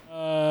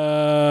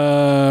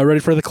ready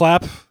for the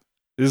clap?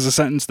 This is a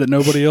sentence that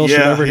nobody else should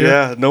ever hear.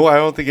 Yeah, no, I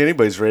don't think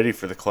anybody's ready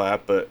for the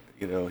clap, but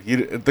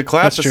the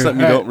clap That's is true.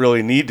 something you don't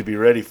really need to be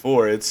ready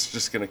for. It's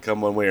just going to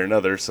come one way or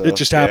another. So It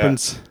just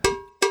happens. David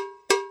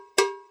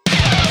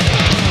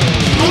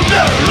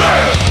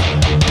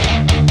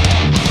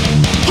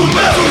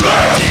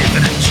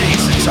and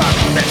Jason talk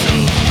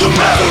metal.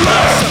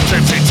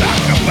 Sometimes they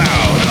talk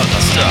about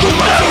other stuff.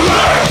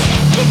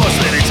 But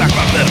mostly they talk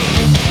about metal.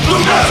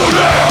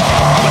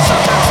 But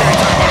sometimes they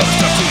talk about other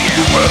stuff too,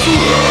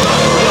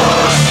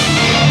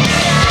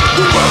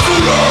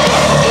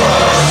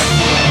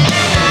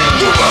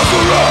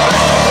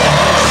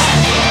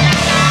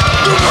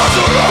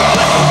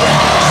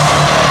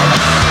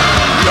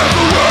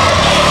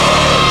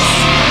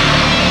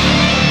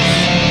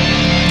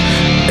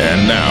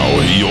 And now,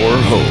 your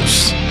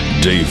hosts,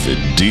 David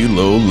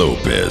D'Lo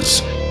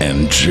Lopez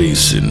and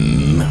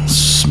Jason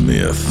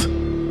Smith.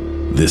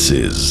 This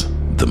is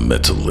The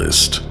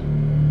Metalist.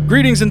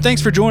 Greetings and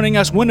thanks for joining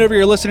us whenever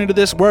you're listening to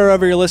this,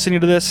 wherever you're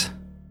listening to this.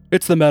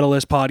 It's the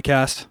Metalist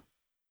Podcast.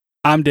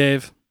 I'm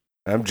Dave.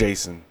 I'm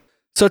Jason.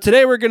 So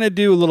today we're going to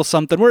do a little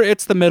something.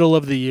 It's the middle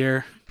of the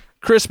year.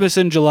 Christmas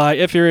in July,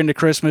 if you're into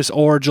Christmas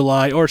or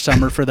July or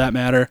summer for that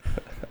matter.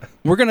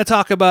 We're going to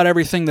talk about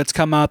everything that's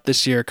come out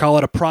this year. Call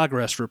it a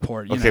progress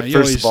report.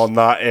 First of all,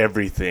 not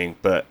everything,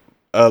 but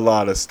a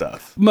lot of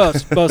stuff.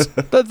 Most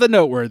the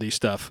noteworthy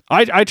stuff.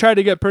 I try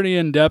to get pretty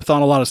in-depth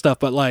on a lot of stuff,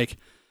 but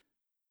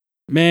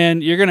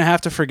man, you're going to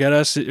have to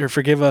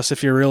forgive us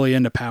if you're really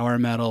into power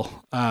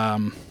metal.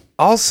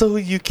 Also,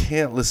 you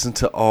can't listen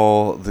to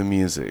all the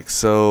music,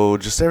 so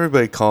just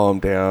everybody calm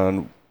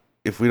down.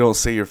 If we don't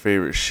say your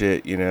favorite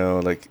shit,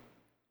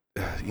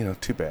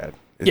 too bad.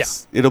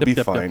 It'll be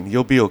fine.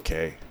 You'll be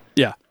okay.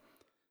 Yeah.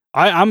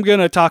 I'm going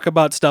to talk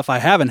about stuff I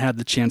haven't had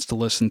the chance to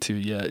listen to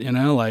yet,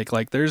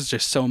 like there's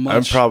just so much.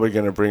 I'm probably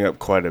going to bring up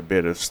quite a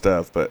bit of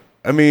stuff, but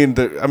I mean,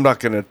 I'm not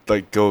going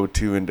to go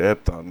too in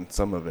depth on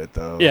some of it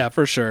though. Yeah,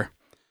 for sure.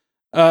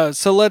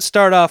 So let's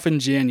start off in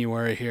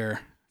January here.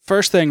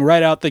 First thing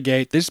right out the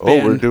gate, this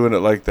band. Oh, we're doing it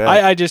like that.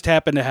 I just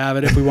happen to have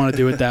it if we want to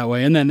do it that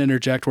way, and then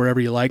interject wherever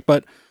you like.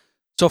 But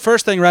so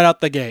first thing right out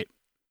the gate,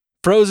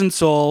 Frozen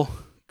Soul,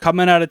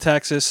 coming out of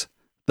Texas.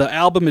 The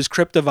album is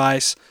Crypt of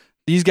Ice.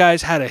 These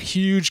guys had a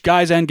huge,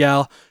 guys and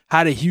gal,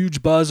 had a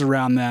huge buzz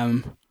around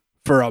them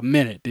for a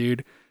minute,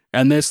 dude.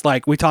 And this,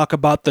 we talk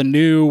about the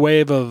new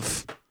wave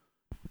of,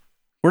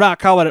 we're not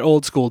calling it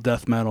old school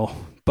death metal,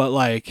 but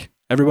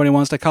everybody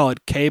wants to call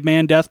it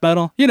caveman death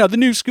metal. The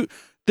new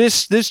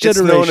this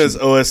generation. It's known as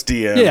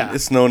OSDM. Yeah.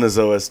 It's known as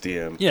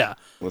OSDM. Yeah.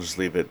 We'll just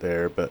leave it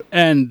there.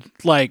 And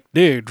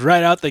dude,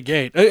 right out the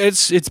gate,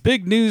 it's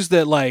big news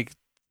that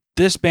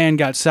this band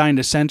got signed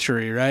to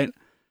Century, right?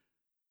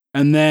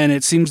 And then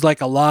it seems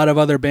like a lot of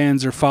other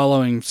bands are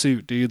following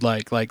suit, dude.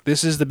 Like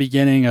this is the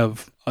beginning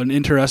of an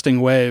interesting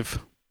wave.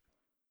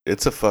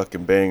 It's a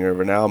fucking banger of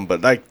an album,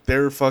 but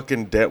they're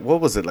fucking what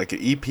was it, like an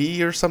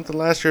EP or something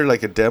last year,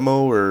 like a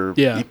demo or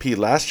EP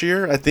last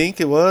year? I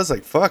think it was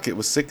it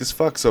was sick as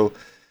fuck. So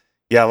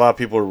yeah, a lot of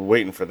people were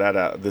waiting for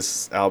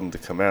this album to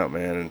come out,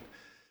 man. And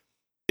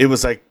it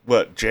was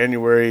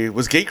January?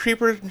 Was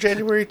Gatecreeper in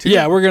January too?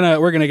 Yeah, we're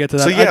gonna get to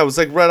that. So yeah, it was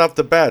right off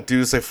the bat,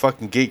 dude. It's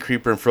fucking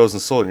Gatecreeper and Frozen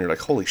Soul, and you're like,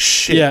 holy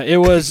shit. Yeah, it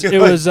was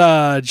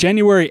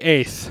January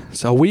 8th,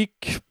 so a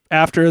week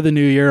after the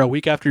New Year, a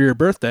week after your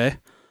birthday.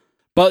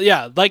 But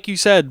yeah, like you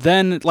said,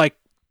 then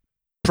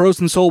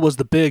Frozen Soul was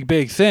the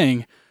big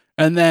thing,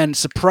 and then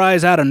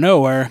surprise out of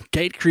nowhere,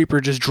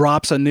 Gatecreeper just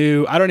drops a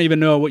new. I don't even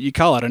know what you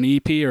call it, an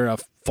EP or a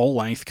full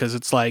length, because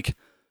it's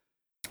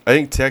I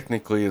think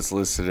technically it's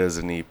listed as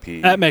an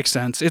EP. That makes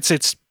sense.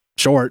 It's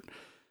short.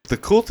 The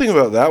cool thing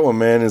about that one,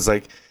 man, is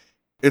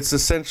it's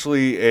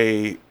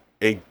essentially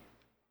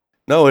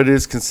no, it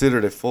is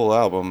considered a full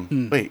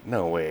album. Wait,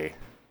 no way.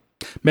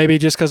 Maybe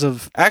just because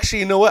of. Actually,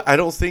 you know what? I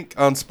don't think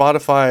on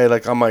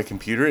Spotify, on my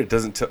computer, it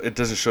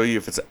doesn't show you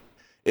if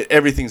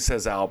everything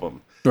says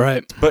album.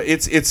 Right. But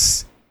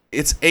it's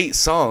 8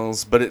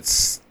 songs, but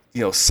it's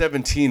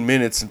 17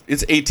 minutes.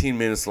 It's 18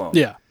 minutes long.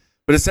 Yeah.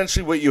 But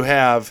essentially, what you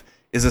have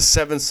is a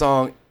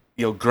 7-song,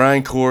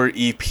 grindcore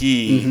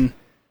EP,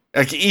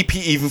 EP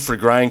even for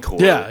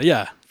grindcore.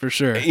 Yeah, for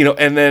sure.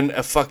 And then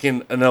an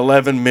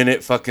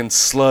 11-minute fucking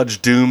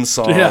sludge doom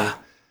song. Yeah.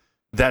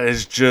 That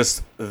is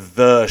just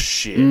the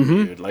shit,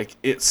 dude.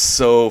 It's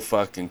so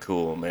fucking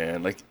cool,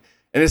 man. And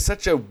it's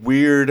such a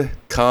weird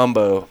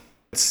combo.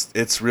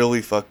 It's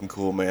really fucking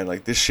cool, man.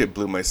 This shit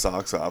blew my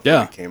socks off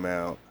when it came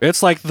out.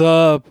 It's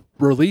the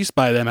release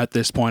by them at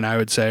this point, I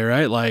would say,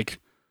 right?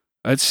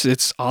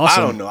 It's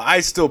awesome. I don't know.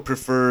 I still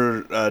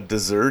prefer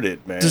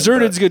Deserted, man.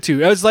 Deserted's good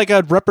too. As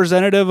a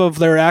representative of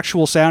their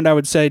actual sound, I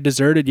would say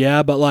Deserted,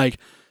 yeah. But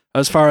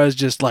as far as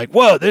just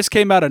whoa, this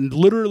came out of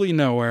literally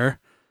nowhere,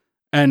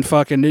 and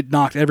fucking it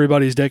knocked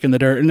everybody's dick in the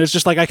dirt. And it's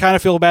just I kind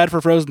of feel bad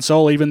for Frozen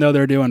Soul, even though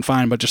they're doing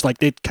fine. But just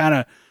it kind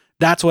of,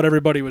 that's what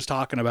everybody was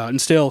talking about, and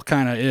still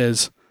kind of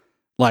is,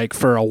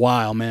 for a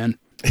while, man.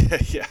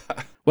 Yeah.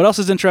 What else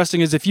is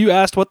interesting is if you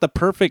asked what the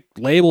perfect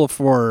label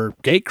for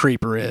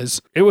Gatecreeper is,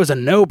 it was a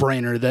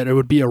no-brainer that it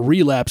would be a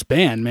Relapse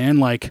band, man.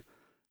 Like,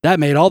 that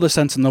made all the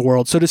sense in the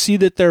world. So to see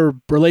that their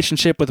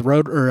relationship with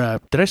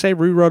did I say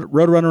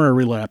Roadrunner or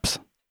Relapse?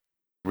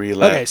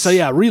 Relapse. Okay, so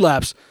yeah,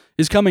 Relapse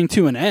is coming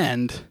to an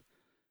end,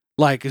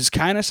 like, is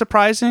kind of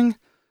surprising.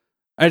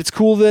 And it's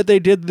cool that they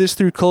did this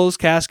through Closed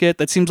Casket.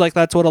 That seems like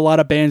that's what a lot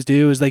of bands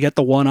do, is they get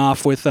the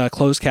one-off with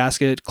Closed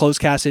Casket.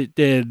 Closed Casket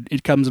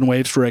It Comes in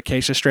Waves for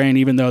Acacia Strain,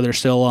 even though they're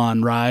still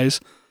on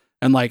Rise.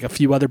 And like a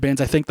few other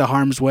bands. I think the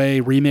Harm's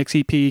Way remix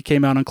EP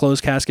came out on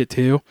Closed Casket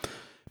too.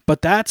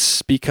 But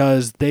that's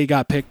because they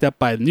got picked up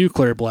by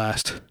Nuclear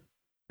Blast,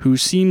 who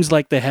seems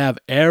like they have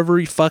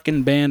every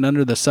fucking band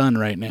under the sun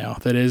right now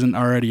that isn't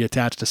already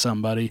attached to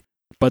somebody.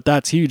 But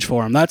that's huge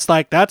for them.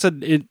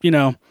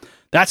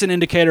 That's an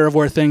indicator of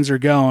where things are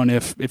going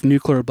if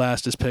Nuclear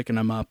Blast is picking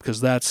them up,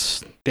 because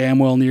that's damn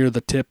well near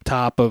the tip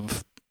top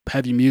of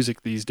heavy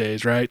music these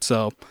days, right?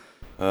 So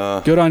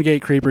good on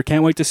Gatecreeper.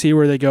 Can't wait to see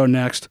where they go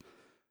next.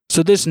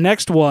 So this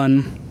next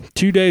one,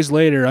 2 days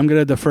later, I'm going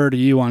to defer to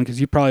you on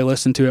because you probably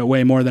listened to it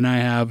way more than I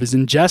have, is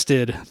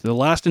Ingested, the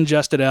last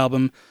Ingested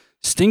album,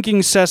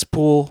 Stinking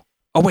Cesspool.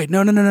 Oh, wait,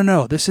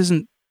 no. This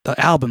isn't the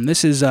album.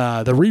 This is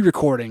the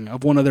re-recording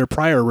of one of their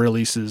prior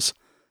releases,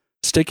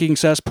 Stinking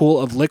Cesspool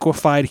of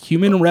Liquefied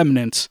Human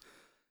Remnants.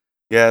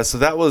 Yeah, so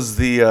that was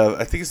the,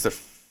 I think it's the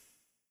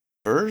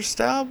first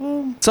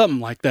album? Something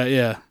like that,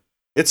 yeah.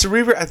 I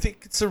think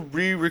it's a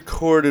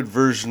re-recorded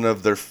version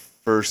of their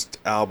first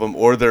album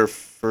or their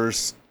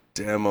first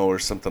demo or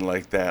something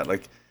like that.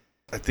 Like,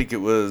 I think it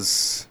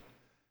was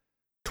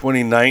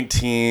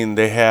 2019,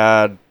 they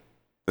had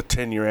the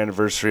 10-year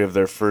anniversary of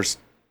their first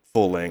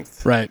full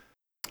length. Right.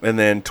 And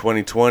then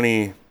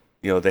 2020,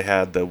 they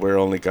had the Where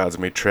Only Gods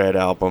May Tread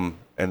album.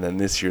 And then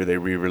this year they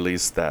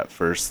re-released that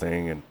first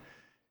thing. And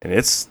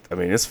it's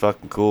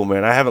fucking cool,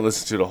 man. I haven't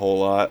listened to it a whole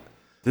lot.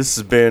 This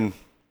has been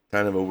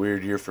kind of a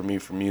weird year for me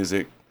for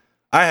music.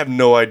 I have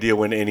no idea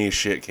when any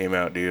shit came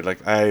out, dude.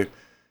 Like, I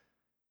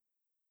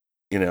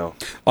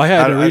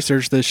had to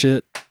research this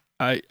shit.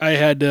 I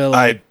had to.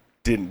 I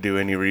didn't do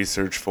any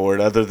research for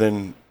it other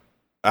than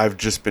I've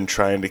just been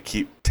trying to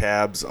keep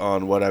tabs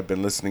on what I've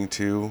been listening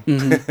to.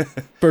 Mm-hmm.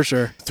 For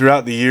sure.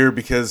 Throughout the year,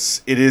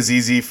 because it is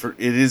easy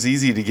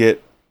to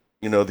get,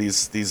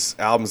 these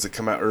albums that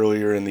come out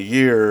earlier in the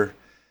year,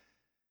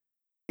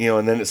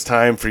 and then it's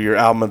time for your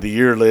album of the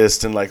year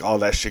list, and like all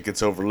that shit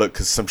gets overlooked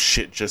because some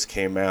shit just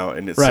came out,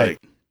 and it's right.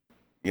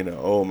 Like,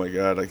 oh my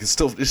god, like it's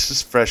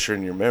just fresher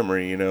in your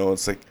memory,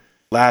 It's like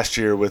last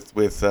year with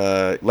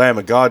Lamb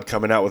of God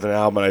coming out with an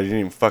album, and I didn't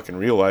even fucking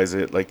realize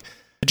it. Like,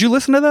 did you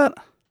listen to that?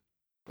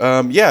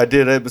 Yeah, I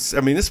did. It's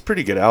a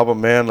pretty good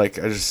album, man. Like,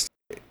 I just,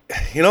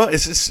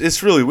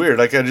 it's really weird.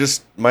 Like,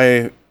 it's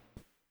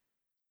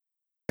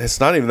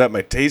not even that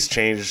my taste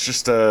changed. It's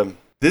just,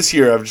 this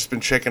year I've just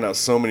been checking out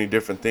so many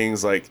different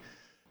things. Like,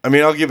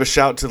 I'll give a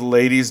shout to the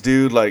ladies,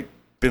 dude. Like,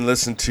 been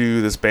listening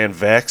to this band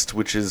Vexed,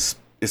 which is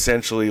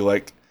essentially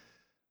like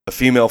a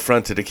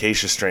female-fronted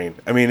Acacia Strain.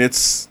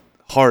 It's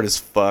hard as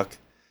fuck.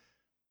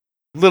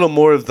 A little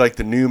more of like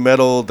the new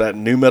metal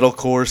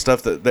core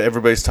stuff that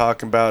everybody's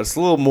talking about. It's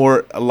a little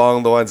more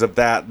along the lines of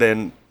that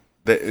than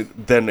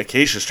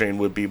Acacia Strain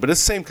would be, but it's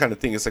the same kind of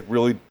thing. It's like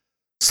really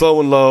slow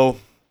and low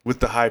with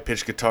the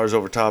high-pitched guitars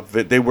over top of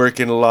it. They work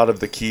in a lot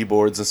of the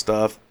keyboards and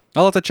stuff.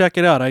 I'll have to check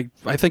it out. I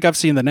think I've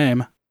seen the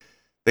name.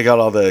 They got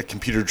all the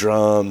computer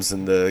drums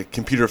and the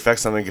computer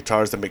effects on the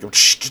guitars that make them...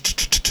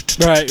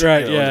 Right,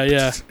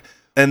 yeah.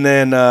 And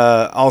then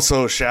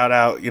also shout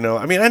out,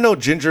 I know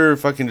Ginger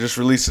fucking just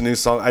released a new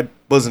song. I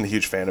wasn't a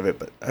huge fan of it,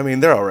 but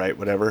they're all right,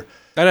 whatever.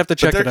 I'd have to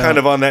check it out. They're kind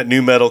of on that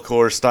new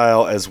metalcore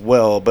style as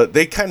well, but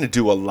they kind of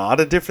do a lot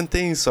of different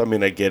things, so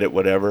I get it,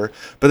 whatever.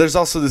 But there's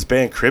also this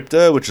band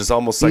Crypta, which is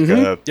almost like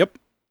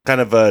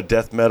kind of a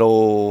death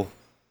metal.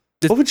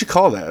 What would you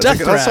call that? Death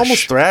thrash. It's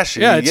almost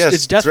thrashy. Yeah,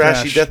 it's death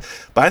thrashy thrash.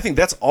 But I think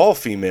that's all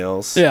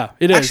females. Yeah,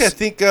 it is. Actually, I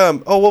think,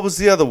 what was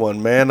the other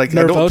one, man? Like,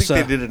 Nervosa. I don't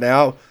think they did it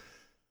now.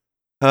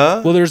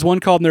 Huh? Well, there's one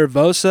called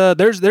Nervosa.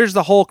 There's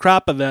the whole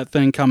crop of that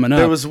thing coming up.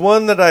 There was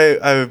one that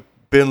I've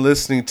been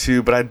listening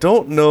to, but I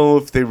don't know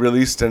if they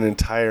released an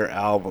entire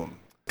album.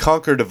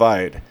 Conquer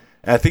Divide.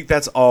 And I think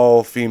that's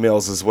all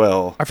females as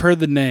well. I've heard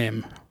the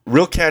name.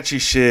 Real catchy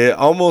shit.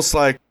 Almost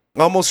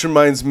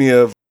reminds me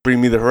of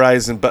Bring Me the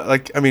Horizon,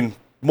 but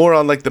more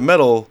on like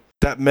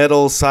that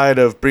metal side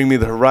of Bring Me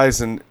the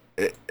Horizon.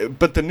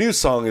 But the new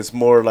song is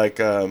more like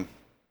the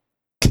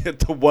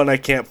one I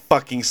can't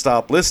fucking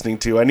stop listening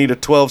to. I need a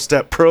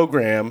 12-step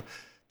program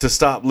to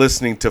stop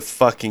listening to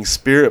fucking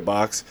Spirit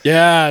Box.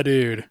 Yeah,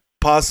 dude.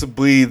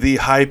 Possibly the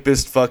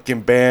hypest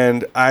fucking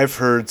band I've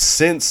heard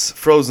since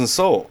Frozen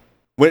Soul.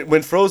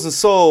 When Frozen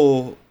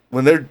Soul,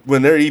 when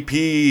their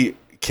EP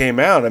came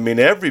out,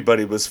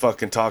 everybody was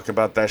fucking talking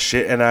about that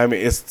shit, and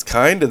it's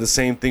kind of the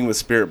same thing with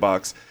Spirit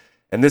Box.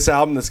 And this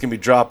album that's gonna be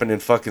dropping in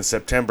fucking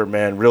September,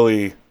 man,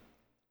 really,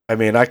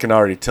 I can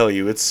already tell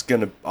you it's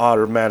gonna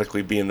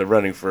automatically be in the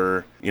running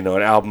for, an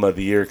album of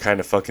the year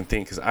kind of fucking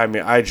thing. Because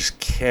I just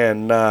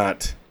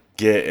cannot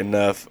get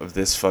enough of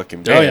this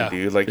fucking band,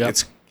 dude. Like,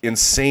 it's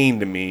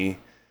insane to me.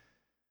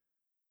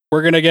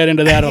 We're going to get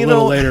into that a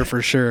little later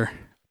for sure.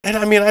 And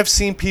I mean, I've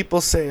seen people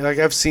say, like,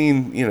 I've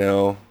seen,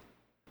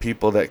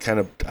 people that kind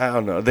of, I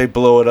don't know, they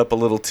blow it up a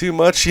little too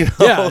much,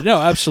 Yeah, no,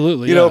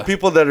 absolutely. You know,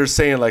 people that are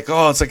saying, like,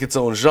 oh, it's like its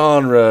own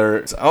genre, or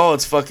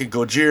it's fucking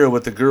Gojira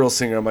with the girl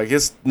singer. I'm like,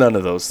 it's none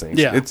of those things.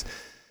 Yeah.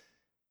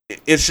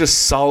 It's just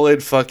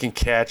solid fucking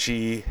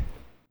catchy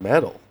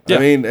metal. Yeah. I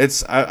mean,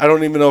 I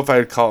don't even know if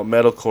I'd call it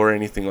metalcore or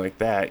anything like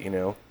that,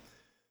 A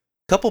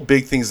couple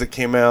big things that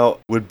came out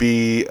would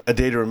be A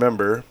Day to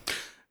Remember.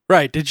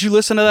 Right. Did you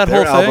listen to that whole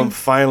thing? Their album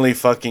finally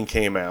fucking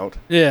came out.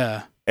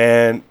 Yeah.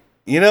 And,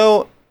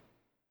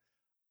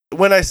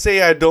 when I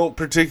say I don't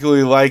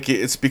particularly like it,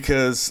 it's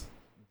because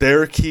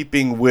they're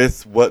keeping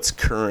with what's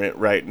current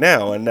right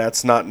now, and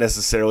that's not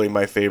necessarily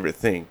my favorite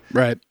thing.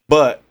 Right.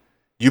 But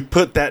you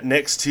put that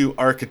next to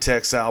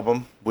Architects'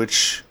 album,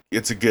 which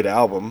it's a good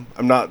album.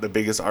 I'm not the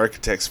biggest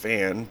Architects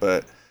fan,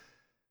 but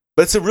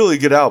it's a really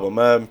good album.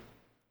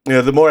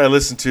 The more I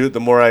listen to it, the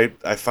more I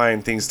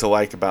find things to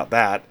like about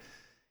that.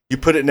 You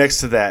put it next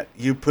to that.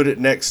 You put it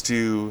next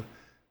to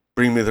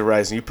Bring Me the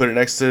Horizon. You put it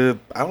next to,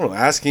 I don't know,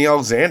 Asking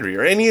Alexandria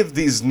or any of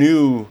these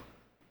new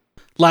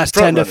last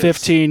 10 to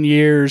 15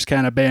 years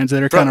kind of bands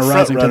that are kind of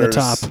rising to the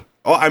top.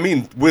 Oh, I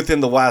mean,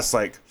 within the last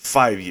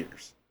 5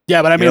 years.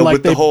 Yeah, but I mean,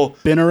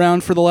 they've been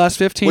around for the last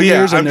 15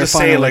 years. I'm just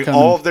saying,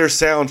 all of their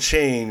sound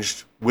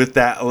changed with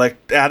that,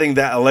 adding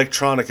that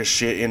electronica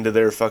shit into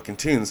their fucking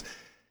tunes.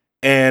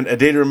 And A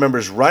Day to Remember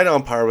is right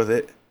on par with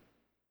it.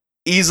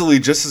 Easily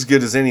just as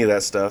good as any of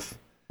that stuff.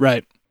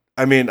 Right.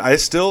 I mean, I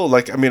still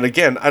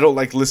again, I don't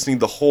like listening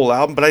to the whole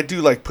album, but I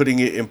do like putting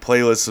it in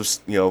playlists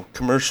of,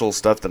 commercial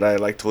stuff that I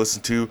like to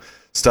listen to.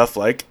 Stuff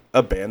like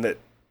a band that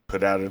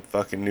put out a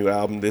fucking new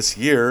album this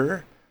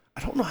year.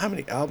 I don't know how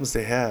many albums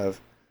they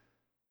have.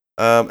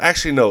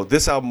 Actually, no,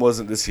 this album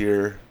wasn't this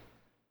year.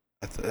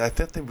 I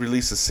thought they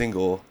released a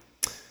single.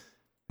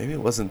 Maybe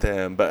it wasn't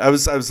them, but I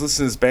was listening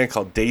to this band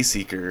called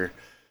Dayseeker.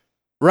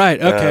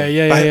 Right. Okay.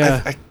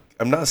 Yeah.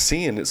 I'm not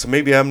seeing it, so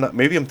maybe I'm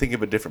thinking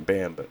of a different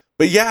band,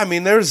 but yeah, I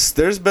mean, there's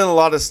been a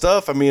lot of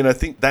stuff. I mean, I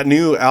think that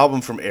new album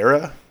from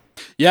Era.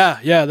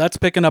 Yeah, that's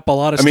picking up a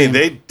lot of steam. I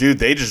mean,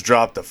 they just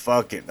dropped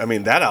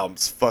that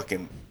album's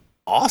fucking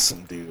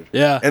awesome, dude.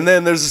 Yeah. And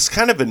then there's this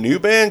kind of a new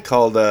band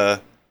called I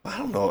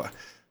don't know.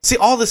 See,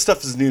 all this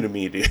stuff is new to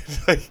me, dude.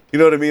 You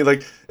know what I mean?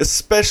 Like,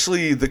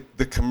 especially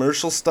the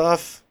commercial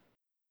stuff.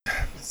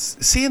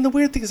 See, and the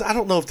weird thing is, I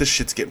don't know if this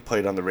shit's getting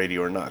played on the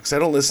radio or not, because I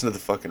don't listen to the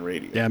fucking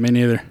radio. Yeah, me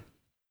neither.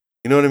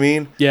 You know what I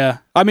mean? Yeah.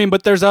 I mean,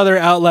 but there's other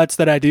outlets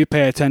that I do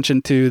pay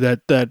attention to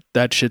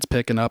that shit's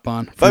picking up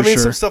on. But I mean,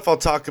 some stuff I'll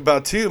talk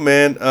about too,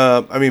 man.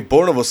 I mean,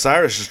 Born of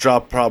Osiris just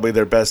dropped probably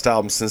their best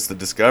album since The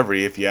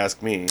Discovery, if you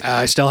ask me.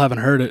 I still haven't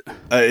heard it.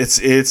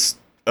 It's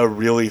a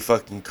really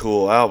fucking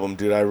cool album,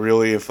 dude. I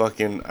really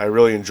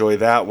enjoy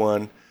that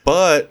one.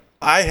 But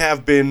I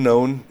have been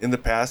known in the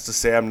past to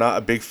say I'm not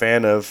a big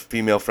fan of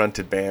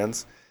female-fronted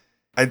bands.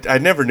 I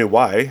never knew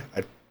why.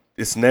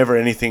 It's never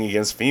anything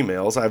against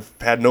females. I've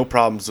had no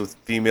problems with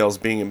females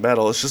being in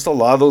metal. It's just a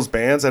lot of those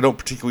bands I don't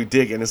particularly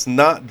dig, and it's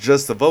not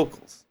just the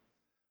vocals.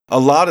 A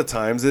lot of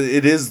times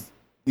it is,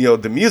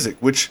 the music,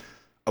 which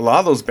a lot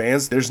of those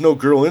bands, there's no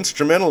girl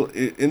instrumental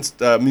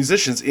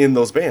musicians in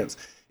those bands.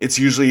 It's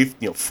usually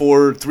 3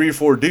 or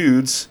 4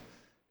 dudes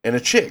and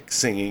a chick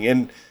singing,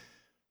 and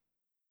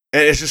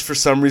it's just for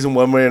some reason,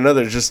 one way or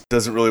another, it just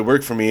doesn't really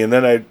work for me. And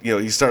then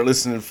you start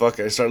listening I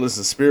start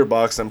listening to Spirit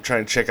Box. I'm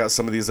trying to check out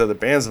some of these other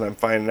bands, and I'm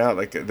finding out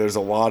there's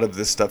a lot of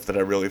this stuff that I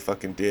really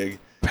fucking dig.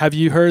 Have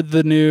you heard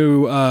the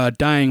new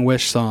Dying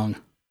Wish song?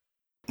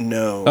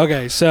 No.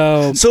 Okay,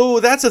 so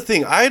that's the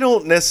thing. I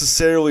don't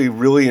necessarily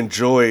really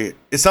enjoy.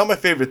 It's not my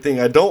favorite thing.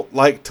 I don't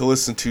like to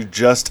listen to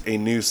just a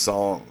new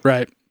song.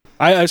 Right.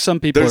 I some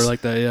people are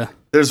like that. Yeah.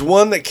 There's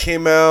one that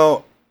came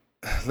out.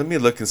 Let me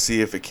look and see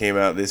if it came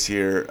out this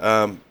year.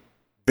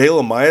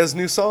 Bela Maya's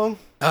new song?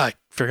 I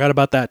forgot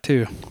about that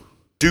too.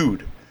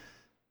 Dude,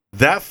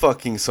 that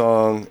fucking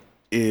song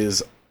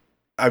is,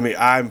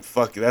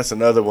 that's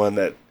another one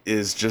that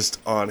is just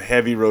on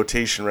heavy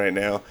rotation right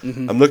now.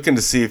 Mm-hmm. I'm looking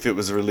to see if it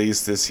was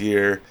released this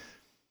year.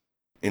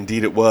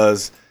 Indeed it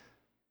was.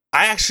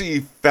 I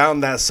actually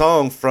found that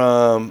song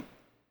from,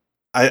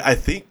 I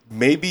think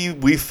maybe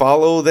we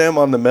follow them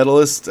on the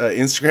Metalist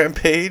Instagram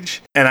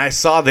page, and I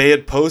saw they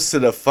had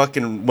posted a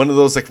fucking one of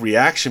those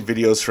reaction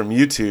videos from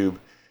YouTube.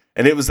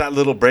 And it was that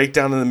little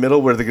breakdown in the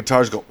middle where the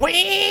guitars go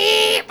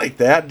wee like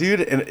that, dude.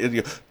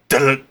 And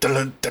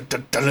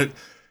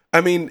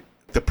I mean,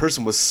 the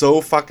person was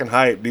so fucking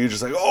hyped, dude.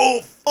 Just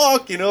oh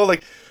fuck,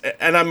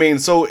 And I mean,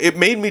 so it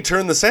made me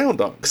turn the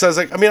sound on because I was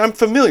I'm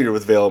familiar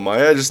with Bela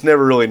Maya. I just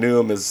never really knew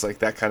him as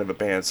that kind of a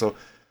band. So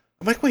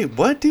I'm wait,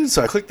 what, dude?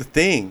 So I clicked the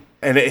thing,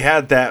 and it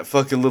had that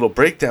fucking little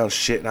breakdown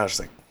shit, and I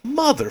was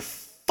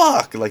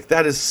motherfuck,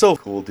 that is so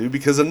cool, dude.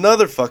 Because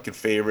another fucking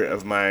favorite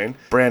of mine,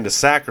 Brand of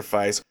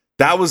Sacrifice.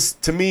 That was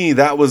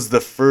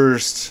the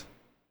first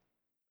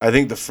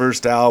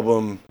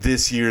album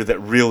this year that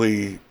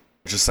really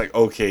just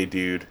okay,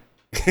 dude,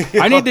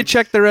 I need to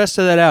check the rest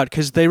of that out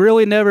because they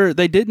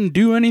didn't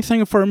do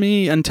anything for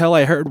me until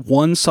I heard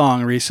one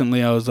song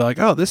recently. I was like,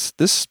 oh, this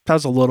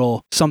has a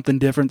little something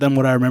different than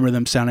what I remember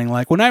them sounding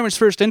like. When I was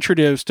first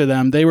introduced to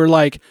them, they were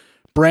like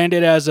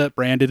branded,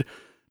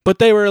 but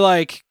they were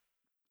like,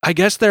 I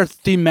guess they're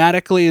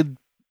thematically,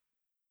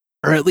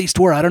 or at least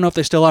were, I don't know if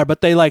they still are,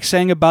 but they like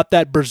sang about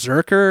that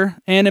Berserker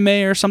anime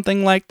or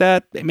something like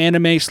that,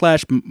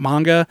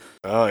 anime/manga.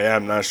 Oh yeah,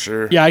 I'm not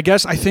sure. Yeah, I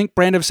think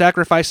Brand of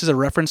Sacrifice is a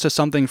reference to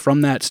something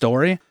from that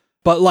story.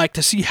 But like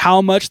to see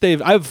how much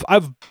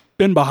I've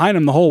been behind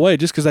them the whole way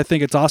just because I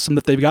think it's awesome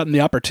that they've gotten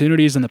the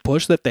opportunities and the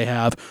push that they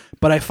have.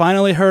 But I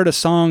finally heard a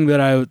song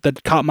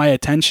that caught my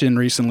attention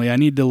recently. I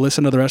need to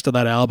listen to the rest of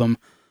that album.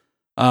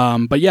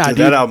 But yeah, dude,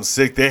 that album's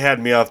sick. They had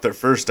me off their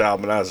first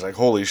album, and I was like,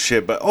 "Holy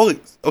shit!" But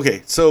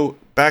okay. So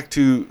back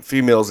to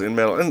females in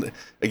metal, and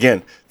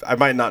again, I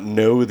might not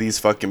know these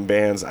fucking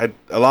bands.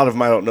 A lot of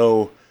them I don't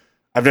know.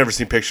 I've never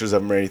seen pictures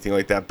of them or anything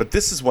like that. But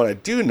this is what I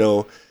do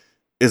know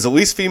is at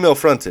least female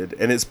fronted,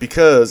 and it's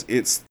because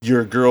it's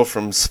your girl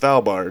from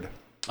Svalbard.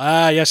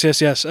 Ah, yes.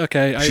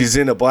 Okay, she's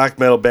in a black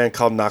metal band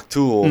called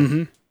Noctul.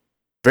 Mm-hmm.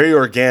 Very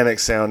organic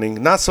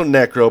sounding, not so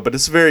necro, but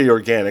it's very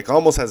organic.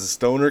 Almost has a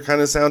stoner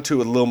kind of sound to it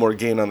with a little more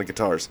gain on the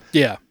guitars.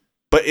 Yeah.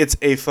 But it's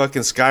a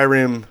fucking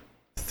Skyrim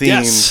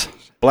themed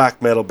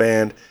black metal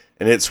band,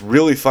 and it's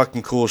really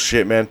fucking cool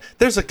shit, man.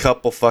 There's a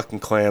couple fucking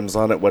clams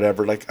on it,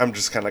 whatever. Like, I'm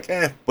just kind of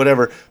like,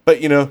 whatever. But,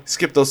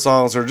 skip those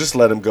songs or just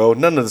let them go.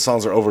 None of the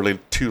songs are overly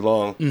too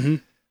long. Mm-hmm.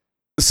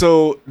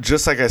 So,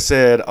 just like I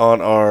said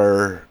on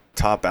our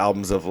top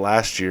albums of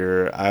last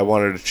year, I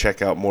wanted to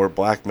check out more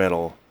black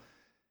metal.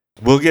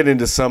 We'll get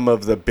into some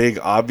of the big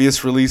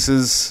obvious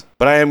releases,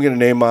 but I am going to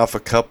name off a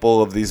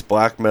couple of these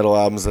black metal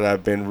albums that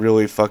I've been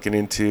really fucking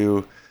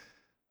into.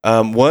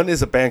 One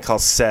is a band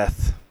called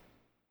Seth,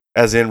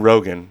 as in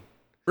Rogan.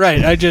 Right,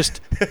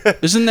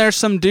 isn't there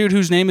some dude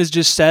whose name is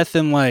just Seth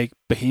in like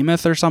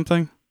Behemoth or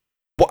something?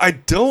 Well, I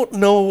don't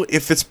know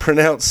if it's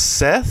pronounced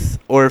Seth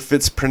or if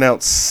it's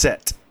pronounced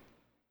Set.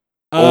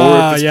 Or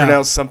if it's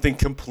pronounced something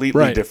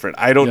completely different.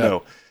 I don't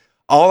know.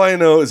 All I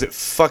know is it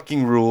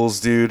fucking rules,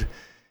 dude.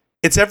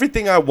 It's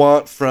everything I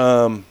want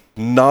from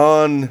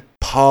non-polished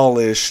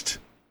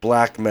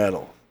black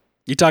metal.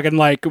 You talking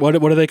like, what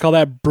do they call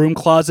that? Broom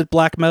closet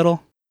black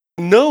metal?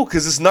 No,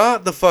 because it's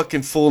not the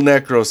fucking full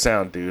necro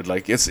sound, dude.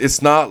 Like,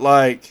 it's not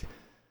like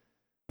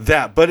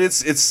that, but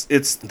it's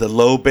the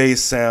low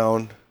bass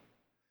sound.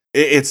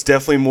 It's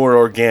definitely more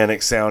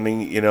organic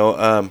sounding,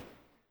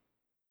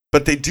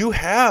 but they do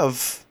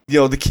have,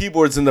 the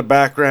keyboards in the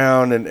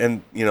background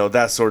and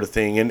that sort of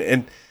thing.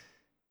 And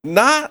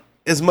not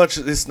as much,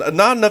 it's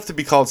not enough to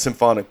be called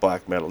symphonic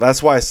black metal.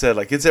 That's why I said,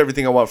 like, it's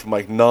everything I want from,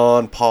 like,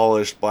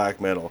 non-polished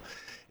black metal.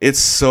 It's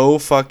so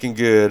fucking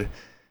good.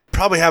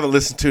 Probably haven't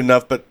listened to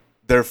enough, but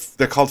they're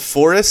called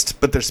Forest,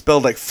 but they're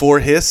spelled like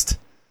Forhist.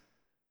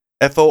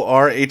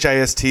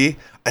 Forhist.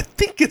 I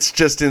think it's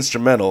just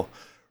instrumental.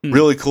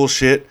 Really cool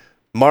shit.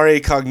 Mare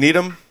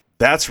Cognitum.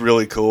 That's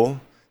really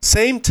cool.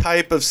 Same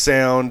type of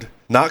sound,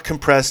 not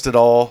compressed at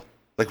all.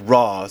 Like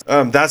raw.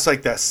 That's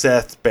like that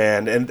Seth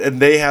band, and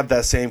they have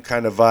that same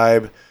kind of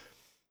vibe.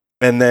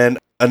 And then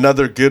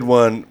another good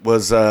one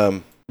was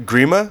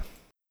Grima.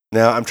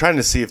 Now I'm trying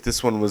to see if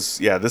this one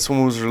was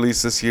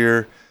released this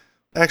year.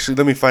 Actually,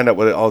 let me find out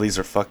what all these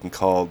are fucking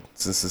called,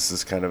 since this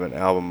is kind of an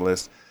album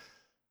list.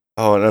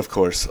 Oh, and of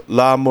course,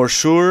 La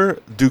Morsure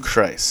du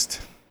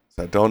Christ.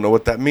 So I don't know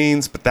what that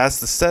means, but that's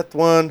the Seth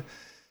one.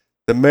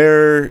 The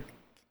Mare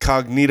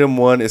Cognitum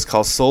one is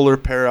called Solar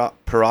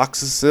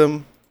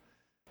Paroxysm.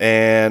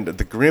 And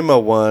the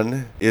Grima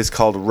one is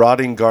called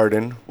Rotting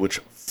Garden, which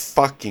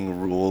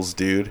fucking rules,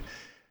 dude.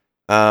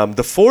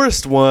 The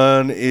Forest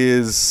one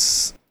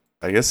is,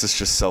 I guess it's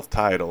just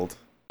self-titled.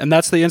 And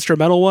that's the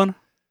instrumental one?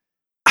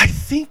 I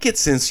think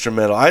it's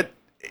instrumental.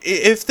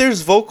 If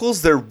there's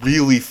vocals, they're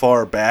really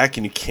far back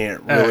and you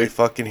can't really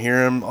fucking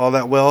hear them all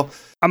that well.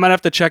 I'm going to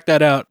have to check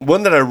that out.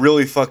 One that I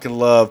really fucking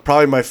love,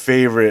 probably my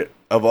favorite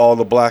of all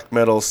the black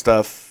metal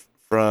stuff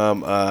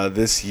from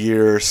this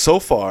year so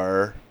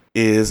far,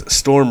 is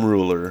Storm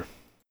Ruler.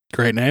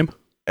 Great name.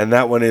 And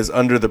that one is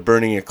Under the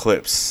Burning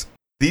Eclipse.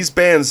 These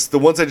bands, the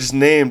ones I just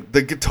named,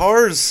 the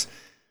guitars,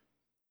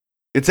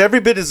 it's every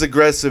bit as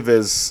aggressive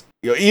as,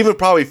 even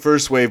probably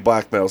first wave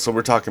black metal. So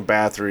we're talking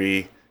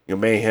Bathory,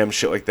 Mayhem,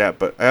 shit like that.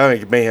 But I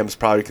think Mayhem's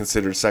probably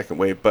considered second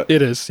wave. But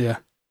it is, yeah.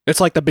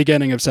 It's like the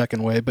beginning of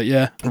second wave, but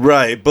yeah.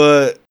 Right,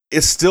 but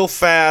it's still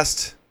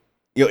fast,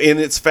 in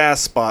its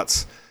fast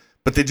spots.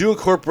 But they do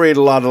incorporate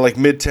a lot of like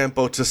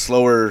mid-tempo to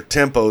slower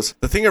tempos.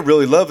 The thing I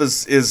really love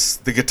is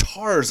the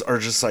guitars are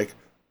just like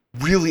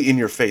really in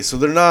your face. So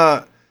they're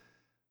not,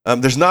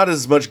 there's not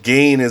as much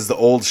gain as the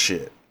old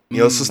shit.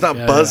 So it's not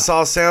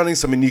buzzsaw sounding.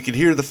 So I mean, you can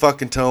hear the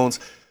fucking tones,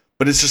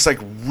 but it's just like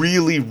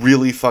really,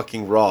 really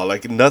fucking raw.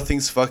 Like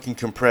nothing's fucking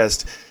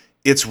compressed.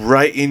 It's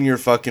right in your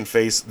fucking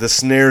face. The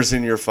snare's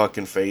in your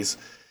fucking face.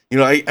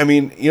 I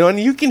mean, and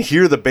you can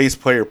hear the bass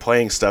player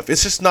playing stuff.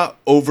 It's just not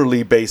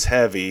overly bass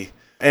heavy.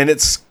 And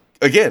it's,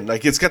 again,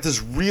 like it's got this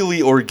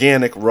really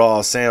organic,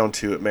 raw sound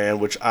to it, man,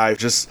 which I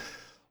just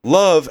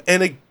love,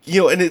 and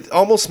and it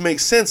almost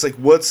makes sense, like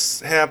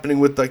what's happening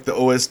with like the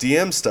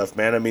OSDM stuff,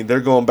 man. I mean, they're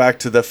going back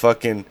to the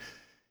fucking,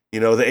 the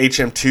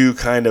HM2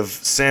 kind of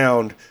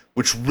sound,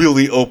 which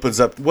really opens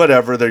up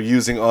whatever they're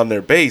using on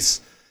their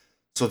bass,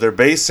 so their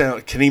bass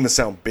sound can even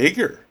sound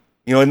bigger,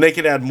 and they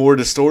can add more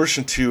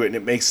distortion to it, and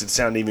it makes it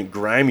sound even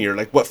grimier.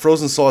 Like what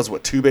Frozen Soul has,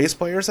 2 bass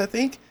players, I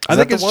think. I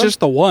think it's just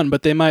the one,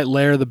 but they might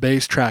layer the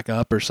bass track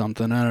up or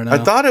something. I don't know. I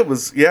thought it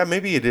was,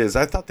 maybe it is.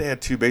 I thought they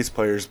had 2 bass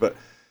players, but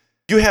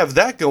you have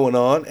that going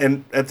on,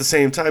 and at the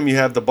same time you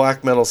have the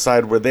black metal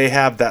side where they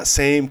have that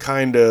same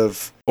kind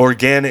of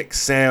organic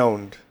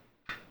sound,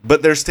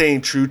 but they're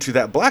staying true to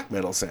that black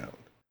metal sound.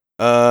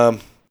 I'm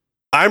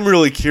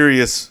really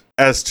curious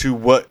as to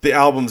what the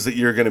albums that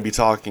you're going to be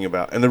talking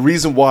about. And the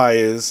reason why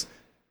is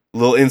a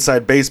little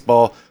inside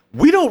baseball.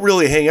 We don't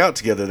really hang out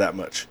together that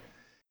much.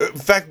 In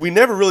fact, we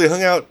never really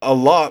hung out a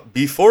lot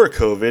before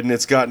COVID, and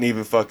it's gotten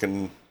even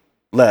fucking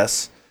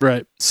less.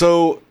 Right.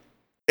 So,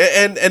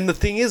 and the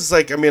thing is,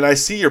 like, I mean, I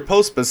see your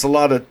post, but it's a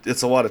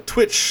lot of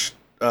Twitch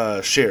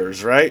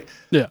shares, right?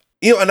 Yeah.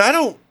 And I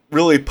don't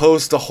really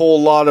post a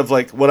whole lot of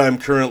like what I'm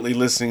currently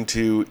listening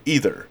to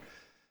either.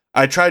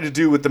 I try to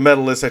do with the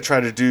metal list. I try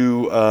to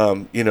do,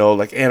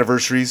 like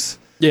anniversaries.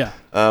 Yeah.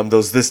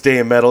 Those This Day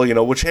in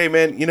Metal, which, hey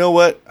man, you know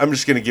what? I'm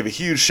just going to give a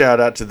huge shout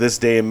out to This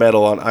Day in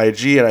Metal on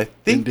IG. And I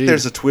think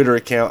there's a Twitter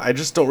account. I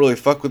just don't really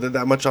fuck with it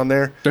that much on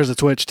there. There's a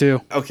Twitch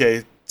too.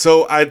 Okay.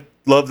 So I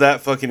love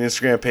that fucking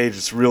Instagram page.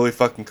 It's really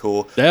fucking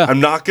cool. Yeah. I'm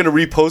not going to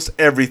repost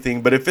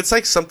everything, but if it's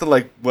like something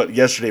like what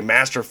yesterday,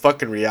 Master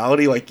fucking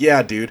Reality, like,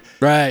 yeah, dude.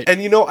 Right.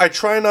 And I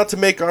try not to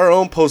make our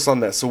own posts on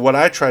that. So what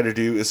I try to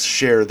do is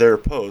share their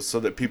posts so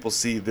that people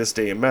see This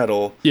Day in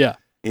Metal. Yeah.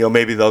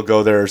 Maybe they'll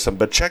go there or something.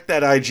 But check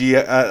that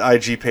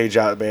IG page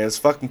out, man. It's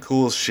fucking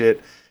cool as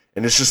shit.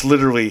 And it's just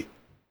literally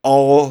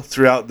all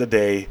throughout the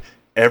day,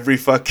 every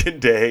fucking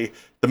day,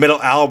 the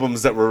metal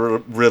albums that were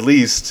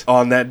released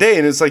on that day.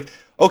 And it's like,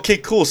 okay,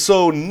 cool.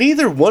 So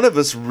neither one of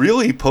us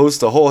really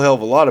post a whole hell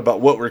of a lot about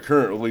what we're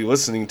currently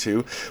listening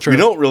to. True. We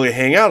don't really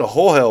hang out a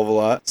whole hell of a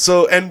lot.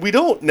 So, and we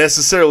don't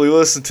necessarily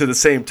listen to the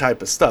same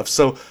type of stuff.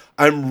 So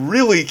I'm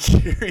really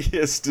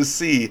curious to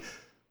see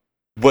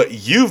what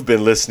you've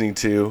been listening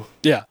to.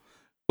 Yeah.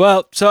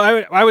 Well, so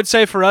I would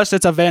say for us,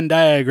 it's a Venn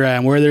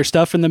diagram where there's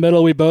stuff in the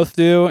middle we both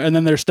do, and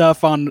then there's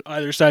stuff on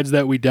either sides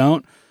that we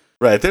don't.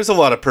 Right. There's a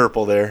lot of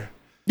purple there.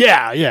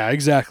 Yeah,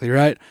 exactly,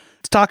 right?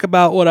 Let's talk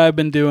about what I've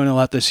been doing a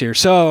lot this year.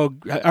 So,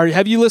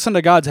 have you listened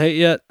to God's Hate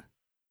yet?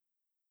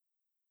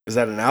 Is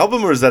that an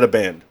album or is that a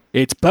band?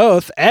 It's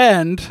both,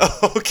 and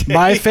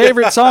my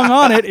favorite song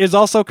on it is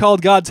also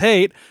called God's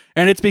Hate,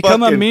 and it's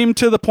become a meme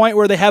to the point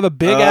where they have a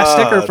big-ass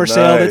sticker for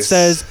sale that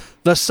says,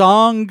 the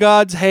song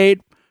God's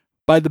Hate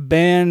by the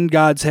band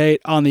God's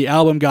Hate on the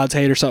album God's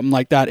Hate or something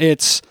like that.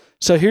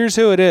 So here's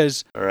who it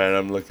is. All right,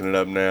 I'm looking it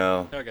up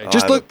now. Okay,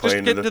 just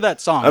get into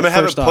that song. I'm going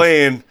to have it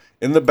playing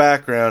in the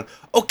background.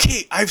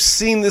 Okay, I've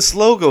seen this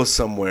logo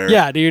somewhere.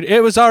 Yeah, dude,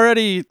 it was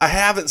already... I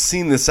haven't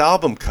seen this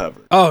album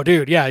cover. Oh,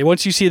 dude, yeah,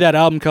 once you see that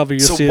album cover,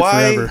 you'll see it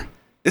forever.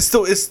 It's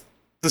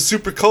the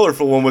super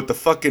colorful one with the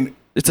fucking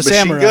It's a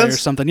samurai guns? Or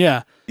something,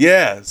 yeah.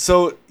 Yeah,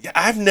 so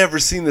I've never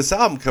seen this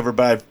album cover,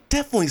 but I've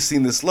definitely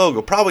seen this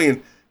logo, probably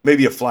in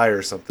maybe a flyer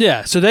or something.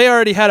 Yeah, so they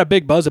already had a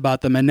big buzz about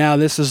them, and now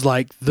this is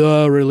like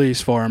the release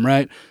for them,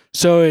 right?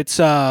 So it's,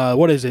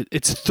 what is it?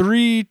 It's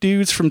 3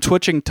 dudes from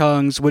Twitching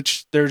Tongues,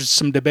 which there's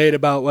some debate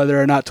about whether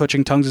or not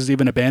Twitching Tongues is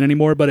even a band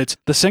anymore, but it's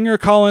the singer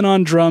Colin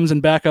on drums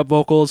and backup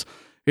vocals.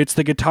 It's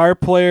the guitar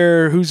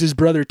player who's his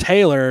brother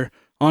Taylor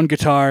on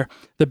guitar.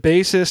 The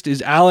bassist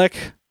is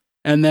Alec,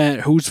 and then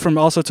who's from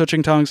also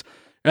Twitching Tongues.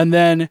 And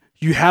then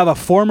you have a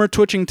former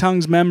Twitching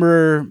Tongues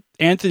member,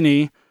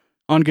 Anthony,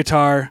 on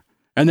guitar.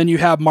 And then you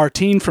have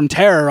Martine from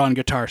Terror on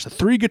guitar. So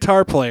 3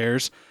 guitar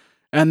players.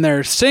 And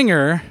their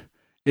singer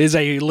is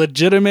a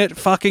legitimate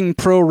fucking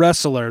pro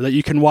wrestler that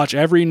you can watch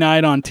every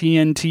night on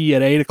TNT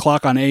at 8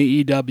 o'clock on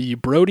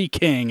AEW, Brody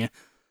King.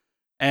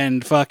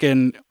 And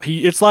fucking,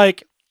 it's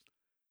like,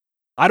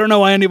 I don't know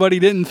why anybody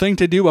didn't think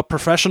to do a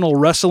professional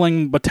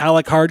wrestling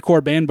metallic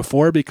hardcore band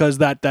before, because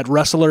that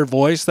wrestler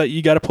voice that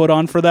you got to put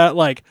on for that,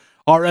 like,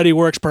 already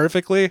works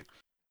perfectly.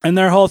 And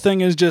their whole thing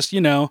is just,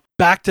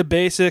 back to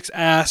basics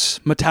ass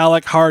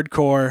metallic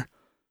hardcore,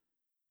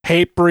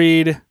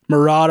 Hatebreed,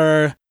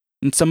 Marauder,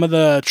 and some of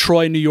the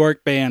Troy, New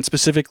York bands,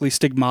 specifically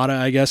Stigmata,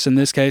 I guess, in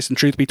this case. And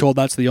truth be told,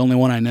 that's the only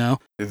one I know.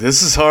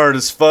 This is hard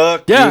as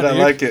fuck. Yeah, dude, I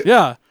like it.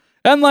 Yeah.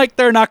 And, like,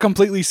 they're not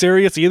completely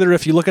serious either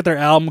if you look at their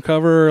album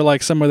cover or,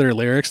 like, some of their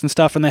lyrics and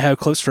stuff, and they have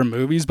clips from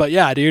movies. But,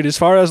 yeah, dude, as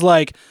far as,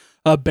 like,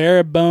 a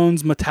bare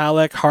bones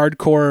metallic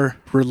hardcore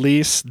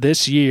release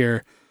this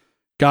year,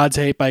 God's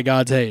Hate by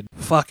God's Hate.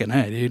 Fucking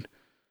hey, dude.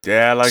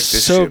 Yeah, I like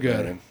this so shit,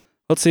 good. Man.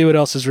 Let's see what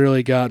else has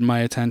really gotten my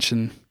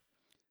attention.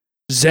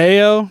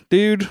 Zayo,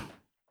 dude.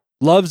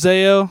 Love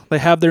Zayo. They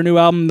have their new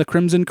album, The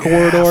Crimson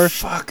Corridor.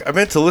 Fuck, I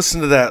meant to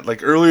listen to that,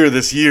 like, earlier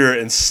this year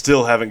and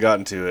still haven't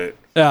gotten to it.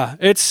 Yeah,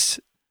 it's...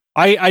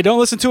 I don't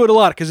listen to it a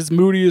lot because it's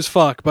moody as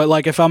fuck, but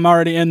like if I'm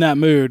already in that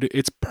mood,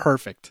 it's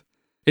perfect.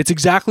 It's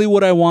exactly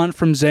what I want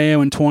from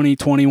Zayo in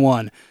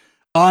 2021.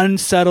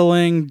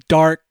 unsettling,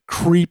 dark,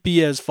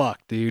 creepy as fuck,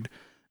 dude.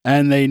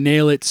 And they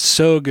nail it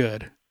so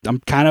good. I'm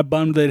kind of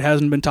bummed that it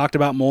hasn't been talked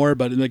about more,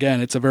 but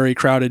again, it's a very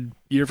crowded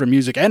year for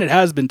music, and it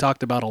has been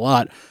talked about a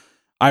lot.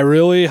 I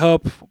really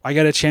hope I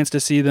get a chance to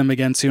see them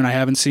again soon. I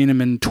haven't seen them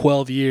in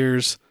 12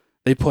 years.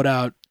 They put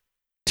out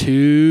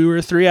 2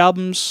 or 3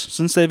 albums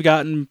since they've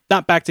gotten,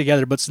 not back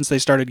together, but since they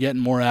started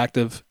getting more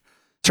active.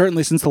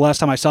 Certainly since the last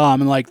time I saw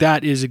them, and like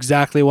that is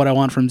exactly what I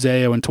want from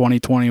Zayo in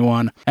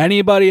 2021.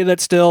 Anybody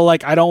that's still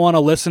like, I don't want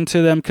to listen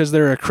to them because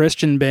they're a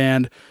Christian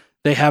band.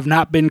 They have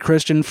not been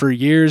Christian for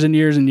years and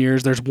years and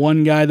years. There's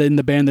one guy in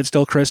the band that's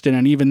still Christian,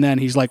 and even then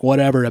he's like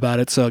whatever about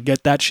it, so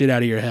get that shit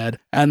out of your head.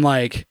 And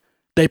like,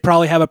 they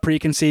probably have a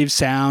preconceived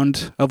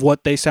sound of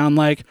what they sound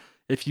like.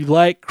 If you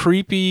like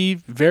creepy,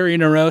 very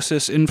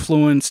Neurosis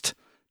influenced,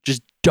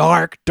 just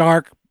dark,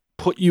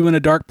 put you in a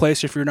dark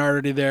place if you're not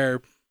already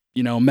there,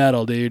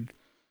 metal, dude.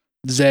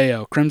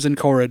 Zayo, Crimson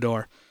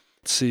Corridor.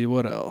 Let's see,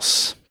 what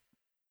else?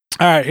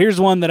 All right, here's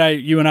one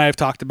that you and I have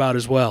talked about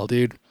as well,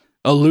 dude.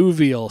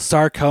 Alluvial,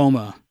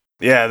 Sarcoma.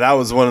 Yeah, that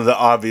was one of the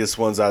obvious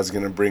ones I was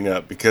going to bring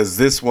up because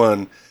this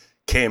one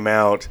came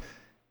out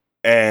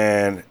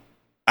and,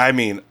 I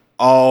mean,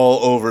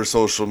 all over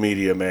social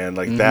media, man.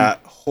 Like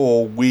that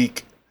whole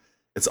week,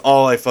 it's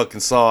all I fucking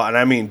saw. And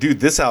I mean,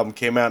 dude, this album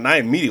came out and I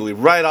immediately,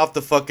 right off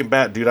the fucking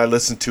bat, dude, I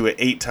listened to it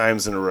 8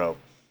 times in a row.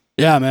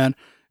 Yeah, man.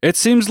 It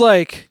seems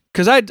like,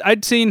 because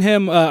I'd seen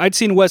him, I'd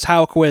seen Wes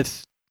Hauck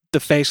with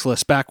The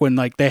Faceless back when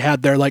like they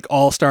had their like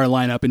all-star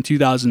lineup in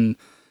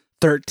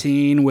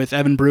 2013 with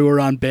Evan Brewer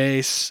on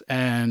bass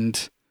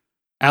and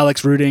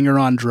Alex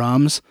Rudinger on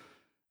drums.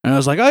 And I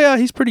was like, oh yeah,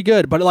 he's pretty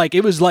good. But like,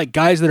 it was like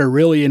guys that are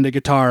really into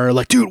guitar are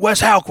like, dude,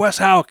 Wes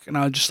Hauck. And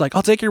I was just like,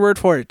 I'll take your word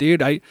for it,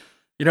 dude.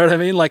 You know what I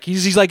mean? Like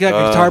he's like a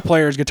guitar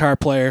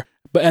player.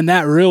 And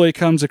that really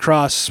comes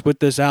across with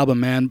this album,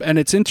 man. And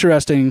it's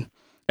interesting.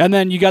 And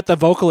then you got the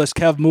vocalist,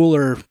 Kev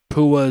Mueller,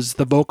 who was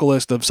the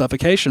vocalist of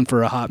Suffocation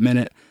for a hot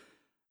minute.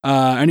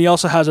 And he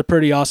also has a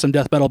pretty awesome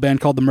death metal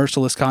band called The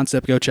Merciless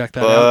Concept. Go check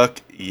that out.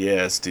 Fuck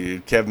yes,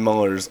 dude. Kev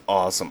Muller's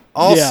awesome.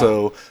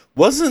 Also,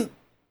 wasn't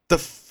the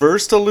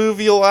first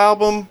Alluvial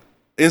album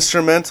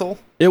instrumental?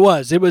 It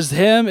was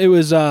him. It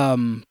was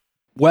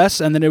Wes,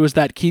 and then it was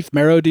that Keith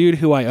Merrow dude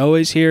who I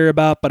always hear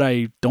about, but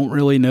I don't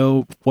really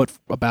know what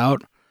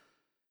about.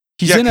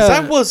 Because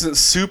I wasn't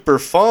super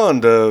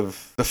fond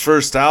of the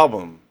first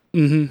album.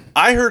 Mm-hmm.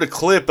 I heard a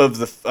clip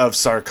of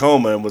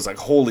Sarcoma and was like,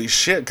 holy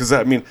shit. Because,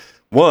 I mean,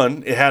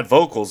 1, it had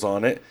vocals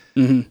on it.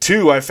 Mm-hmm.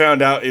 2, I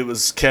found out it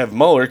was Kev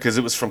Muller because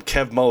it was from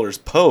Kev Muller's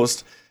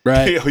post.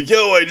 Right.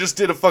 Yo, I just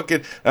did a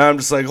fucking... And I'm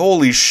just like,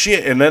 holy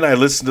shit. And then I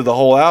listened to the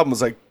whole album. I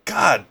was like,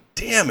 God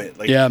damn it.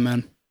 Like, yeah,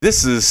 man.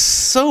 This is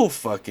so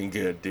fucking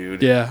good,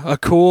 dude. Yeah, a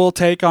cool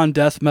take on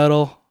death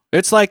metal.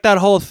 It's like that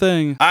whole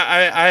thing.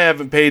 I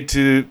haven't paid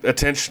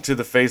attention to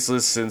The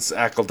Faceless since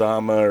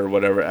Akeldama or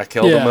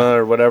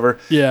whatever.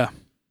 Yeah.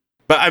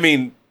 But, I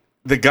mean,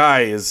 the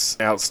guy is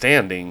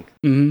outstanding.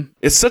 Mm-hmm.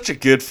 It's such a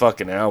good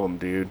fucking album,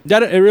 dude.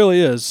 That it really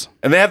is.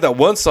 And they have that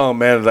one song,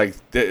 man, like,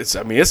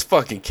 it's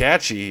fucking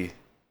catchy.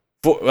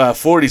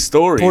 40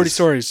 Stories. 40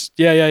 Stories.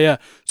 Yeah.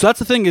 So that's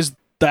the thing is,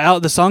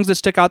 the songs that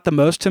stick out the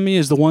most to me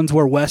is the ones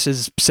where Wes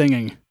is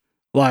singing.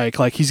 Like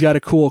he's got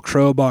a cool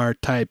crowbar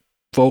type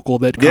vocal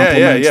that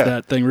complements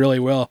that thing really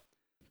well.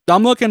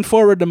 I'm looking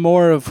forward to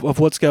more of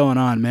what's going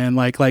on, man.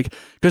 Like,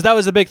 because that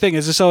was the big thing.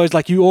 Is just always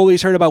like you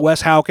always heard about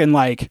Wes Hauck in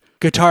like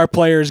guitar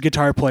player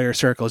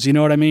circles. You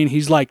know what I mean?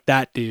 He's like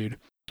that dude,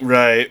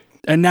 right?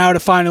 And now to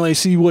finally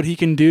see what he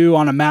can do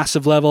on a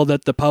massive level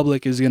that the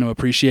public is going to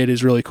appreciate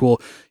is really cool.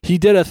 He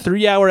did a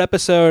 3-hour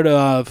episode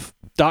of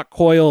Doc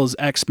Coyle's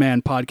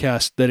X-Man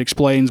podcast that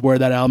explains where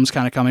that album's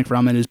kind of coming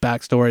from and his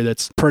backstory.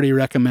 That's pretty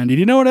recommended.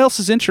 You know what else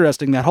is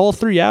interesting? That whole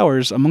 3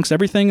 hours, amongst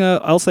everything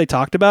else they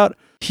talked about,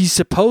 he's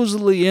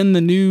supposedly in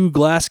the new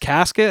Glass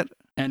Casket,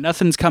 and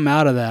nothing's come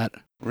out of that.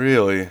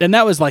 Really? And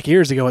that was like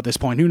years ago at this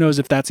point. Who knows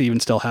if that's even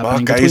still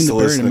happening? Fuck, I used to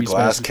listen to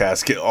Glass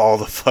Casket all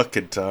the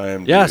fucking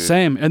time. Yeah, dude.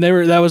 Same. And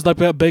that was like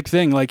a big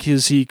thing. Like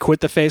he quit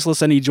the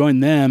Faceless and he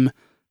joined them.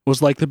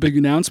 Was like the big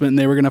announcement, and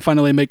they were going to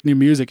finally make new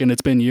music, and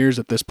it's been years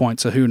at this point,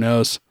 so who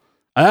knows?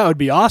 That would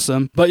be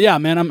awesome. But yeah,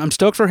 man, I'm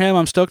stoked for him.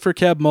 I'm stoked for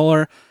Kev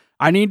Muller.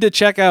 I need to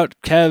check out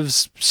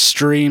Kev's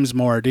streams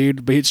more,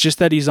 dude. But it's just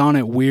that he's on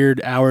at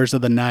weird hours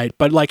of the night.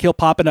 But like he'll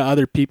pop into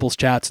other people's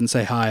chats and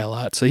say hi a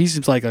lot. So he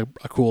seems like a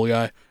cool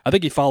guy. I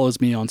think he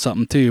follows me on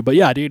something too. But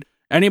yeah, dude,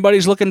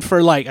 anybody's looking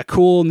for like a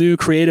cool new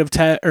creative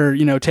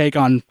take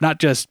on not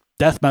just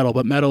death metal,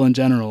 but metal in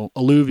general,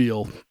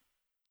 Alluvial,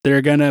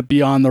 they're going to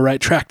be on the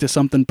right track to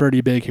something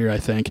pretty big here, I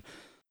think.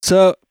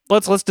 So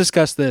let's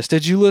discuss this.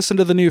 Did you listen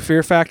to the new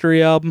Fear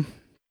Factory album?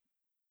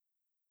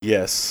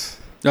 Yes.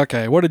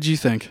 Okay, what did you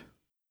think?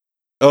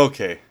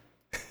 Okay.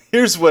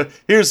 Here's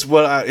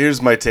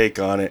my take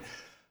on it.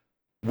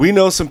 We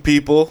know some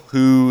people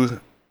who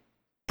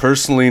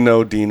personally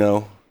know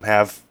Dino,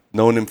 have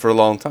known him for a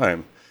long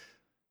time.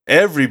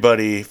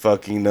 Everybody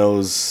fucking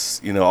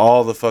knows,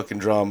 all the fucking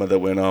drama that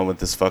went on with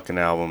this fucking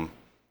album.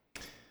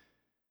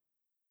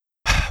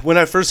 when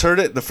I first heard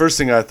it, the first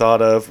thing I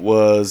thought of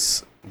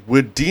was,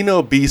 would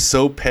Dino be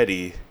so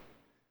petty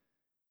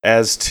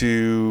as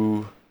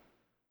to...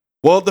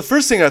 Well, the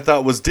first thing I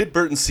thought was, did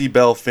Burton C.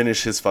 Bell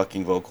finish his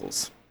fucking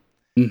vocals?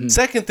 Mm-hmm.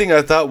 Second thing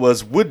I thought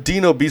was, would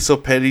Dino be so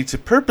petty to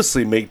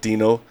purposely make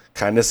Dino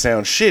kind of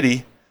sound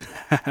shitty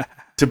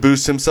to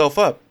boost himself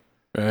up?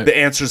 Right. The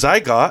answers I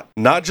got,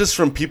 not just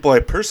from people I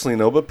personally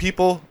know, but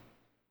people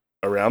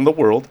around the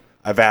world.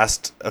 I've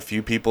asked a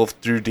few people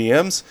through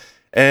DMs,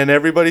 and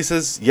everybody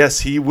says,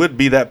 yes, he would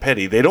be that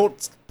petty.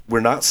 We're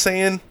not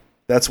saying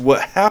that's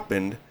what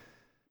happened.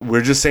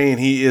 We're just saying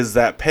he is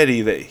that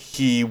petty that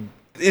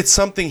it's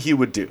something he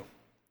would do.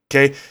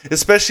 Okay?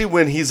 Especially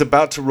when he's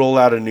about to roll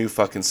out a new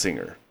fucking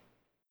singer,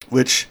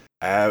 which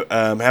I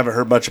haven't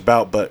heard much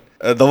about, but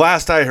the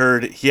last I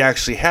heard, he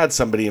actually had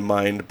somebody in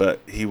mind, but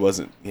he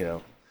wasn't,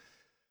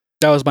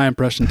 That was my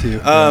impression too.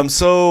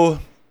 So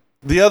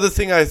the other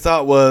thing I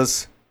thought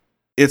was,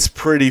 it's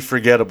pretty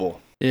forgettable.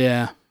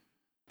 Yeah.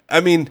 I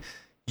mean,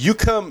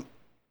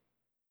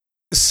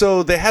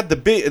 so they had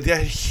they had a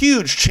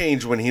huge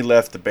change when he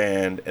left the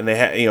band, and they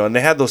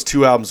had those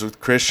 2 albums with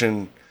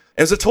Christian.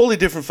 It was a totally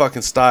different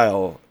fucking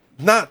style.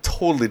 Not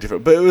totally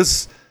different, but it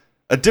was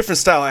a different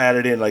style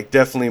added in, like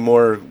definitely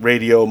more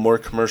radio, more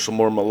commercial,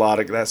 more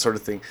melodic, that sort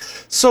of thing.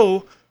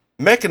 So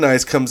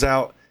Mechanized comes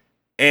out,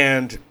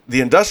 and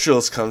the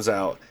Industrialist comes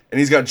out, and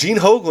he's got Gene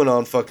Hoglan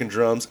on fucking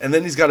drums, and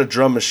then he's got a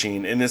drum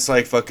machine, and it's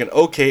like fucking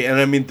okay. And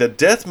I mean, the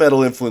death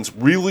metal influence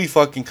really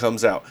fucking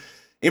comes out.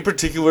 In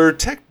particular,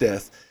 Tech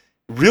Death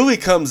really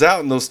comes out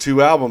in those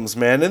 2 albums,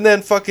 man. And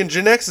then fucking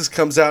Genexus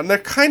comes out, and they're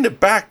kind of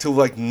back to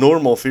like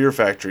normal Fear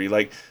Factory.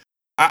 Like,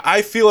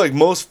 I feel like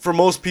for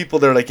most people,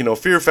 they're like,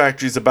 Fear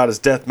Factory is about as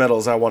death metal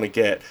as I want to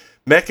get.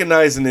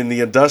 Mechanizing and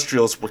the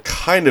Industrials were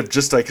kind of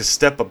just like a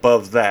step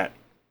above that.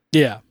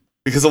 Yeah.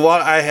 Because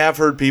I have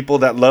heard people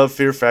that love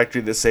Fear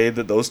Factory that say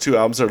that those 2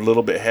 albums are a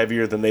little bit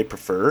heavier than they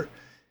prefer.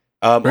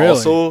 Really?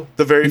 Also,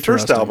 the very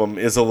first album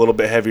is a little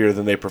bit heavier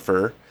than they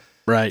prefer.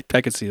 Right,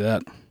 I could see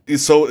that.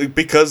 So,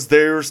 because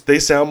they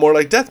sound more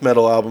like death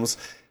metal albums.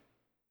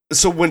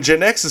 So when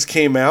Genexus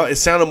came out, it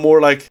sounded more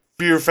like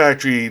Fear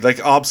Factory,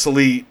 like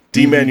obsolete,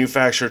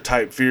 demanufactured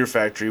type Fear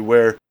Factory,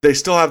 where they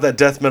still have that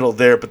death metal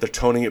there, but they're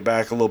toning it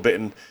back a little bit.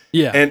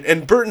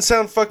 And Burton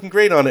sound fucking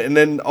great on it. And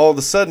then all of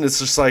a sudden, it's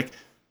just like,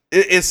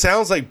 it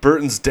sounds like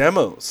Burton's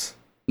demos.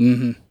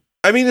 Mm-hmm.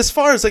 I mean, as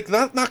far as like,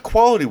 not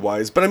quality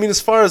wise, but I mean,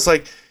 as far as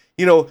like,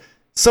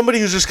 somebody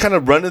who's just kind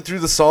of running through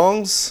the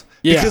songs.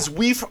 Yeah. Because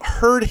we've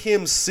heard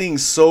him sing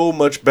so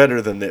much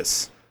better than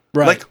this.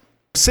 Right. Like,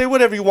 say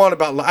whatever you want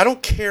about... I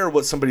don't care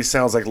what somebody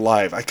sounds like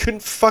live. I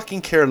couldn't fucking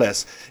care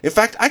less. In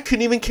fact, I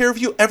couldn't even care if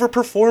you ever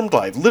performed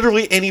live.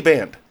 Literally any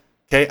band.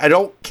 Okay? I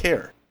don't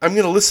care. I'm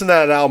going to listen to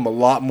that album a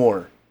lot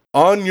more.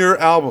 On your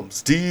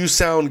albums, do you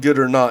sound good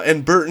or not?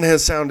 And Burton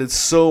has sounded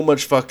so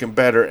much fucking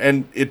better.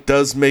 And it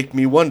does make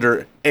me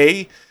wonder,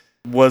 A,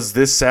 was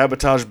this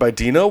sabotaged by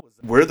Dino?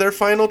 Were there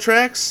final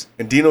tracks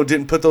and Dino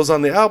didn't put those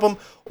on the album?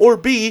 Or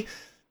B,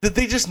 did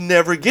they just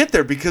never get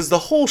there because the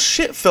whole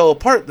shit fell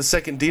apart the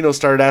second Dino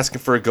started asking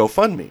for a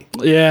GoFundMe?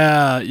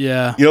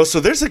 Yeah. So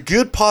there's a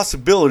good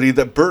possibility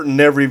that Burton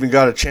never even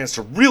got a chance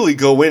to really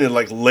go in and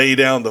like lay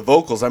down the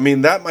vocals. I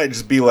mean, that might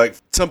just be like,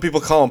 some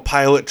people call them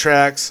pilot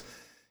tracks,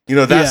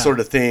 that sort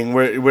of thing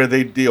where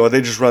they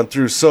they just run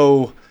through.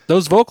 So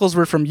those vocals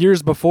were from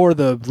years before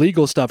the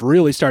legal stuff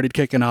really started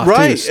kicking off.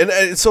 Right. Too.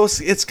 And so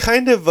it's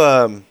kind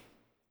of,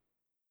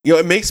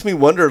 it makes me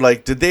wonder,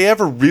 like, did they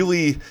ever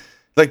really,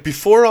 like,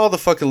 before all the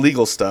fucking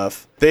legal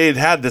stuff, they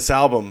had this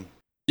album.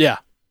 Yeah.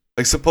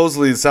 Like,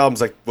 supposedly this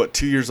album's like, what,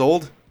 2 years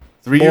old?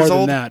 3 More years than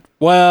old? That.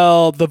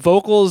 Well, the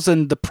vocals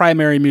and the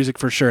primary music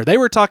for sure. They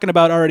were talking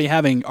about already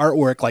having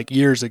artwork like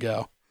years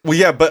ago. Well,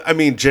 yeah, but I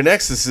mean,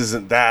 Genexus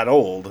isn't that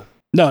old.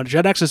 No,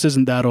 Genexus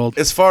isn't that old.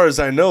 As far as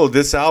I know,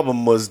 this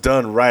album was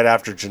done right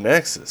after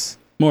Genexus.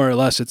 More or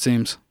less, it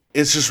seems.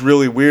 It's just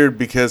really weird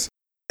because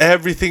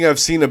everything I've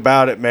seen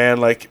about it, man,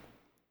 like,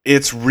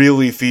 it's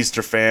really feast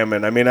or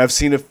famine. I mean, I've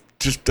seen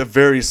just a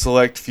very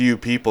select few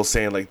people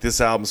saying, like,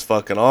 this album's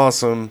fucking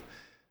awesome.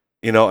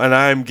 And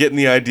I'm getting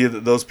the idea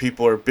that those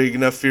people are big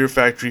enough Fear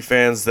Factory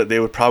fans that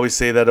they would probably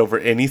say that over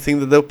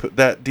anything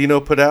that Dino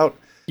put out.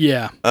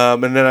 Yeah.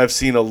 And then I've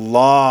seen a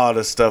lot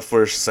of stuff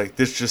where it's just like,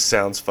 this just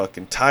sounds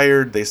fucking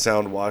tired. They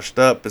sound washed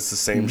up. It's the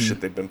same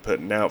shit they've been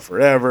putting out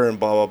forever and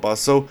blah, blah, blah.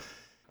 So,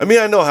 I mean,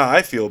 I know how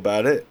I feel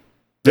about it.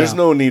 There's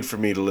no need for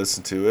me to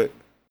listen to it.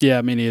 Yeah,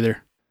 me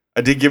neither.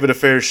 I did give it a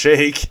fair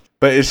shake,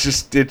 but it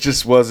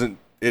just wasn't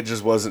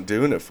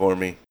doing it for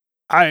me.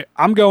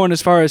 I'm going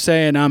as far as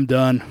saying I'm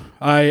done.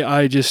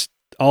 I just,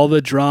 all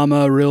the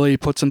drama really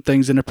put some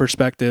things into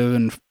perspective,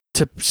 and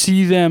to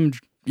see them,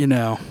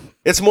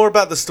 It's more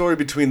about the story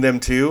between them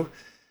two.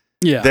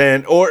 Yeah.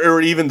 Than,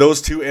 or even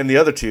those two and the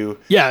other two.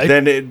 Yeah.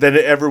 Than it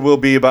ever will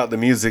be about the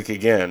music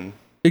again.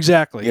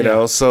 Exactly. You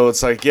know, so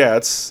it's like, yeah,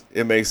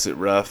 it makes it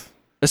rough.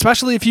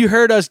 Especially if you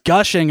heard us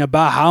gushing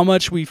about how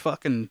much we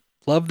fucking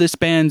love this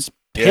band's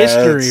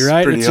history,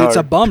 right? It's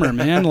a bummer,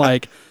 man.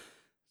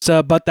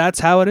 But that's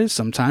how it is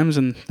sometimes,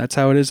 and that's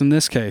how it is in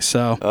this case.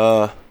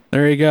 So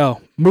There you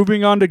go.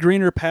 Moving on to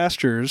greener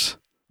pastures.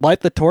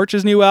 Light the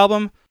Torch's new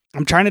album.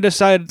 I'm trying to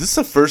decide. This is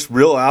the first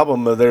real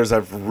album of theirs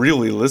I've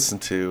really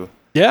listened to.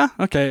 Yeah?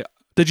 Okay.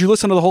 Did you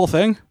listen to the whole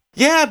thing?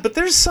 Yeah, but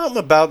there's something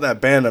about that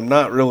band I'm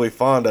not really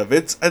fond of.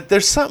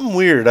 There's something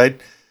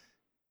weird.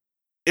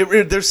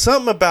 There's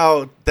something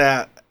about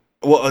that.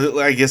 Well,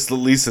 I guess at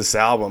least this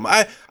album.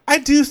 I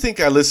do think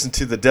I listened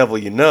to The Devil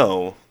You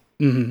Know.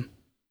 Mm-hmm.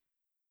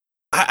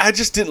 I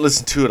just didn't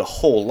listen to it a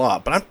whole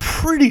lot, but I'm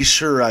pretty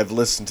sure I've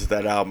listened to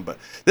that album. But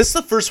this is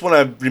the first one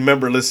I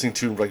remember listening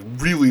to, like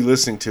really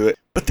listening to it.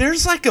 But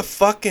there's like a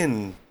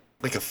fucking,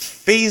 like a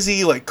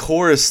phasey, like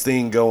chorus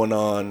thing going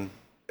on,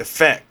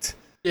 effect.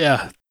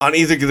 Yeah. On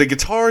either the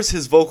guitars,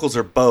 his vocals,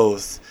 or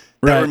both.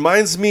 That Right.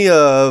 reminds me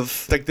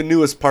of like the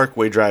newest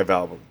Parkway Drive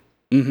album.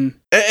 Mm-hmm.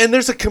 And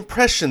there's a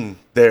compression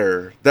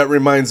there that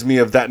reminds me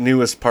of that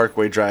newest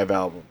Parkway Drive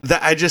album.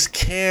 That I just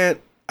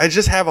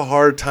have a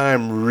hard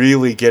time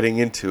really getting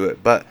into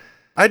it. But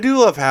I do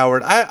love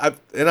Howard.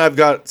 I've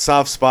got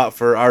soft spot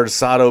for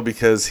Artisado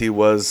because he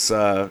was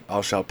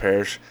All Shall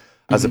Perish.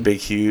 I was a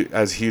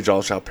huge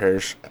All Shall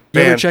Perish fan.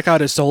 You ever check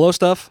out his solo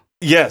stuff?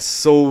 Yes,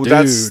 so Dude.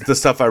 that's the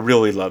stuff I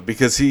really love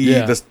because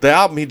the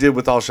album he did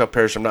with All Shall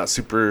Perish I'm not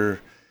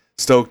super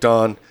stoked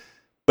on,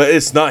 but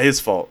it's not his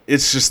fault.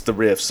 It's just the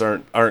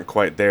riffs aren't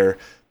quite there.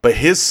 But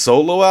his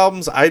solo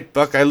albums, I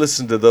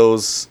listen to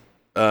those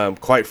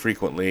quite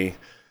frequently.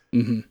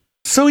 Mm-hmm.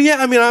 So yeah,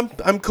 I mean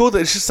I'm cool.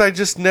 It's just I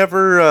just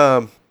never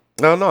I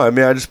don't know. I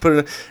mean I just put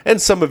it,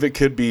 and some of it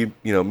could be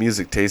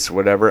music taste or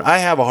whatever. I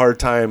have a hard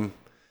time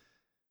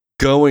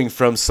going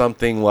from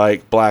something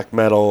like black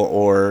metal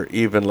or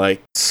even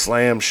like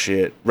slam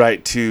shit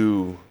right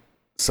to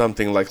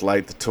something like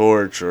Light the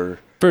Torch or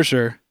For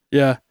sure.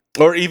 Yeah.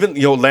 or even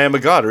Lamb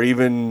of God or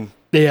even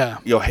Yeah.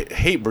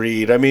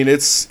 Hatebreed. I mean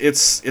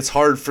it's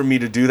hard for me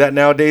to do that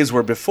nowadays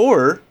where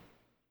before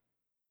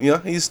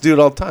I used to do it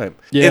all the time.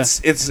 Yeah.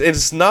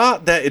 It's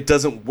not that it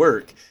doesn't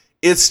work.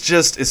 It's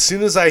just as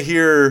soon as I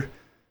hear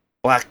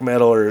black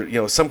metal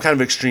or some kind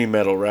of extreme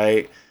metal,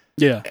 right?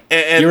 Yeah.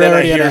 And You're then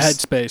already I hear in a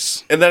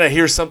headspace. and then I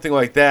hear something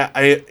like that.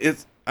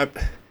 It's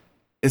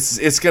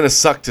gonna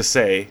suck to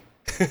say,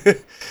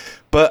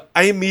 but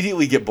I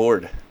immediately get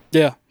bored.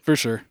 Yeah, for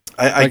sure.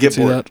 I get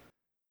see bored.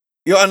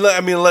 that.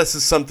 Unless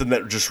it's something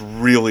that just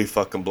really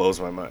fucking blows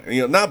my mind.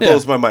 Not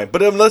blows my mind,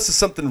 but unless it's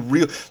something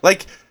real.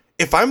 Like,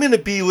 if I'm going to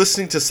be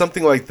listening to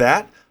something like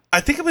that,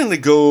 I think I'm going to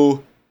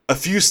go a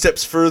few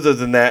steps further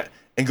than that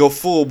and go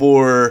full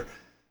bore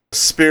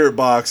Spirit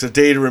Box, A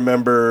Day to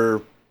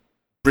Remember,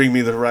 Bring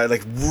Me the Ride,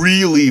 like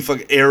really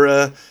fucking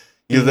era,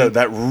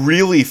 that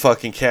really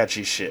fucking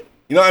catchy shit.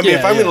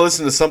 If I'm going to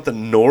listen to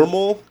something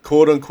normal,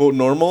 quote unquote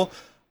normal,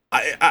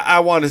 I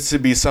want it to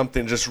be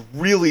something just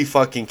really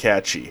fucking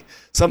catchy.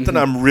 Something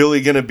I'm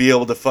really going to be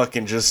able to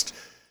fucking just,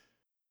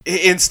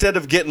 instead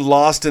of getting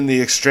lost in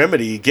the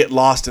extremity, get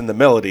lost in the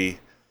melody,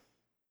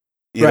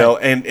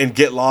 and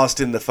get lost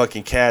in the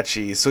fucking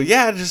catchy. So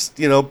yeah, just,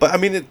 but I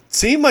mean, it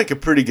seemed like a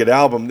pretty good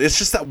album. It's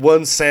just that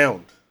one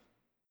sound.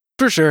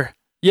 For sure.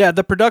 Yeah,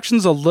 the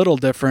production's a little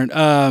different.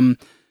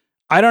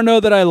 I don't know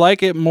that I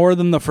like it more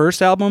than the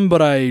first album,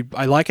 but I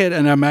like it,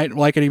 and I might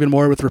like it even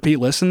more with repeat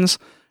listens.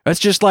 It's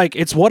just like,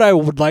 it's what I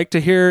would like to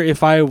hear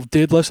if I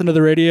did listen to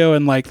the radio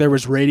and like there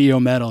was radio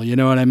metal, you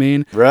know what I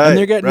mean? Right. And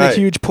they're getting a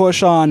huge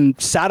push on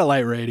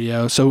satellite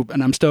radio,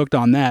 and I'm stoked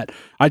on that.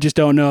 I just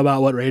don't know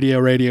about what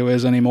radio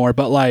is anymore,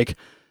 but like,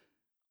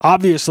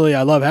 obviously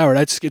I love Howard.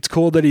 It's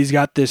cool that he's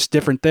got this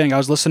different thing. I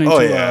was listening to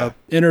an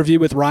interview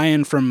with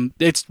Ryan from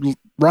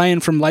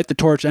Light the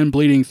Torch and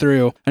Bleeding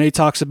Through, and he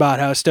talks about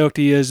how stoked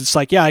he is. It's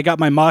like, yeah, I got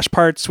my mosh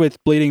parts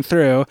with Bleeding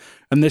Through,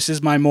 and this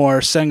is my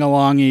more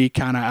sing-along-y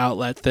kind of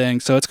outlet thing,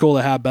 so it's cool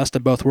to have best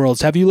of both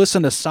worlds. Have you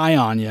listened to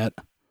Scion yet?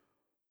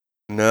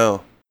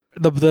 No.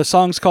 The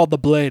song's called The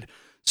Blade.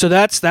 So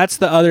that's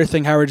the other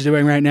thing Howard's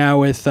doing right now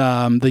with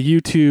the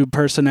YouTube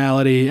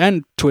personality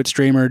and Twitch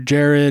streamer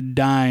Jared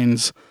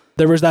Dines.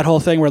 There was that whole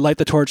thing where Light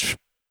the Torch,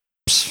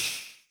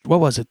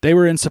 what was it? They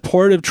were in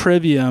support of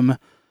Trivium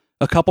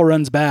a couple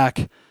runs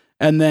back,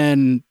 and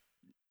then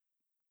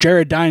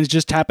Jared Dines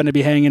just happened to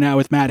be hanging out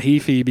with Matt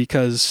Heafy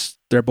because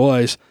they're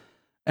boys,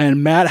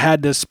 and Matt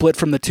had to split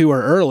from the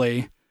tour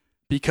early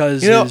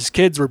because his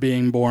kids were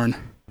being born.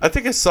 I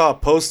think I saw a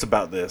post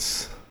about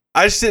this.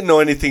 I just didn't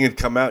know anything had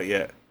come out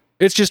yet.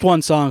 It's just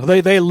one song.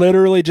 They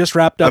literally just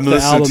wrapped up the album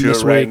this week. I'm listening to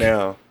it right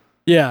now.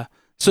 Yeah.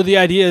 So the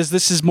idea is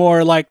this is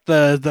more like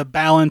the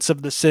balance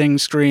of the sing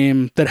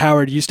scream that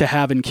Howard used to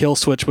have in Kill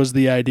Switch was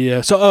the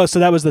idea. So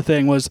that was the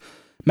thing, was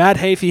Matt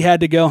Heafy had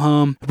to go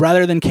home.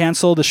 Rather than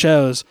cancel the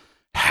shows,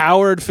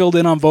 Howard filled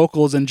in on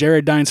vocals and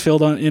Jared Dines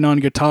filled in on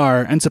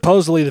guitar, and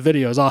supposedly the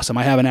video is awesome.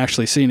 I haven't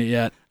actually seen it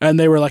yet. And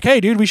they were like,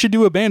 hey dude, we should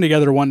do a band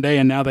together one day,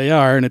 and now they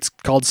are, and it's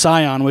called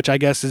Scion, which I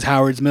guess is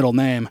Howard's middle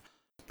name.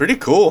 Pretty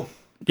cool.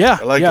 Yeah.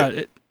 I like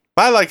it.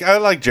 I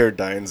like Jared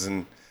Dines,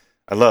 and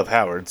I love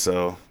Howard,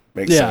 so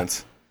makes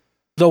sense.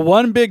 The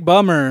one big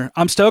bummer,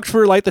 I'm stoked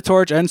for Light the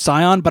Torch and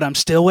Scion, but I'm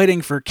still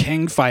waiting for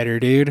King Fighter,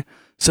 dude.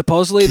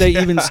 Supposedly they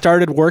even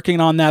started working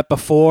on that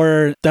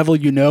before Devil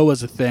You Know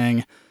was a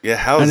thing. Yeah,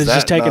 how is that? And it's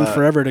just taken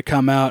forever to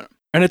come out.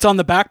 And it's on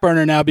the back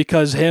burner now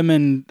because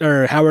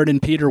Howard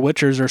and Peter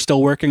Witchers are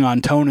still working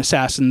on Tone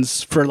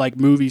Assassins for like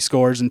movie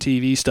scores and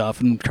TV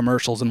stuff and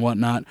commercials and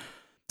whatnot.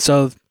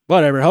 So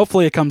whatever.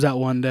 Hopefully it comes out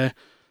one day.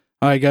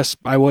 I guess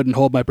I wouldn't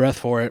hold my breath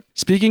for it.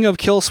 Speaking of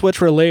Kill Switch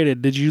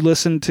related, did you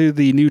listen to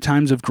the New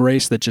Times of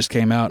Grace that just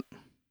came out?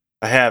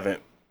 I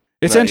haven't.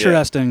 It's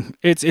interesting.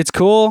 It's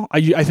cool.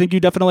 I think you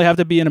definitely have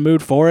to be in a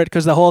mood for it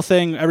because the whole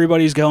thing,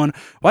 everybody's going,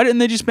 why didn't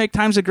they just make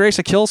Times of Grace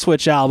a Kill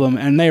Switch album?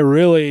 And they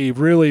really,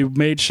 really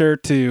made sure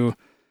to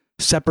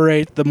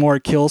separate the more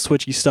Kill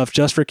Switchy stuff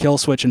just for Kill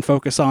Switch and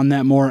focus on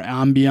that more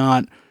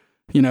ambient,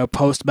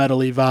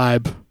 post-metal-y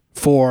vibe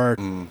for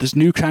this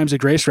new Times of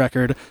Grace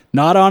record.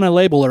 Not on a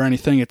label or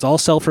anything. It's all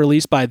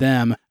self-released by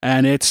them.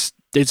 And it's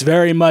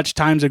very much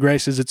Times of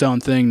Grace is its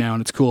own thing now,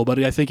 and it's cool. But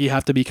I think you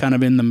have to be kind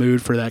of in the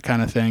mood for that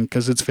kind of thing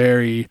because it's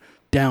very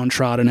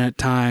downtrodden at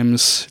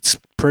times. It's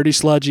pretty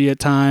sludgy at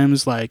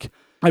times. Like,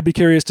 I'd be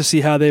curious to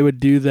see how they would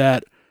do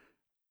that,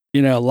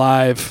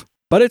 live.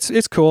 But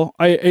it's cool.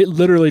 It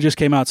literally just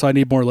came out, so I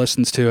need more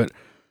listens to it.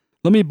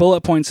 Let me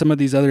bullet point some of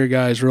these other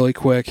guys really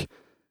quick.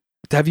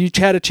 Have you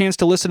had a chance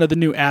to listen to the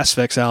new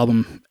Asphyx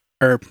album?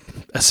 Or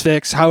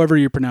Asphyx, however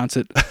you pronounce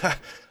it.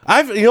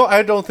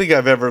 I don't think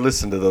I've ever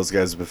listened to those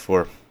guys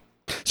before.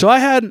 So I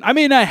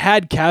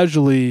had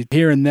casually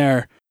here and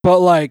there, but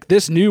like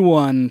this new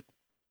one,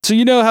 so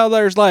how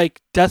there's like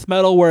death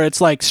metal where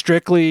it's like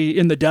strictly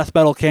in the death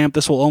metal camp,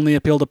 this will only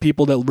appeal to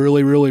people that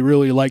really, really,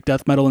 really like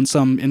death metal in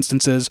some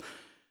instances.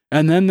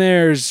 And then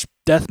there's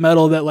death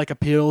metal that like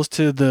appeals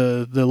to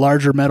the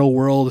larger metal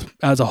world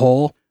as a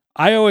whole.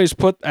 I always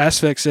put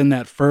Asphyx in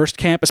that first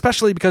camp,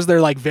 especially because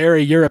they're like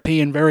very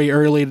European, very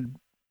early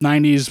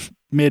 90s,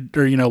 mid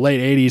or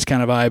late 80s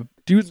kind of vibe.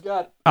 Dude's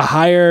got a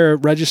higher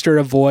register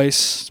of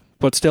voice,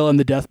 but still in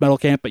the death metal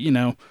camp, but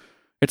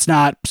it's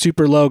not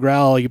super low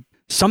growl.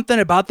 Something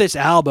about this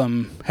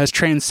album has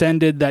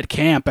transcended that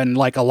camp, and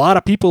like a lot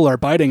of people are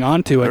biting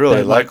onto it. I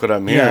really like what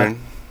I'm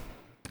hearing.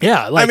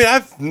 Yeah,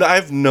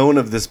 I've known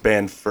of this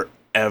band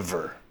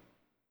forever.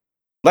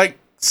 Like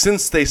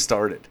since they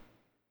started.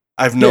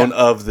 I've known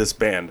of this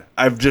band.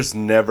 I've just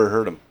never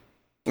heard them.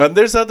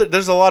 There's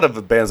a lot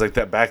of bands like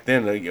that back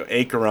then.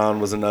 Acheron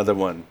was another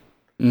one.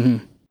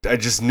 Mm-hmm. I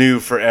just knew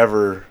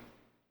forever,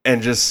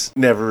 and just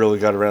never really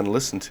got around to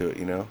listen to it.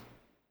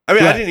 I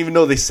didn't even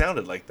know they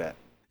sounded like that.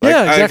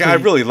 Exactly. I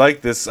really like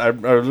this. I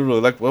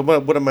really like. What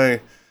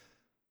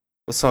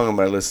song am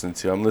I listening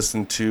to? I'm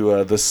listening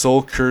to The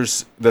Soul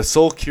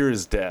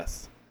Cures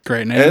Death.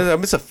 Great name.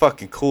 And it's a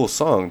fucking cool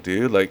song,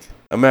 dude. Like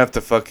I'm gonna have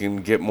to fucking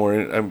get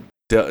more.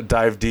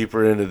 Dive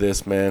deeper into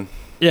this, man.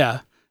 Yeah.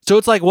 So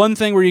it's like one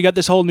thing where you got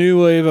this whole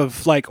new wave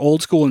of like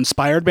old school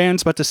inspired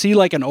bands, but to see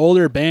like an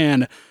older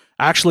band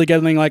actually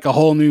getting like a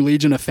whole new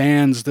legion of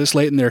fans this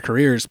late in their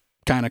careers,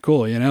 kind of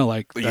cool,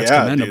 like that's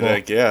commendable.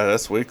 Dude,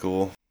 that's way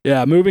cool.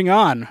 Yeah. Moving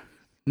on.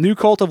 New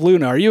Cult of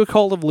Luna. Are you a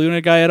Cult of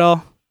Luna guy at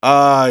all?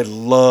 I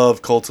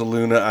love Cult of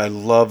Luna. I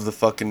love the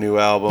fucking new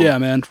album. Yeah,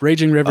 man.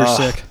 Raging River's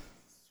sick.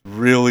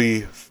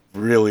 Really,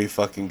 really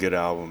fucking good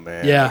album,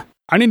 man. Yeah.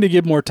 I need to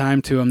give more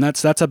time to him.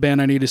 That's a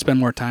band I need to spend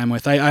more time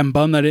with. I'm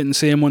bummed I didn't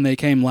see him when they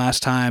came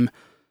last time.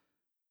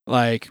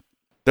 Like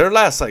their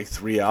last like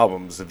 3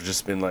 albums have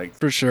just been like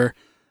for sure.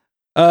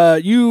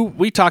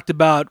 We talked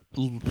about,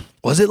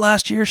 was it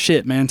last year?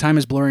 Shit, man, time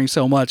is blurring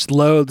so much.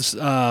 Loathes.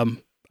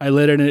 I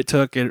lit it and it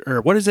took it,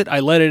 or what is it? I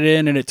let it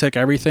in and it took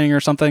everything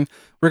or something.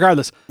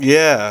 Regardless,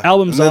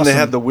 album's and then awesome. They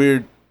had the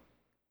weird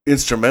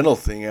instrumental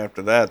thing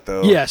after that,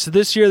 though. Yeah, so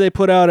this year they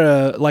put out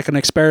an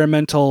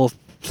experimental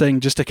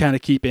thing just to kind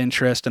of keep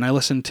interest, and I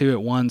listened to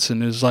it once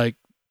and it was like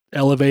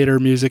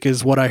elevator music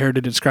is what I heard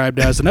it described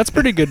as, and that's a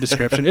pretty good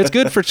description. It's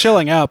good for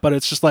chilling out, but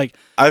it's just like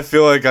I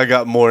feel like I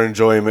got more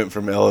enjoyment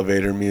from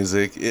elevator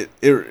music. It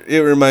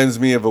reminds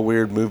me of a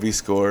weird movie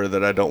score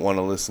that I don't want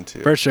to listen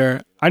to. For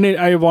sure. I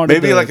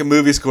wanted maybe like a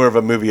movie score of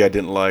a movie I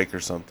didn't like or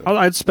something.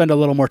 I'd spend a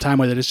little more time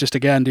with it. It's just,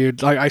 again,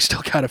 dude, I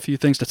still got a few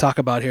things to talk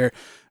about here.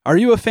 Are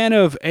you a fan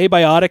of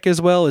Abiotic as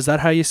well? Is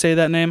that how you say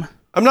that name?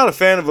 I'm not a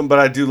fan of them, but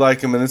I do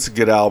like them, and it's a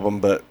good album.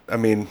 But I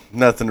mean,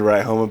 nothing to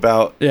write home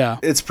about. Yeah,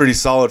 it's pretty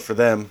solid for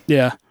them.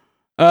 Yeah.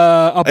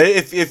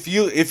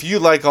 If you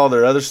like all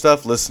their other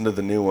stuff, listen to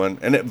the new one,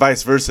 and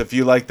vice versa. If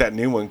you like that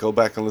new one, go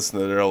back and listen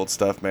to their old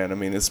stuff, man. I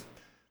mean, it's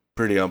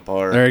pretty on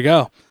par. There you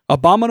go.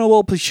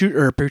 Abominable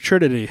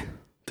Putridity.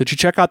 Did you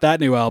check out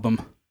that new album?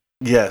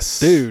 Yes,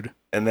 dude.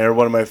 And they're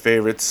one of my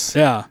favorites.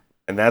 Yeah,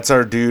 and that's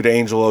our dude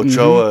Angel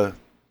Ochoa.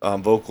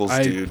 Vocals,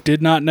 dude. I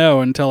did not know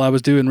until I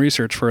was doing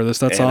research for this.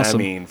 That's awesome.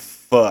 I mean,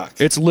 fuck.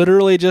 It's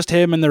literally just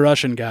him and the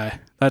Russian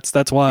guy.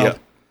 That's wild. Yep.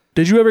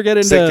 Did you ever get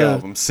into... Sick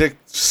album. Sick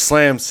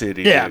Slam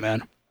City. Yeah, dude.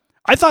 Man.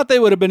 I thought they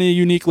would have been a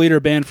unique leader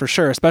band for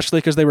sure, especially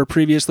because they were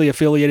previously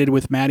affiliated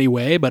with Matty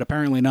Way, but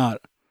apparently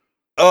not.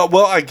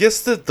 Well, I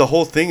guess the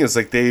whole thing is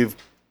like they're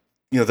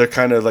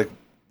kind of like...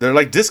 They're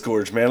like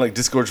Disgorge, man. Like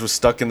Disgorge was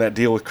stuck in that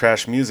deal with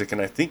Crash Music,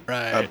 and I think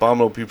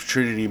Abominable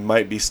Putridity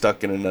might be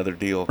stuck in another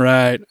deal.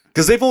 Right.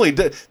 Because they've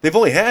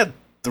only had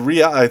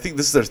I think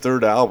this is their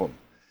third album.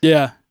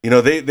 Yeah. You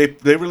know, they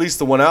released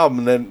the one album,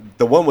 and then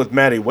the one with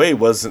Matty Way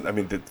wasn't. I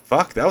mean,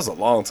 that was a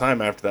long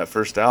time after that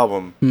first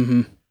album.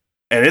 Mm-hmm.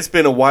 And it's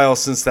been a while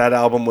since that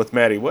album with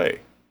Matty Way.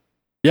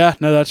 Yeah,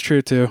 no, that's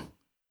true too.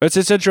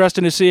 It's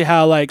interesting to see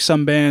how like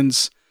some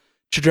bands'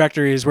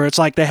 trajectories where it's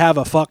like they have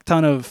a fuck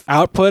ton of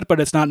output, but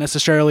it's not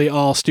necessarily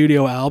all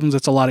studio albums.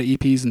 It's a lot of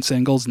EPs and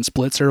singles and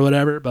splits or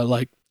whatever. But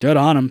like, good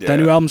on them. Yeah. That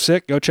new album's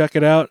sick. Go check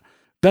it out.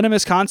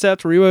 Venomous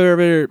Concept. Were you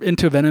ever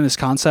into Venomous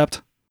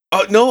Concept?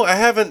 Oh no, I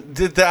haven't.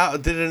 Did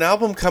an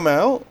album come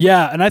out?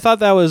 Yeah, and I thought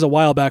that was a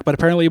while back, but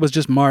apparently it was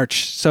just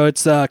March. So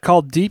it's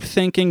called Deep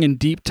Thinking in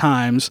Deep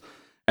Times,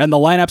 and the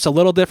lineup's a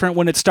little different.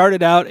 When it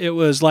started out, it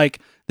was like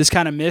this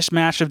kind of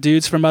mishmash of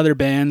dudes from other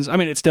bands. I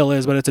mean, it still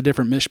is, but it's a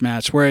different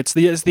mishmash. Where it's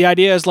the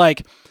idea is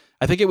like,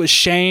 I think it was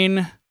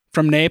Shane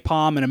from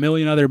Napalm and a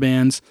million other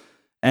bands,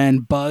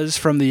 and Buzz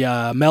from the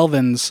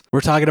Melvins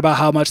were talking about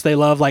how much they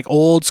love like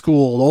oldest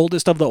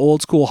of the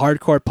old school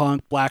hardcore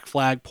punk, Black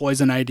Flag,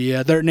 Poison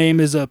Idea. Their name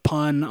is a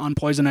pun on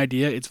Poison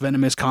Idea. It's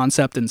Venomous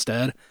Concept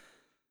instead.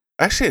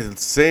 Actually,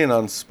 it's saying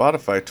on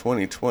Spotify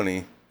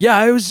 2020. Yeah,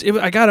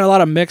 I got a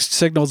lot of mixed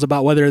signals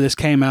about whether this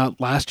came out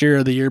last year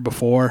or the year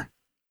before.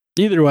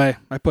 Either way,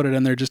 I put it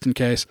in there just in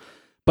case.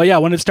 But yeah,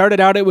 when it started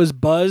out, it was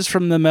Buzz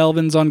from the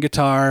Melvins on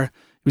guitar.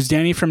 It was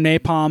Danny from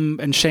Napalm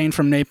and Shane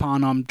from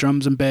Napalm on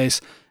drums and bass.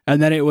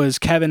 And then it was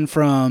Kevin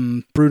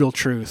from Brutal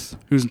Truth,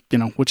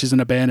 which isn't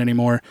a band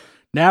anymore.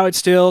 Now it's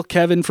still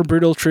Kevin from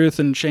Brutal Truth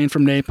and Shane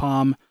from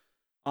Napalm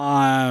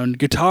on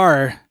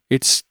guitar.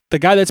 It's the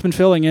guy that's been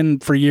filling in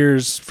for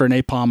years for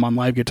Napalm on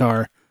live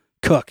guitar.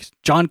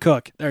 John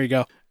Cook. There you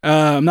go.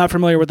 I'm not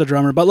familiar with the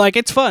drummer, but like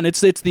it's fun.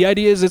 It's the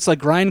idea is it's like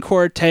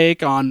grindcore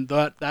take on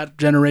that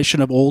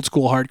generation of old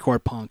school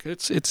hardcore punk.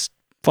 It's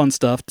fun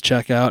stuff to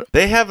check out.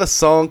 They have a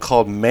song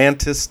called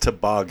Mantis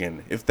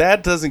Toboggan. If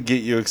that doesn't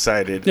get you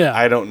excited,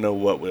 I don't know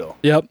what will.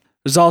 Yep.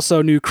 There's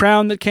also New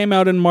Crown that came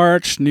out in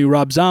March, new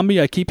Rob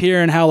Zombie. I keep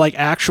hearing how like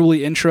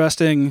actually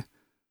interesting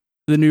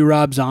the new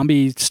Rob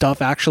Zombie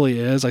stuff actually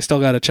is. I still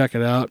got to check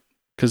it out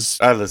because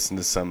I listened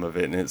to some of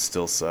it and it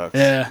still sucks.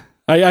 Yeah.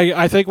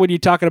 I think when you're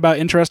talking about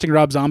interesting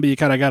Rob Zombie, you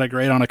kind of got to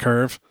grade on a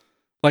curve.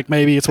 Like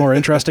maybe it's more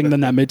interesting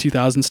than that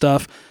mid-2000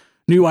 stuff.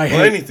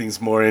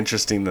 Anything's more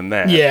interesting than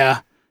that.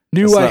 Yeah.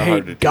 New I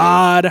Hate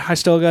God, I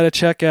still got to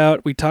check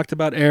out. We talked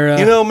about Era.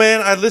 You know,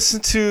 man, I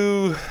listened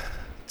to...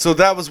 So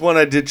that was one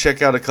I did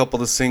check out a couple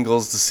of the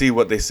singles to see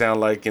what they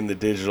sound like in the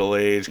digital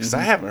age, because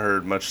I haven't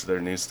heard much of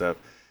their new stuff.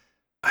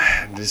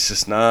 It's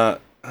just not...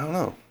 I don't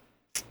know.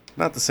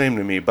 Not the same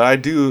to me, but I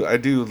do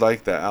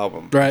like that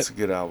album. Right. It's a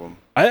good album.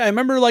 I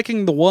remember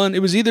liking the one...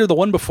 It was either the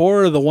one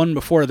before or the one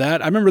before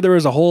that. I remember there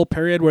was a whole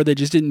period where they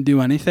just didn't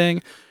do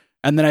anything.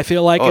 And then I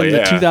feel like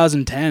the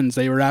 2010s,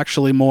 they were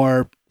actually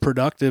more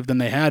productive than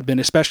they had been,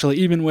 especially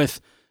even with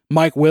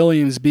Mike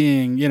Williams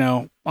being,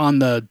 on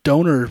the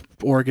donor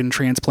organ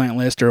transplant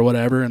list or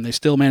whatever, and they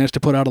still managed to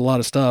put out a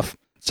lot of stuff.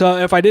 So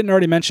if I didn't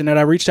already mention it,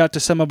 I reached out to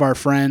some of our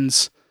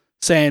friends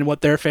saying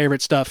what their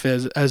favorite stuff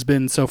has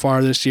been so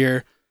far this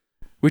year.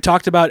 We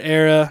talked about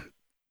Era.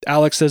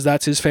 Alex says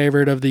that's his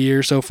favorite of the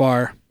year so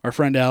far, our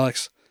friend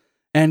Alex.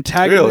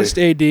 Antagonist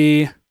AD.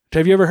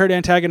 Have you ever heard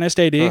Antagonist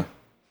AD? Huh.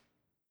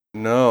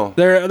 No.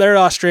 They're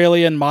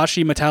Australian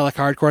moshy metallic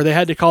hardcore. They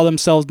had to call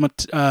themselves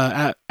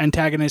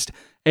Antagonist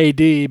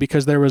AD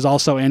because there was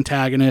also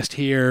Antagonist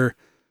here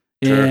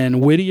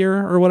in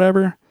MidYear or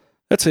whatever.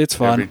 It's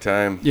fun. Every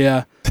time.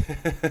 Yeah.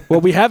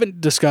 What we haven't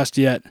discussed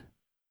yet,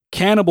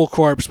 Cannibal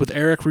Corpse with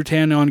Eric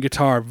Rutan on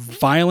guitar.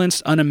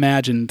 Violence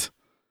Unimagined.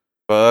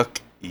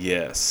 Fuck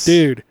yes.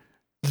 Dude,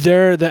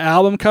 the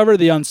album cover,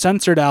 the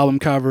uncensored album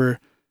cover,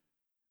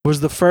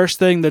 was the first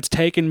thing that's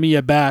taken me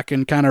aback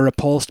and kind of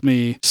repulsed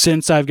me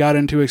since I've got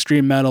into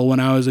extreme metal when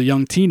I was a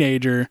young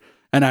teenager,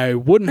 and I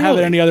wouldn't have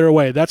it any other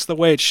way. That's the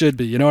way it should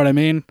be, you know what I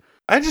mean?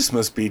 I just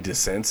must be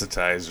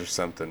desensitized or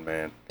something,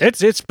 man.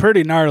 It's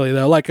pretty gnarly,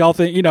 though. Like, I'll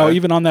think,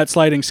 even on that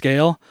sliding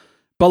scale.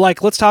 But,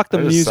 like, let's talk the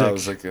music.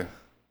 Sounds like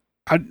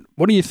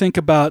what do you think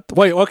about...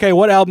 Wait, okay,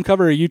 what album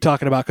cover are you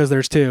talking about? Because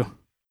there's two.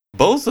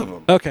 Both of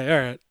them. Okay,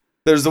 all right.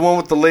 There's the one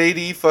with the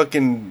lady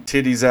fucking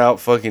titties out,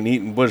 fucking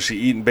eating, what is she,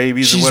 eating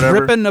babies or whatever?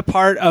 She's ripping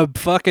apart a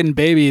fucking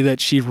baby that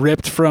she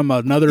ripped from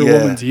another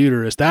woman's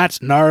uterus. That's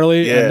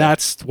gnarly, and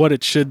that's what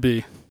it should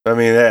be. I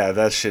mean,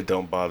 that shit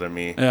don't bother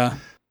me. Yeah.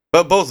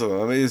 But both of them,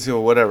 I mean, it's,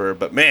 whatever.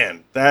 But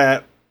man,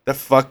 that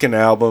fucking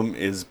album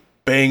is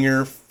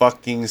banger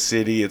fucking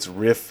city. It's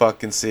riff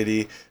fucking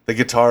city. The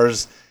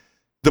guitars,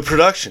 the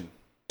production.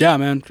 Yeah,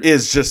 man.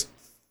 Is just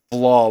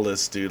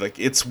flawless, dude. Like,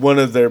 it's one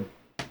of their...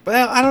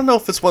 Well, I don't know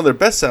if it's one of their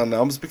best sound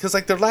albums because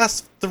like their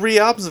last 3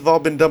 albums have all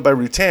been done by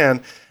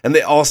Rutan and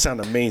they all sound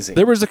amazing.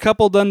 There was a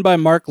couple done by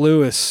Mark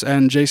Lewis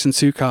and Jason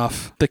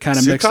Sukoff that kind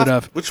of mixed it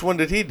up. Which one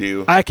did he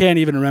do? I can't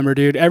even remember,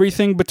 dude.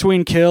 Everything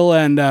between Kill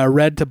and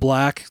Red to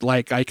Black,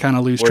 like I kind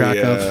of lose track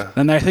of.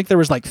 And I think there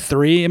was like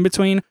 3 in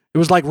between. It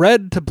was like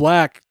Red to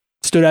Black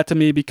stood out to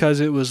me because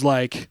it was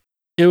like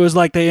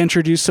they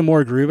introduced some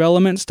more groove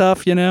element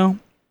stuff,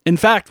 In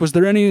fact, was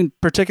there any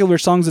particular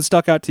songs that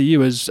stuck out to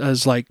you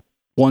as like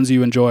ones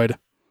you enjoyed?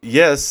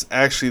 Yes,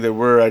 actually there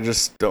were. I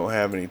just don't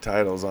have any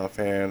titles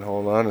offhand.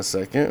 Hold on a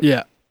second.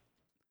 Yeah.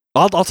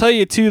 I'll tell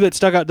you two that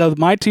stuck out.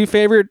 My two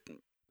favorite,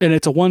 and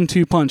it's a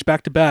 1-2 punch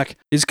back to back,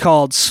 is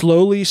called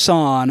Slowly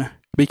Sawn,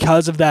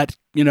 because of that,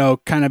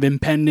 kind of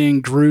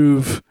impending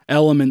groove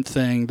element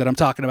thing that I'm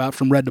talking about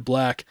from Red to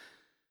Black.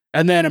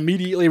 And then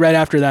immediately right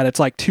after that, it's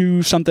like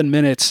 2-something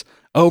minutes,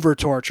 Over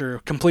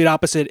Torture, complete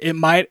opposite. It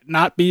might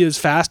not be as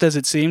fast as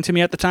it seemed to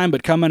me at the time,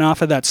 but coming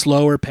off of that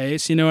slower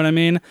pace, you know what I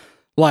mean?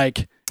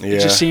 Like, It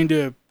just seemed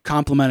to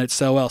complement it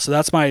so well. So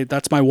that's my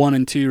 1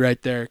 and 2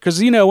 right there.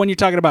 Because, when you're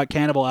talking about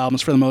Cannibal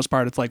albums, for the most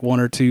part, it's like 1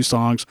 or 2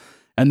 songs,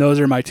 and those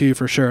are my 2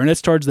 for sure. And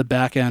it's towards the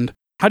back end.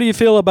 How do you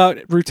feel about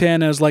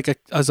Rutan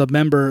as a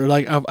member,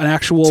 like an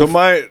actual? So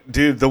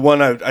the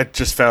one I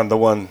just found, the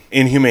one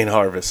Inhumane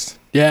Harvest.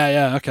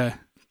 Yeah, okay.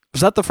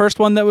 Was that the first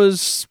one that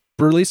was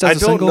released as a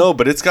single? I don't know,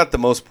 but it's got the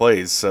most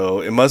plays,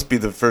 so it must be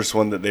the first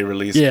one that they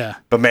released. Yeah.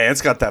 But man,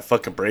 it's got that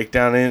fucking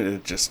breakdown in it.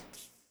 It just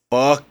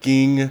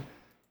fucking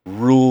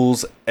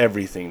rules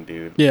everything,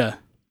 dude. Yeah.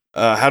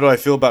 How do I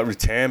feel about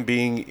Rutan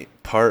being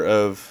part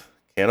of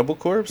Cannibal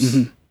Corpse?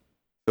 Mm-hmm.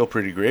 Feel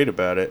pretty great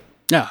about it.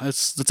 Yeah,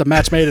 it's a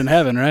match made in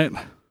heaven, right?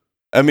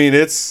 I mean,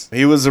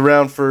 he was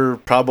around for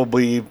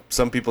probably,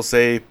 some people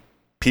say,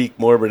 peak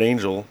Morbid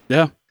Angel.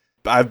 Yeah.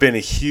 I've been a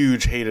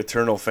huge Hate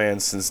Eternal fan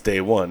since day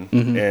one,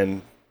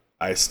 and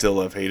I still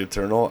love Hate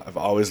Eternal. I've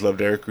always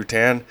loved Eric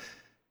Rutan,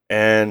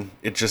 and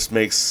it just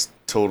makes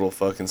total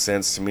fucking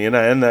sense to me. And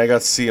I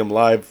got to see him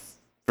live.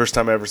 First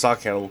time I ever saw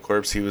Cannibal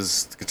Corpse, he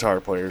was the guitar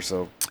player,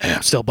 so... Yeah,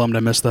 I'm still bummed I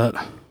missed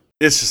that.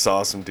 It's just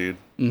awesome, dude.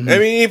 Mm-hmm. I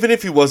mean, even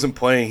if he wasn't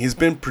playing, he's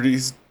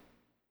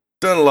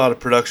done a lot of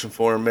production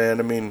for him, man.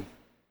 I mean,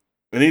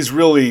 and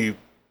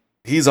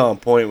he's on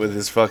point with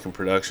his fucking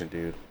production,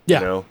 dude. Yeah,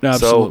 no,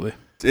 absolutely. So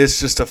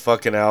it's just a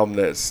fucking album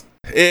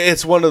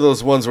it's one of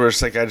those ones where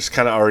it's like I just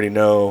kind of already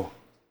know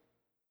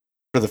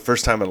for the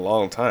first time in a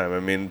long time. I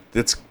mean,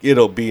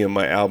 it'll be in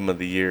my album of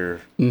the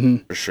year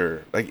for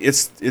sure. Like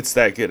it's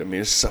that good. I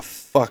mean, it's just a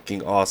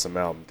fucking awesome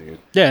album, dude.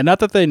 Yeah, not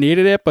that they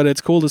needed it, but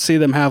it's cool to see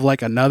them have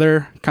like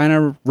another kind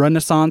of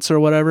renaissance or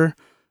whatever.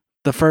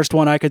 The first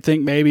one I could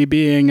think maybe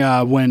being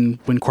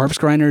when Corpse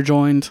Grinder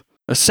joined.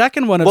 A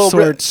second one of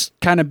sorts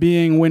kind of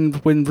being when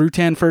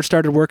Rutan first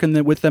started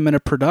working with them in a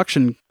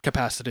production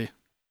capacity.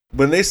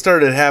 When they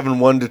started having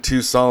 1 to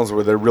 2 songs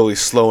where they're really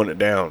slowing it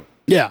down.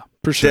 Yeah,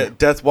 for sure.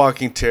 Death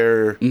Walking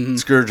Terror,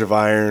 Scourge of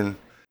Iron.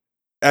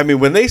 I mean,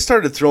 when they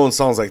started throwing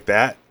songs like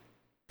that,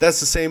 that's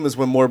the same as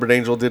when Morbid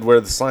Angel did Where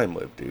the Slime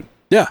Lived, dude.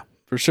 Yeah,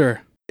 for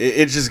sure.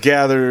 It just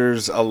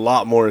gathers a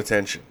lot more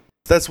attention.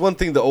 That's one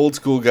thing the old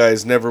school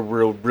guys never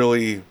were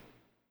really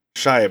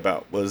shy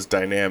about was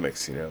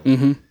dynamics,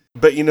 Mm-hmm.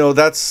 But,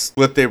 that's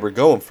what they were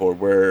going for,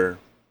 where,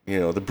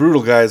 the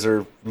brutal guys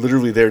are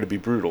literally there to be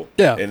brutal.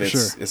 Yeah, and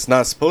it's it's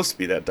not supposed to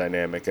be that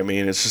dynamic. I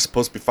mean, it's just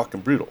supposed to be fucking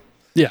brutal.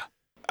 Yeah.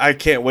 I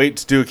can't wait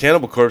to do a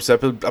Cannibal Corpse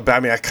episode. I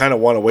mean, I kind of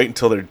want to wait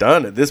until they're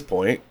done at this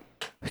point.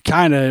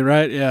 Kind of,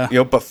 right? Yeah.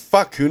 But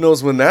fuck, who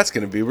knows when that's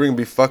going to be? We're going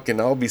to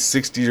be I'll be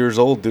 60 years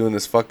old doing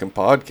this fucking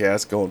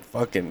podcast going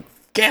fucking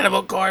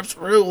Cannibal Corpse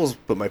rules.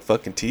 Put my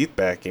fucking teeth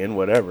back in,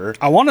 whatever.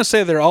 I want to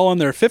say they're all in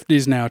their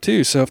 50s now,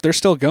 too. So if they're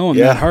still going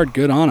that hard,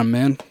 good on them,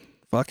 man.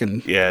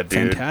 Fucking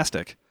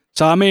fantastic.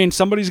 So, I mean,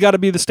 somebody's got to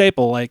be the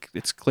staple. Like,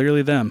 it's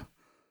clearly them.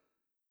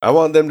 I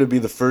want them to be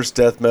the first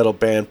death metal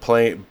band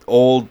playing,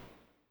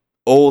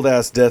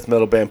 old-ass death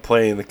metal band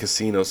playing the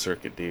casino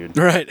circuit, dude.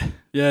 Right.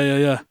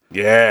 Yeah.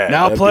 Yeah.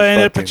 Now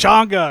playing at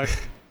Pachanga.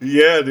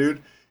 Yeah,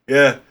 dude.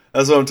 Yeah.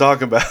 That's what I'm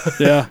talking about.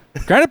 Yeah.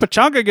 Granted,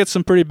 Pachanga gets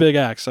some pretty big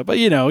acts, but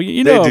you know what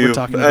we're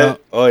talking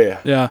about. Oh, yeah.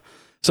 Yeah.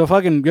 So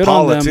fucking good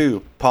Paula, on them.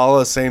 too.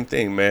 Paula, same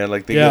thing, man.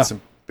 Like, they get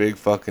some big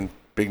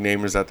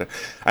namers out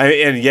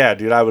there.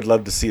 Dude, I would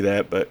love to see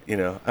that, but, I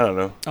don't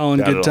know. Oh,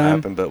 in good time.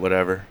 Happen, but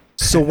whatever.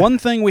 So one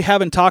thing we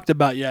haven't talked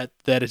about yet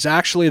that is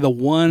actually the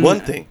one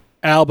thing.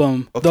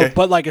 Album, okay.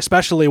 But like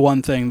especially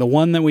one thing, the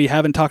one that we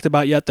haven't talked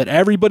about yet that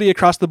everybody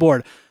across the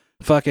board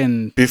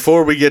fucking...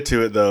 Before we get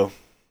to it, though,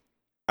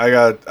 I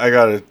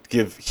gotta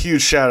give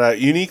huge shout out.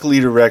 Unique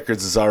Leader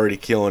Records is already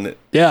killing it.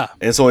 Yeah.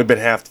 And it's only been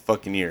half the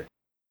fucking year.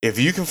 If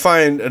you can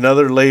find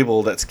another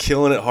label that's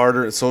killing it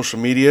harder at social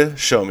media,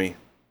 show me.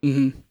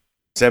 Mm-hmm.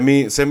 Send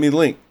me the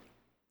link.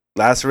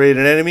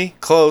 Lacerated Enemy,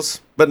 close,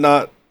 but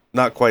not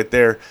quite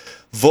there.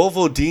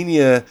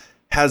 Volvodenia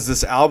has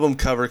this album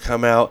cover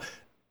come out.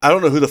 I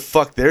don't know who the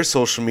fuck their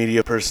social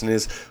media person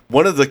is.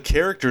 One of the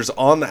characters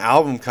on the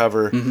album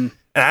cover, and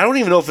I don't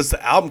even know if it's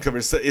the album cover.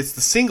 It's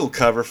the single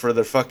cover for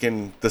the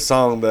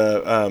song,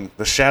 the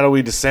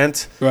Shadowy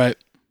Descent. Right.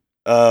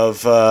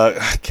 Of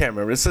I can't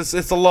remember.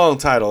 It's a long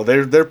title.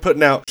 They're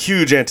putting out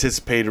huge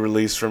anticipated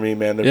release for me,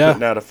 man. They're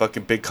putting out a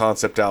fucking big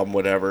concept album,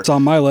 whatever. It's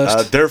on my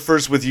list. They're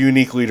first with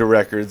Unique Leader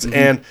Records,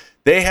 and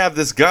they have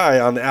this guy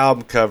on the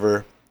album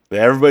cover that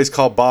everybody's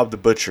called Bob the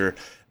Butcher.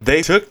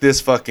 They took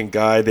this fucking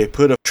guy, they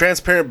put a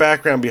transparent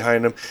background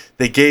behind him,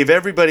 they gave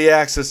everybody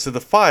access to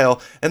the file,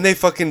 and they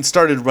fucking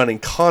started running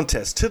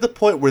contests to the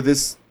point where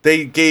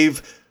they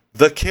gave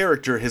the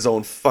character his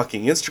own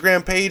fucking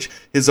Instagram page,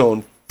 his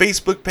own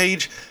Facebook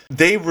page,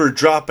 they were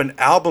dropping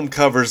album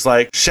covers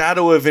like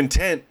Shadow of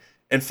Intent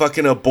and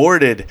fucking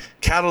Aborted,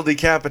 Cattle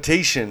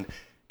Decapitation.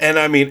 And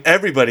I mean,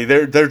 everybody,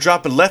 they're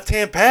dropping Left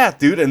Hand Path,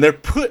 dude, and they're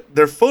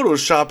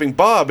photoshopping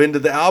Bob into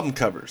the album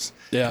covers.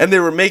 Yeah. And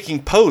they were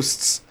making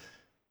posts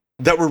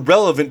that were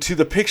relevant to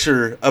the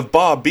picture of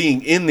Bob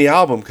being in the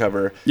album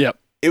cover. Yep.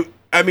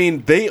 I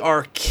mean, they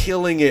are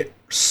killing it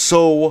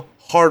so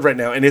hard right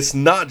now. And it's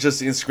not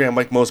just Instagram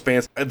like most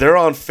bands. They're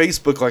on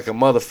Facebook like a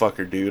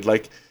motherfucker, dude.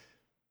 Like,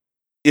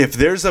 if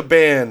there's a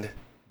band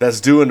that's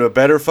doing a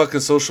better fucking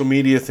social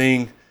media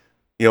thing,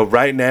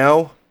 right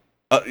now,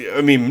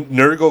 I mean,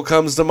 Nurgle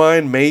comes to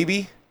mind,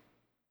 maybe.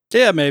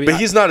 Yeah, maybe. But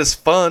he's not as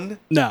fun.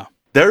 No.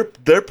 They're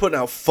putting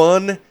out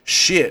fun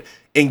shit,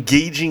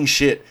 engaging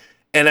shit.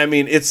 And I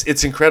mean,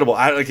 it's incredible.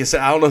 Like I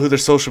said, I don't know who their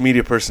social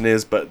media person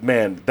is, but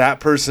man, that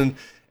person,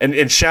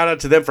 and shout out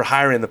to them for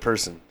hiring the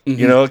person,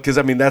 because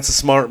I mean, that's a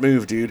smart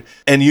move, dude.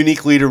 And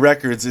Unique Leader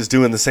Records is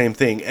doing the same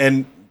thing.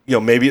 And,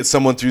 maybe it's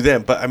someone through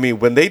them. But I mean,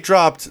 when they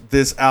dropped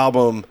this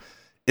album,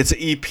 it's an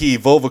EP,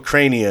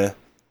 Vulvacrania.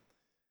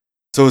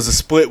 So it was a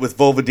split with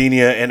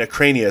Vulvodynia and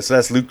Acrania. So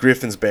that's Luke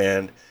Griffin's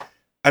band.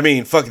 I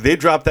mean, fuck, they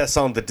dropped that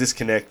song, The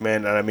Disconnect,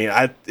 man. And I mean,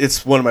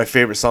 it's one of my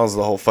favorite songs of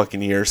the whole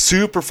fucking year.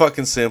 Super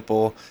fucking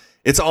simple.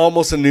 It's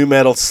almost a new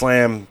metal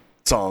slam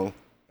song.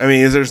 I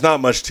mean, there's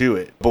not much to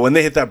it. But when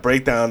they hit that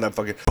breakdown, that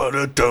fucking...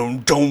 Like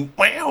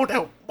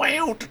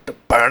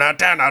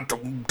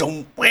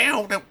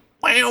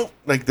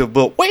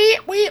the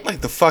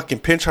like the fucking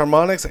pinch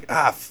harmonics. Like,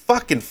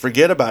 fucking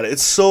forget about it.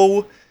 It's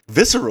so...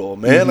 visceral,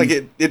 man. Like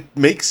it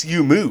makes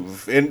you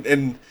move,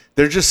 and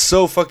they're just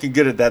so fucking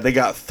good at that. They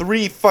got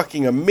 3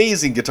 fucking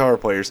amazing guitar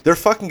players. Their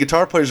fucking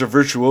guitar players are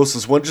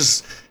virtuosos. One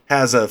just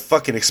has a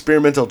fucking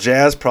experimental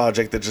jazz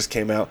project that just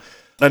came out.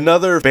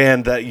 Another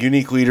band that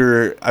Unique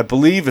Leader, I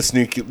believe it's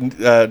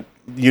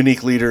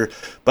Unique Leader,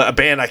 but a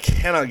band I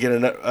cannot get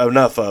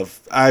enough of.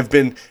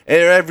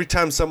 Every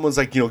time someone's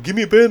like, give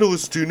me a band to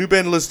listen to, new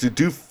band to listen to,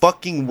 do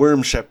fucking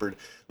Worm Shepherd.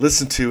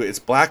 Listen to it. It's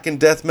black and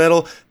death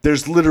metal.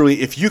 There's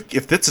literally,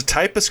 if it's a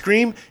type of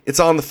scream, it's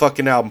on the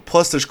fucking album.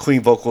 Plus there's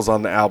clean vocals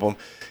on the album.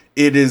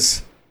 It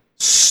is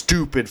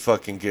stupid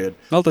fucking good.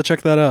 I'll have to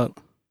check that out.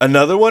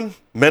 Another one,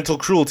 Mental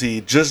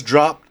Cruelty, just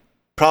dropped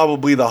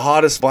probably the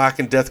hottest black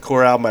and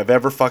deathcore album I've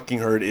ever fucking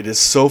heard. It is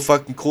so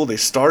fucking cool. They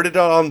started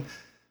on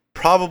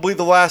probably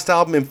the last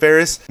album in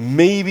Ferris,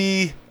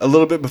 maybe a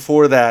little bit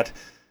before that.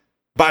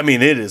 But I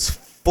mean, it is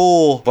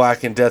full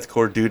black and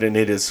deathcore, dude, and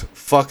it is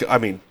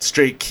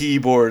straight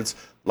keyboards,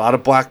 a lot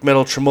of black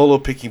metal tremolo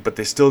picking, but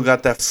they still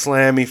got that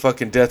slammy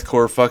fucking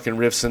deathcore fucking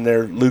riffs in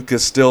there.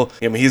 Lucas still,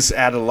 he's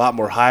added a lot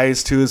more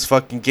highs to his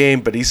fucking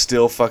game, but he's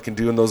still fucking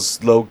doing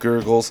those low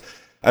gurgles.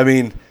 I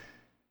mean,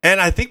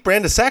 and I think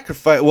Brand of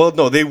Sacrifice, well,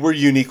 no, they were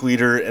Unique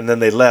Leader, and then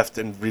they left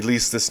and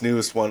released this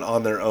newest one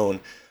on their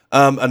own.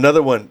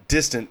 Another one,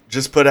 Distant,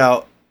 just put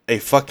out a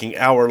fucking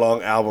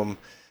hour-long album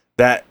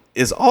that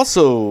is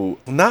also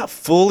not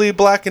fully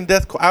black and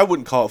deathcore. I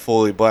wouldn't call it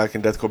fully black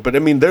and deathcore, but I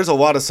mean, there's a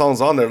lot of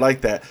songs on there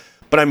like that.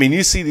 But I mean,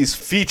 you see these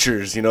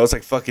features, it's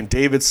like fucking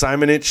David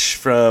Simonich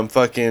from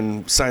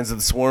fucking Signs of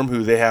the Swarm,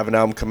 who they have an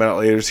album coming out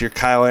later this year.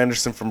 Kyle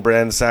Anderson from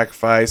Brand of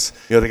Sacrifice.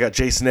 They got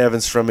Jason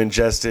Evans from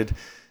Ingested.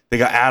 They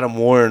got Adam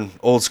Warren,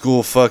 old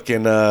school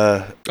fucking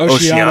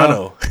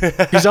Oceano.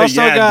 He's also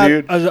got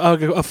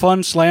a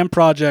fun slam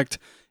project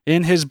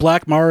in his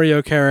Black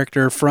Mario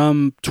character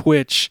from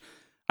Twitch.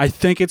 I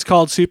think it's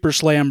called Super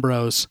Slam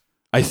Bros.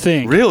 I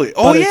think. Really?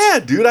 Oh, yeah,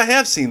 dude. I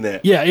have seen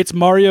that. Yeah, it's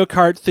Mario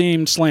Kart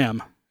themed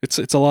slam.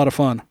 It's a lot of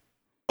fun.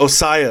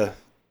 Osaya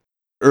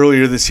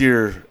earlier this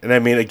year. And I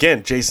mean,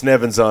 again, Jason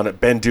Evans on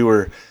it, Ben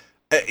Dewar.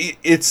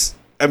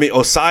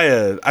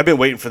 Osaya, I've been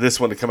waiting for this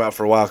one to come out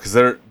for a while because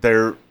their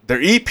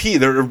EP,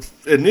 their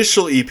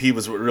initial EP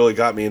was what really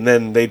got me. And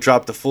then they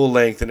dropped the full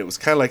length and it was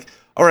kind of like,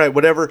 all right,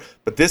 whatever.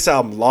 But this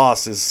album,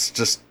 Lost, is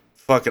just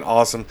fucking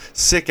awesome.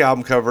 Sick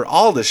album cover,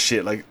 all this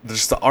shit. Like,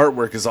 just the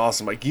artwork is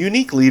awesome. Like,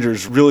 Unique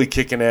Leaders really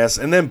kicking ass.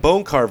 And then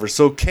Bone Carver.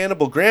 So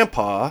Cannibal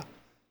Grandpa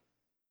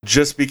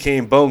just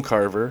became Bone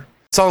Carver.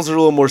 Songs are a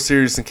little more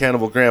serious than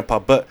Cannibal Grandpa,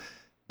 but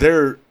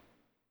they're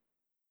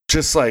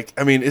just like,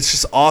 it's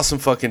just awesome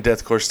fucking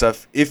deathcore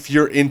stuff. If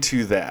you're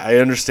into that, I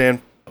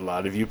understand a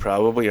lot of you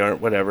probably aren't,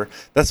 whatever.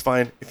 That's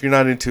fine. If you're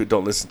not into it,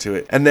 don't listen to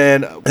it. And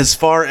then as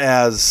far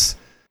as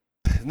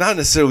not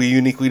necessarily a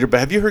Unique Leader,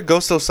 but have you heard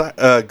Ghost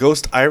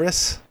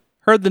Iris?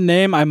 Heard the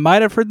name. I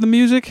might have heard the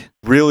music.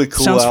 Really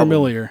cool. Sounds album.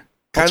 familiar.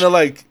 Kind of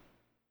like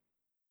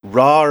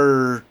raw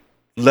or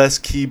less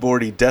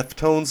keyboardy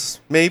Deftones,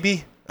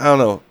 maybe. I don't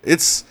know.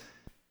 It's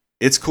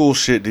cool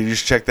shit, dude. You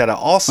should check that out.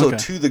 Also,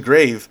 To the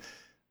Grave,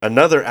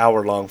 another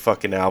hour-long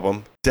fucking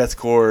album.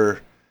 Deathcore.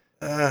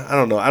 I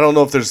don't know. I don't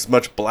know if there's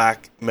much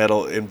black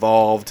metal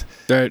involved.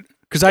 Right.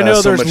 Because I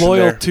know there's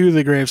Loyal to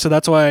the Grave, so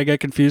that's why I get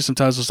confused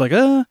sometimes. It's like,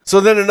 So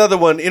then another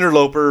one,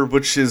 Interloper,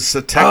 which is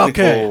a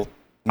technical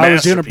masterpiece. I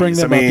was going to bring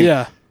them up,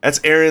 yeah. That's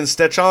Aaron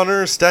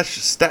Stetchner.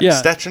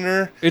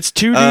 It's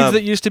two dudes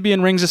that used to be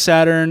in Rings of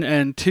Saturn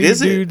and two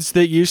dudes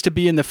that used to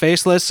be in the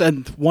Faceless,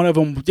 and one of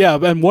them,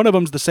 and one of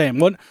them's the same.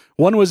 One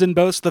was in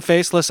both the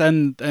Faceless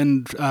and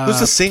who's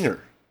the singer?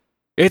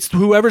 It's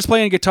whoever's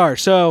playing guitar.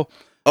 So,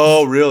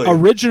 oh really?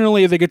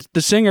 Originally,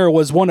 the singer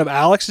was one of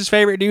Alex's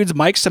favorite dudes,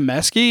 Mike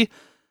Semeski,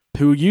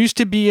 who used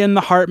to be in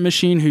the Heart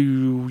Machine,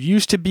 who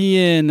used to be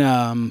in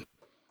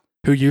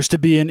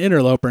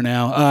Interloper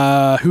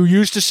now, who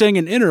used to sing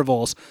in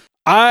Intervals.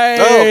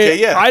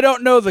 I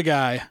don't know the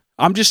guy.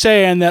 I'm just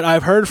saying that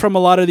I've heard from a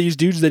lot of these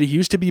dudes that he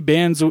used to be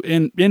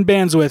in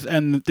bands with,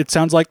 and it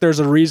sounds like there's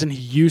a reason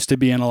he used to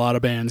be in a lot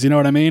of bands. You know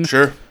what I mean?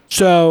 Sure.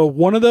 So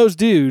one of those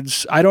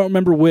dudes, I don't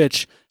remember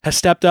which, has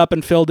stepped up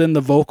and filled in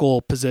the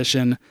vocal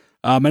position.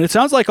 And it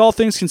sounds like, all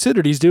things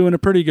considered, he's doing a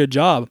pretty good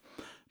job.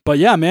 But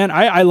yeah, man,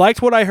 I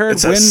liked what I heard.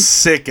 It's a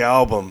sick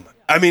album.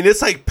 I mean,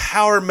 it's like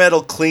power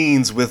metal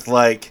cleans with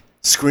like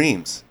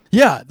screams.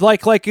 Yeah,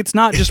 like it's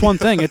not just one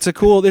thing.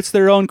 It's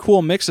their own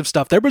cool mix of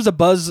stuff. There was a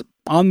buzz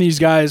on these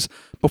guys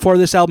before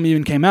this album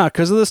even came out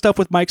because of the stuff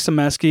with Mike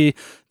Semeski.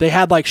 They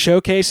had like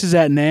showcases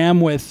at NAMM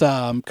with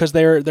because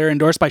they're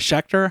endorsed by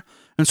Schecter,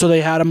 and so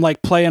they had them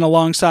like playing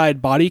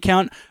alongside Body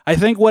Count. I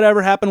think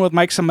whatever happened with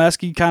Mike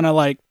Semeski kind of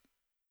like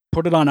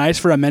put it on ice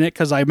for a minute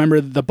because I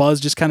remember the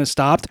buzz just kind of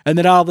stopped, and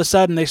then all of a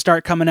sudden they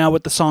start coming out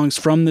with the songs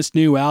from this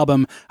new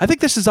album. I think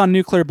this is on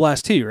Nuclear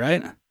Blast 2,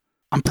 right?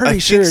 I'm pretty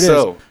sure it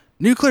is.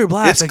 Nuclear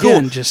Blast, it's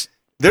again, cool. Just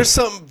there's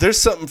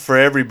something for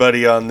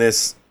everybody on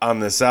this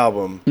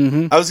album.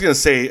 Mm-hmm. I was gonna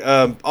say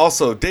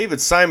also David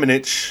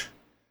Simonich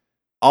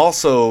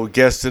also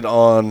guested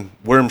on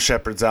Worm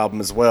Shepherd's album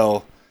as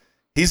well.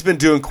 He's been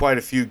doing quite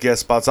a few guest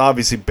spots.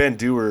 Obviously, Ben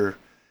Dewar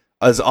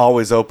has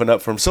always opened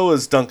up for him. So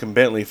is Duncan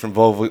Bentley from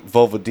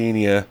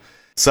Vulvodynia.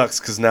 Sucks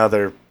because now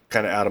they're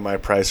kind of out of my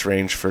price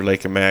range for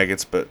Lake of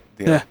Maggots, but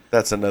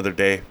that's another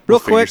day. Real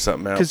quick,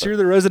 because you're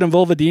the resident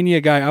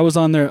Vulvodynia guy, I was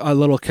on there a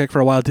little kick for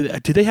a while. Do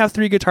they have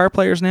 3 guitar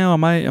players now?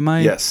 Am I?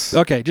 Yes.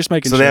 Okay, just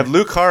making sure. So they have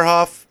Luke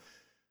Harhoff,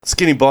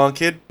 skinny blonde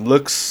kid,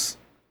 looks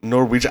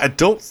Norwegian. I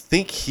don't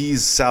think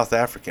he's South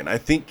African. I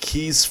think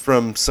he's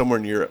from somewhere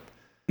in Europe.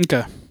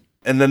 Okay.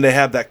 And then they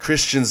have that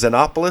Chris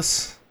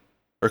Xenopoulos.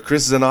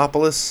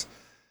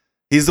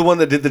 He's the one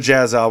that did the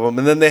jazz album.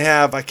 And then they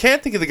have, I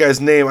can't think of the guy's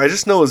name. I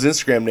just know his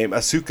Instagram name,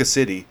 Asuka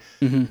City.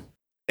 Mm-hmm.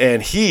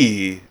 And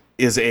he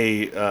is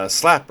a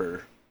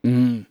slapper.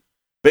 Mm-hmm.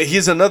 But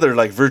he's another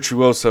like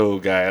virtuoso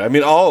guy. I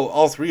mean,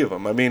 all 3 of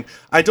them. I mean,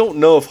 I don't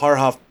know if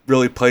Harhoff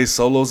really plays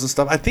solos and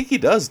stuff. I think he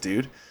does,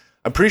 dude.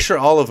 I'm pretty sure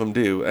all of them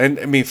do. And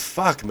I mean,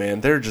 fuck,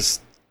 man.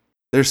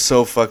 They're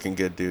so fucking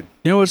good, dude.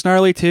 You know what's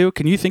gnarly too?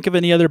 Can you think of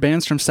any other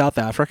bands from South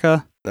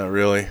Africa? Not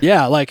really.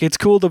 Yeah, like it's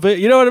cool to,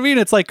 you know what I mean?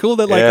 It's like cool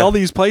that like all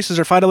these places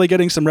are finally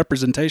getting some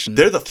representation.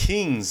 They're the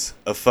kings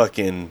of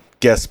fucking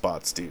guest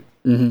spots, dude.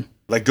 Mm-hmm.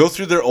 Like go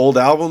through their old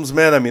albums,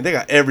 man. I mean, they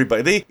got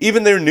everybody.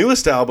 Even their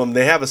newest album,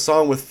 they have a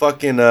song with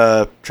fucking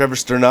Trevor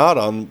Sternad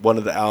on one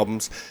of the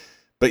albums.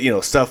 But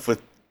stuff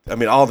with, I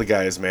mean, all the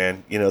guys,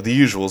 man. The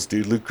usuals,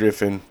 dude. Luke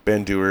Griffin,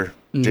 Ben Dewar,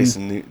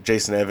 mm-hmm.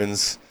 Jason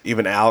Evans,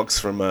 even Alex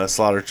from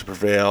Slaughter to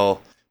Prevail.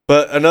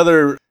 But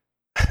another.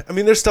 I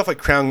mean, there's stuff like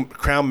Crown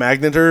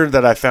Magneter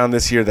that I found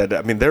this year that,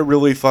 I mean, they're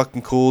really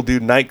fucking cool,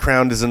 dude. Night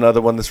Crown is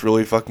another one that's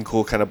really fucking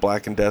cool, kind of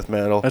black and death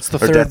metal. That's the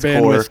third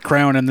band with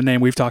Crown in the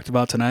name we've talked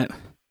about tonight.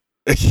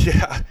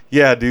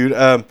 Yeah,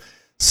 dude.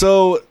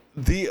 So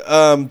the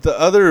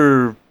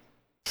other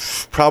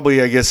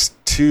probably, I guess,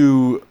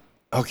 2.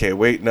 Okay,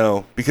 wait,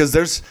 no,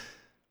 because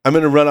I'm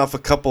gonna run off a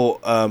couple.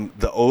 I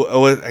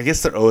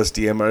guess they're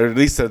OSDM, or at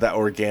least they're that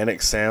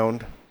organic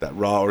sound, that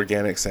raw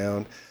organic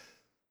sound.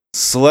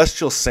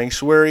 Celestial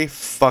Sanctuary,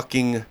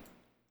 fucking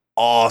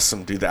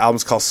awesome, dude. The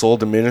album's called Soul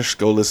Diminished.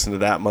 Go listen to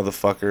that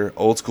motherfucker.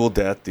 Old school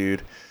death,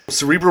 dude.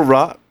 Cerebral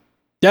Rot.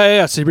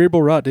 Yeah,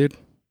 Cerebral Rot, dude.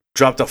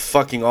 Dropped a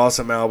fucking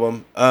awesome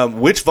album.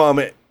 Witch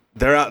Vomit,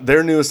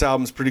 their newest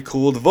album's pretty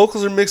cool. The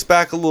vocals are mixed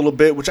back a little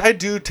bit, which I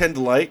do tend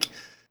to like.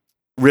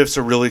 Riffs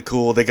are really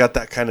cool. They got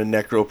that kind of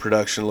necro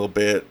production a little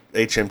bit,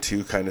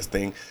 HM2 kind of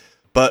thing.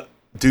 But,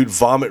 dude,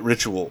 Vomit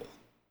Ritual.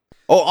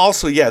 Oh,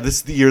 also, yeah, this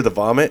is the year of the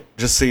vomit,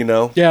 just so you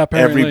know. Yeah,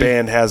 apparently. Every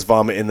band has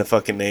vomit in the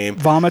fucking name.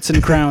 Vomits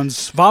and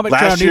crowns.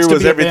 Last year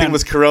was everything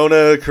was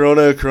coronavirus,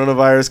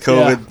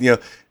 COVID. Yeah.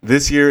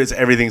 This year is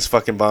everything's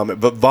fucking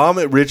vomit. But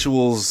Vomit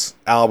Rituals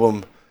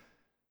album,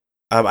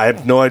 I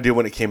have no idea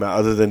when it came out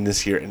other than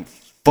this year. And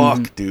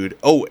fuck, dude.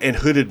 Oh, and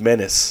Hooded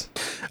Menace.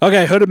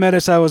 Okay, Hooded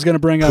Menace I was going to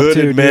bring up too.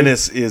 Hooded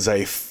Menace is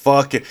a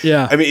fucking...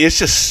 Yeah. I mean, it's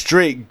just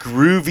straight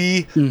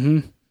groovy,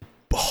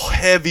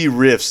 heavy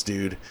riffs,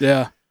 dude.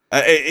 Yeah.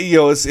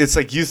 It's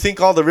like you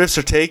think all the riffs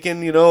are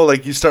taken,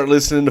 like you start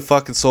listening to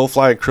fucking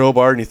Soulfly and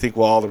Crowbar and you think,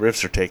 well, all the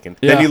riffs are taken.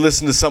 Yeah. Then you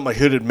listen to something like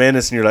Hooded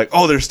Menace and you're like,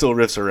 oh, there's still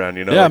riffs around,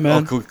 Yeah, like,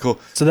 man. Oh, cool.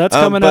 So that's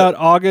coming out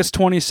August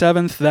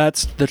 27th.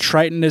 That's The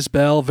Triton is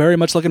Bell. Very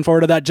much looking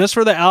forward to that. Just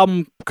for the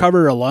album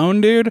cover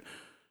alone, dude.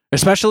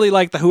 Especially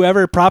like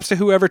props to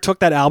whoever took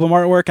that album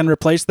artwork and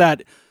replaced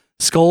that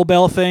skull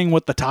bell thing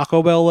with the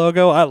Taco Bell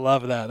logo. I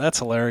love that. That's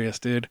hilarious,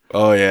 dude.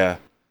 Oh, yeah.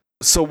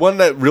 So one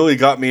that really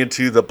got me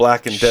into the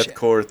black and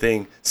deathcore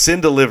thing,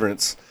 Sin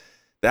Deliverance.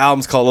 The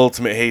album's called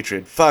Ultimate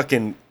Hatred.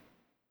 Fucking,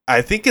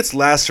 I think it's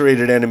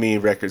Lacerated Enemy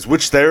Records,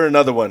 which they're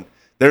another one.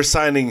 They're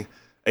signing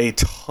a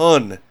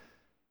ton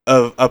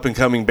of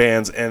up-and-coming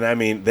bands, and I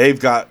mean, they've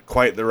got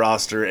quite the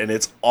roster, and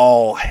it's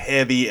all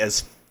heavy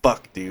as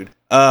fuck, dude.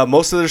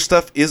 Most of their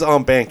stuff is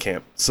on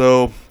Bandcamp,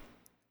 so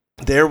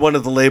they're one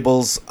of the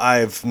labels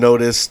I've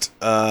noticed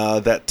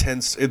that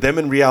tends... Them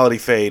and Reality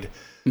Fade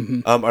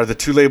are the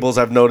two labels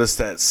I've noticed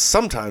that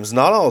sometimes,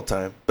 not all the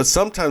time, but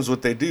sometimes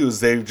what they do is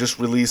they just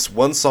release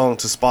one song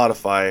to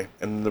Spotify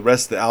and the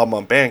rest of the album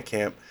on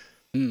Bandcamp.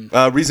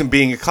 Reason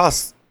being, it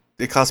costs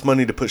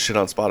money to put shit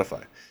on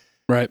Spotify.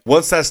 Right.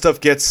 Once that stuff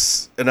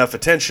gets enough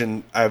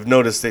attention, I've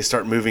noticed they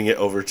start moving it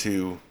over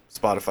to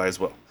Spotify as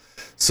well.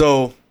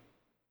 So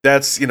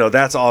that's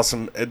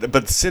awesome. But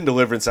the Sin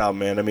Deliverance album,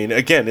 man, I mean,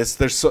 again,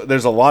 there's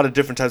a lot of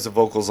different types of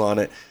vocals on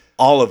it.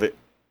 All of it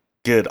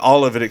good,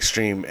 all of it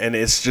extreme, and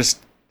it's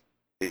just,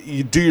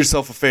 you do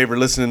yourself a favor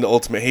listening to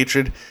Ultimate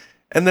Hatred.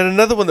 And then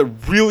another one that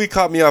really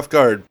caught me off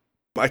guard.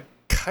 I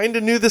kind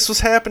of knew this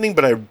was happening,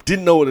 but I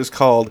didn't know what it was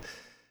called.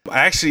 I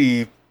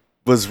actually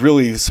was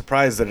really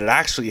surprised that it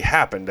actually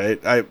happened.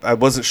 I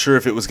wasn't sure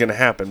if it was going to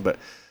happen, but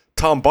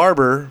Tom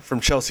Barber from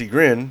Chelsea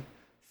Grin,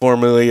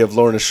 formerly of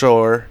Lorna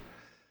Shore,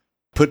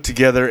 put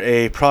together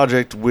a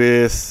project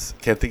with,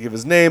 can't think of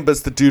his name, but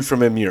it's the dude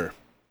from MidYear.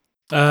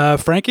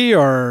 Frankie,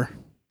 or?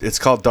 It's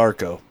called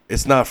Darko.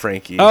 It's not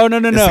Frankie. Oh, no.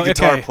 It's the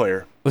guitar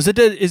player. Is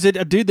it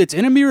a dude that's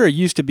in a mirror or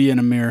used to be in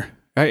a mirror?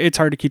 It's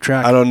hard to keep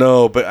track. I don't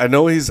know, but I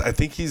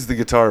think he's the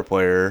guitar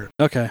player.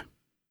 Okay.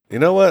 You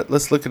know what?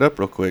 Let's look it up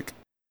real quick.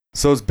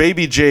 So it's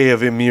Baby J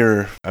of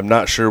MidYear. I'm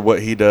not sure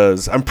what he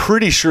does. I'm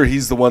pretty sure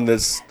he's the one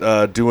that's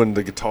doing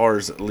the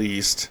guitars at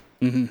least.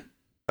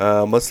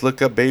 Let's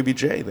look up Baby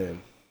J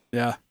then.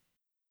 Yeah.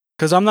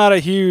 Because I'm not a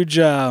huge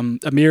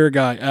Amir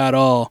guy at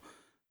all.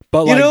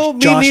 But me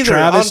Josh neither.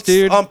 Travis,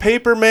 dude. On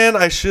paper, man,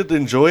 I should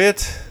enjoy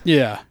it.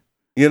 Yeah.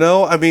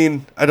 I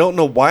mean, I don't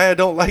know why I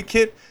don't like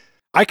it.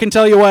 I can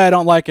tell you why I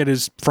don't like it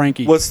is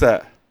Frankie. What's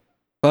that?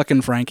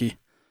 Fucking Frankie.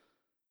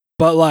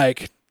 But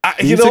I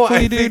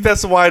think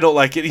that's why I don't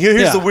like it.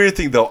 Here's the weird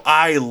thing, though.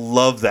 I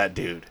love that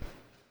dude.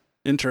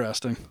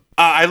 Interesting.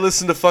 I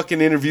listen to fucking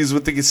interviews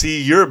with the...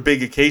 See, you're a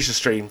big Acacia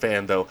Strain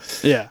fan, though.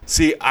 Yeah.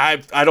 See, I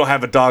don't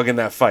have a dog in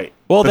that fight.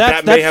 Well,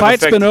 that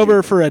fight's been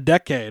over for a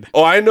decade.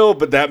 Oh, I know,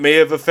 but that may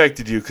have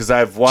affected you because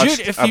I've watched.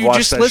 Dude, if you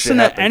just listen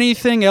to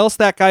anything else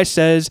that guy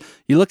says,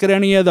 you look at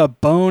any of the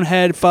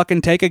bonehead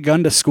fucking "Take a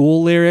Gun to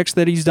School" lyrics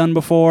that he's done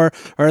before,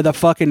 or the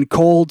fucking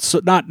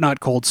not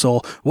Cold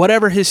Soul,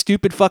 whatever his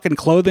stupid fucking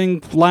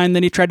clothing line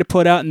that he tried to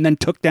put out and then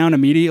took down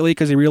immediately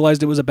because he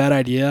realized it was a bad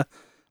idea.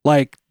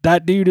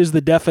 That dude is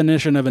the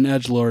definition of an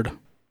edgelord.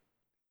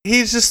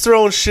 He's just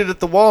throwing shit at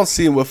the wall and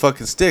seeing what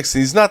fucking sticks.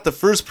 And he's not the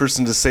first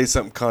person to say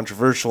something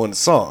controversial in a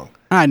song.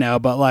 I know,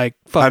 but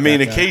fuck. I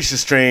mean, Acacia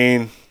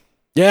Strain.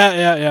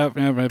 Yeah.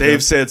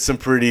 They've said some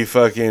pretty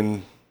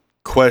fucking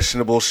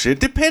questionable shit,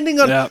 depending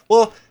on. Yeah.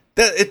 Well,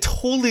 it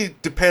totally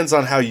depends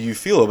on how you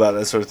feel about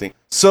that sort of thing.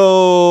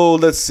 So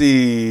let's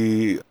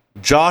see.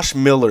 Josh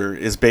Miller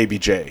is Baby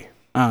J.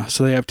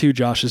 So they have two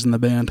Joshes in the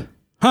band.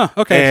 Huh.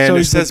 Okay. And so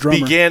it says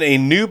began a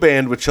new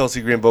band with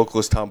Chelsea Grin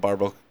vocalist Tom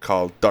Barber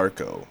called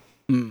Darko.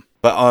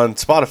 But on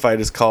Spotify,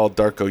 it is called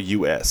Darko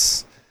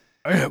US.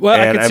 Well,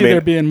 I could see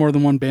there being more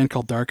than one band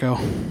called Darko.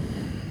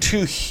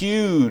 Two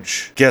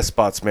huge guest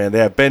spots, man. They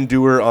have Ben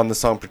Dewar on the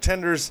song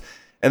Pretenders,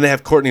 and they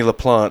have Courtney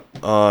LaPlante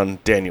on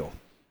Daniel.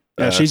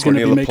 Yeah, she's going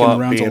to be making the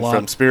rounds a lot.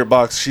 From Spirit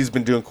Box, she's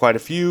been doing quite a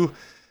few.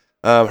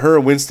 Her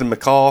and Winston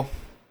McCall,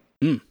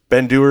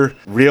 Ben Dewar,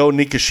 Ryo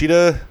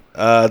Nikishita.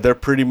 They're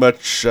pretty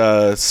much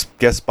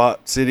guest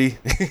spot city.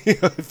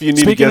 If you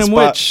need a guest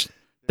spot. Which,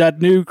 that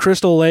new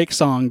Crystal Lake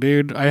song,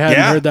 dude. I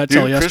hadn't heard that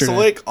till yesterday. Crystal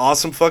Lake,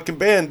 awesome fucking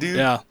band, dude.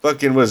 Yeah.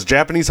 Fucking was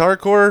Japanese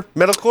hardcore,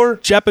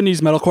 metalcore? Japanese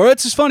metalcore.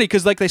 It's just funny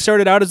because they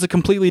started out as a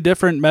completely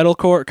different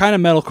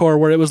metalcore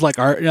where it was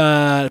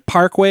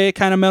Parkway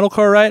kind of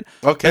metalcore, right?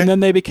 Okay. And then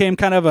they became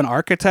kind of an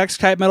Architects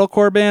type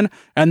metalcore band.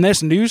 And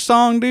this new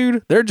song,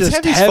 dude, they're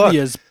just heavy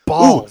as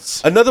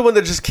balls. Ooh, another one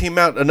that just came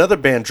out, another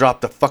band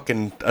dropped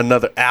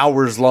another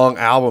hours long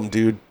album,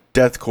 dude.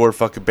 Deathcore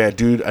fucking band,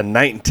 dude. A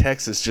Night in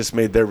Texas just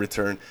made their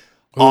return.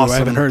 Ooh, awesome, I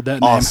haven't heard that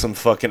name. Awesome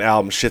fucking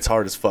album. Shit's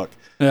hard as fuck.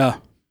 Yeah.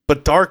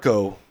 But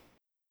Darko,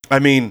 I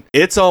mean,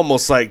 it's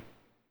almost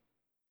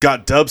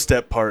got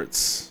dubstep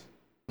parts.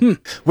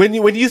 When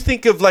you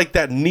think of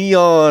that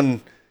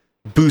neon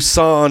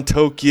Busan,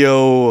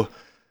 Tokyo,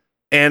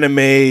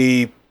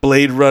 anime,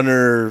 Blade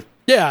Runner.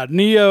 Yeah,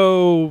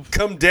 Neo.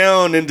 Come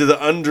down into the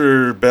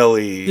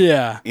underbelly.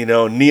 Yeah.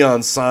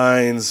 Neon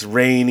signs,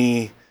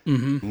 rainy,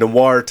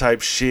 noir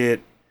type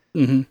shit.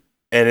 Mm-hmm.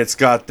 And it's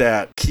got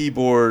that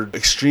keyboard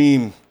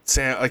extreme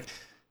sound.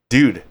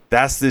 Dude,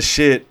 that's this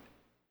shit.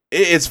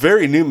 It's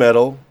very new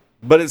metal,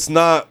 but it's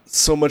not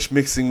so much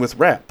mixing with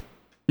rap.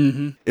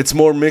 Mm-hmm. It's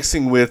more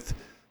mixing with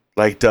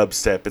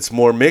dubstep. It's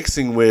more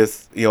mixing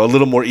with a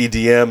little more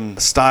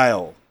EDM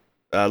style,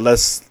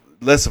 less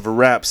of a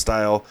rap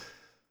style.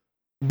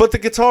 But the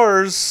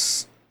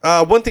guitars,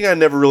 one thing I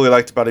never really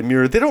liked about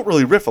MidYear, they don't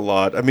really riff a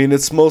lot. I mean,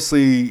 it's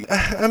mostly,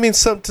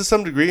 to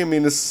some degree, I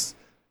mean, it's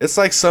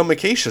like some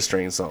Acacia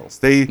Strain songs.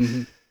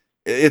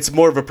 It's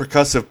more of a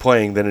percussive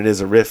playing than it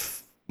is a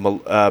riff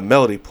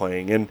melody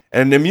playing, and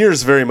MidYear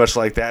is very much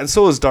like that, and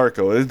so is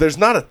Darko. There's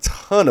not a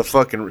ton of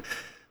fucking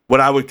what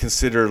I would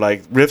consider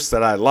like riffs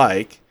that I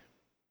like,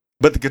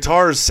 but the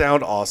guitars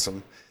sound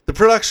awesome. The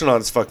production on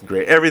it's fucking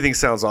great. Everything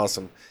sounds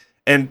awesome,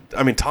 and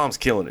I mean Tom's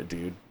killing it,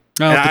 dude.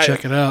 I'll have to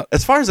check it out.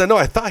 As far as I know,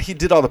 I thought he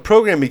did all the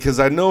programming because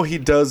I know he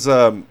does.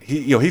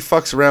 He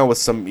fucks around with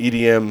some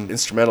EDM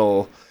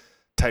instrumental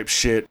type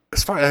shit.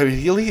 As far at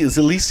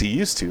least he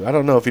used to. I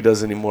don't know if he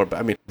does anymore, but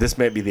I mean, this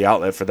might be the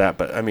outlet for that.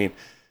 But I mean,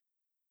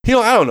 I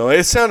don't know.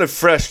 It sounded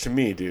fresh to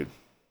me, dude.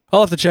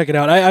 I'll have to check it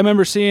out. I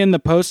remember seeing the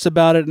posts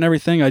about it and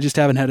everything. I just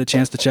haven't had a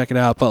chance to check it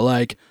out. But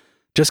like,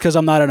 just because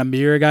I'm not an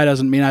MidYear guy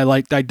doesn't mean I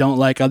don't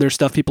like other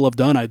stuff people have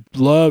done. I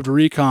loved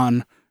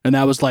Recon. And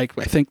that was like,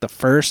 I think the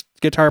first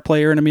guitar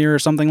player in MidYear or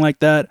something like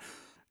that.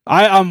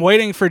 I'm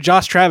waiting for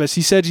Josh Travis.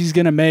 He said he's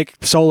going to make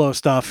solo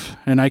stuff,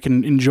 and I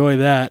can enjoy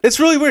that. It's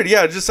really weird.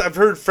 Yeah, I've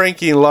heard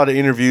Frankie in a lot of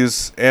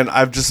interviews, and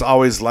I've just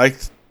always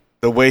liked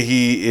the way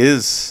he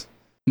is.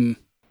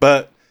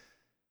 But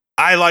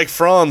I like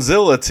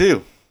Franzilla,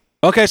 too.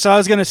 Okay, so I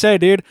was going to say,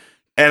 dude.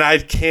 And I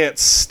can't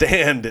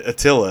stand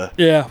Attila.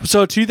 Yeah,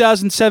 so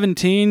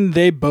 2017,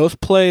 they both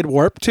played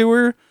Warped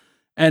Tour.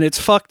 And it's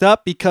fucked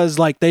up because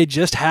like they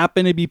just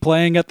happen to be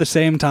playing at the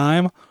same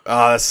time.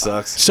 Oh, that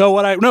sucks. So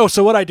what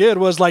I did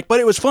was like, but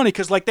it was funny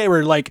because like they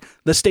were like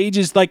the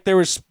stages, like there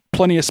was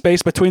plenty of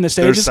space between the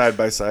stages. They're side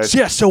by side. So,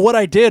 yeah. So what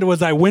I did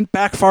was I went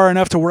back far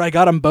enough to where I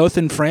got them both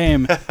in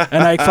frame,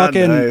 and I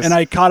fucking nice. And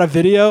I caught a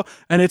video,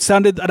 and it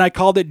sounded, and I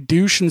called it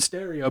douche and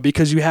stereo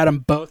because you had them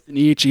both in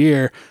each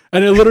ear,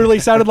 and it literally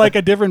sounded like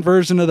a different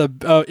version of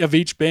the of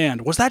each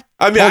band. Was that?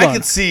 I mean,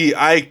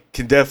 I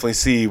can definitely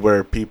see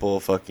where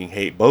people fucking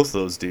hate both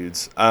those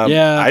dudes.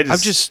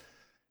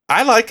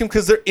 I like them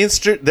because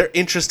they're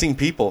interesting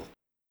people.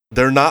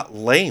 They're not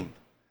lame.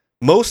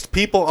 Most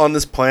people on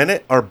this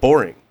planet are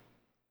boring.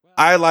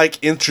 I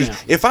like interest.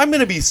 Yeah. If I'm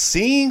going to be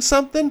seeing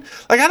something,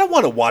 like I don't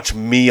want to watch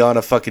me on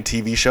a fucking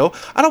TV show.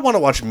 I don't want to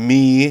watch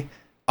me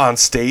on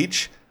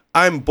stage.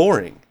 I'm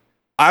boring.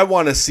 I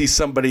want to see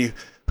somebody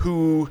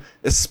who,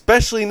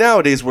 especially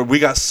nowadays where we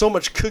got so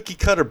much cookie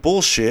cutter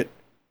bullshit,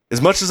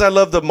 as much as I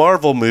love the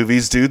Marvel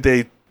movies, dude,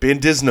 they've been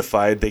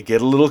Disneyfied. They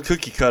get a little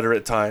cookie cutter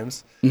at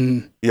times.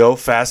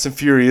 Fast and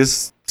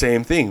Furious,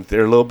 same thing.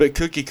 They're a little bit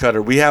cookie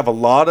cutter. We have a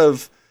lot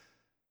of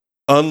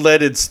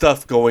unleaded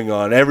stuff going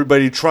on.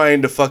 Everybody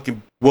trying to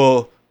fucking,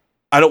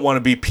 I don't want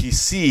to be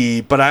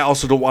PC, but I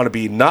also don't want to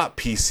be not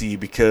PC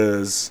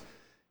because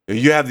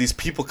you have these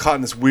people caught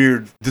in this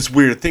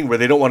weird thing where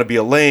they don't want to be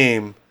a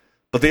lame,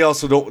 but they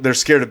also they're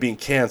scared of being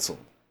canceled.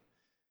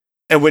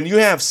 And when you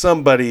have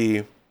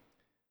somebody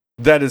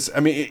that is,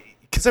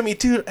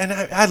 dude, and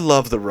I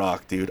love The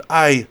Rock, dude.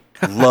 I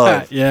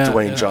love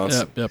Dwayne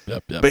Johnson.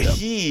 But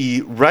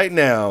he, right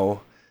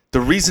now, the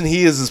reason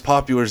he is as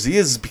popular as he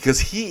is because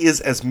he is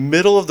as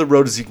middle of the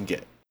road as you can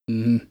get.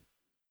 Mm-hmm.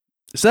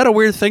 Is that a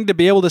weird thing to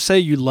be able to say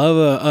you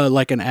love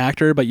like an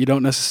actor, but you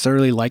don't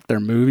necessarily like their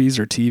movies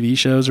or TV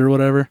shows or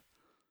whatever?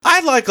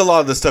 I like a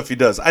lot of the stuff he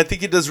does. I think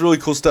he does really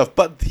cool stuff,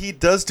 but he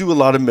does do a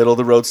lot of middle of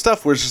the road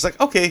stuff where it's just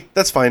like, okay,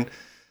 that's fine.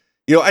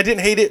 I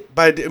didn't hate it,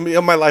 but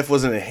my life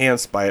wasn't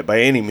enhanced by it by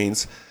any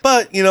means.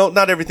 But,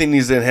 not everything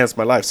needs to enhance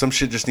my life. Some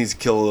shit just needs to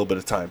kill a little bit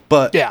of time.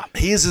 But yeah,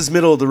 he is as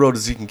middle of the road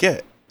as you can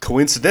get.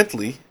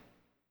 Coincidentally,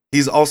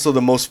 he's also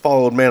the most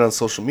followed man on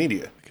social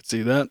media. I can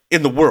see that.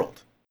 In the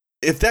world.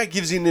 If that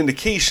gives you an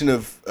indication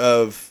of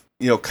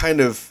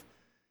kind of,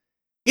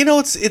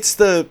 it's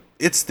the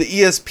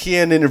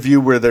ESPN interview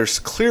where they're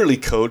clearly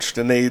coached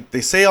and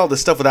they say all this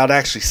stuff without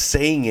actually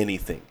saying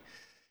anything.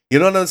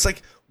 And it's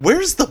like,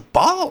 where's the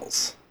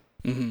balls?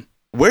 Mm-hmm.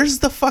 Where's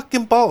the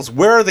fucking balls?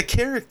 Where are the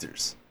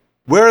characters?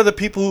 Where are the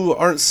people who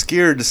aren't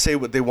scared to say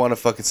what they want to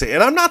fucking say?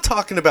 And I'm not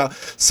talking about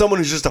someone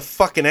who's just a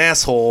fucking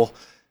asshole,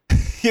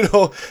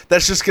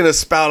 that's just going to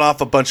spout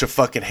off a bunch of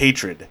fucking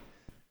hatred.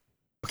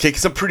 Okay,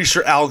 because I'm pretty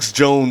sure Alex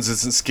Jones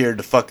isn't scared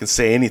to fucking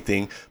say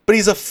anything, but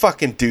he's a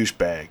fucking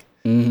douchebag.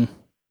 Mm-hmm.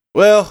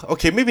 Well,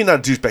 okay, maybe not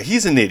a douchebag.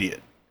 He's an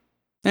idiot.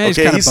 Yeah, he's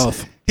kind of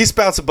both. He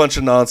spouts a bunch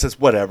of nonsense,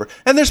 whatever.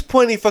 And there's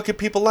plenty of fucking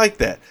people like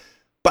that.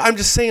 But I'm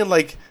just saying,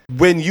 like,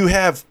 when you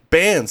have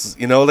bands,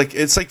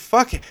 it's like,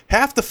 fuck,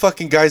 half the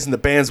fucking guys in the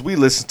bands we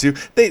listen to,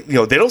 they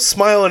don't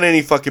smile in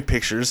any fucking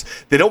pictures.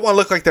 They don't want to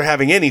look like they're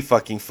having any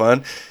fucking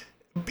fun.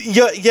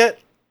 Yet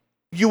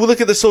you will look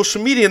at the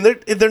social media and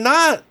they're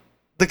not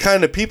the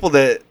kind of people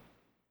that,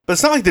 but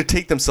it's not like they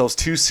take themselves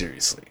too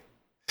seriously,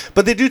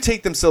 but they do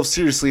take themselves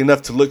seriously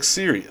enough to look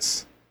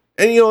serious.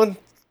 And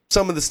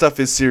some of the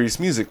stuff is serious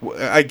music.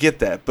 I get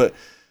that, but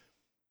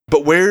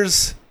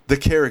where's the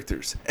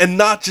characters? And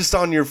not just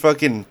on your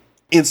fucking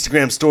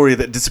Instagram story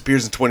that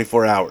disappears in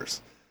 24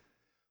 hours.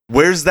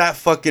 Where's that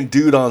fucking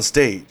dude on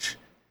stage?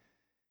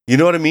 You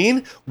know what I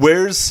mean?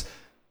 Where's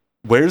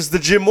the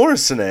Jim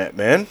Morrison at,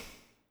 man?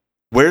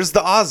 Where's the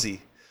Ozzy?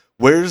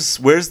 Where's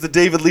the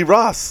David Lee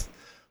Roth?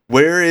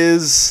 Where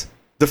is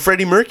the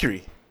Freddie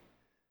Mercury?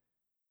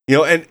 You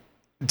know, and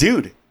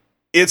dude,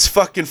 it's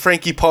fucking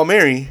Frankie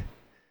Palmieri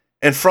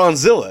and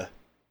Franzilla.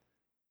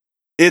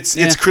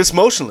 It's Chris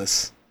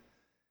Motionless.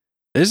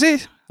 Is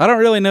he? I don't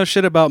really know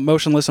shit about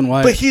Motionless and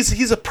White. But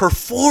he's a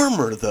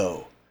performer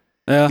though.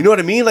 Yeah. You know what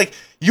I mean? Like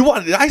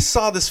I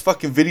saw this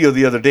fucking video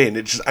the other day, and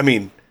it just, I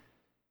mean,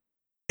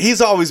 he's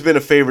always been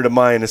a favorite of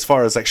mine as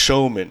far as like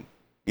showman,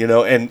 you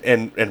know,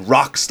 and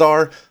rock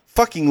star,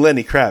 fucking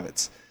Lenny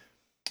Kravitz.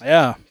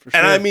 Yeah, for sure.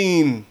 And I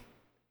mean,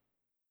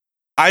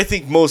 I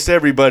think most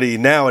everybody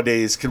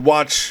nowadays could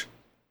watch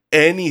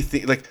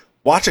anything, like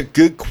watch a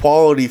good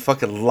quality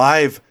fucking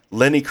live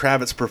Lenny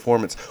Kravitz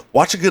performance,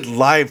 watch a good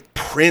live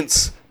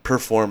Prince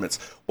performance,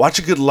 watch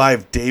a good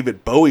live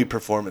David Bowie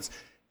performance.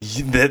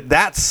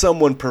 That's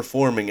someone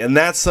performing, and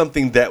that's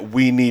something that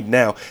we need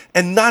now.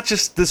 And not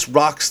just this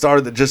rock star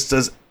that just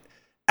does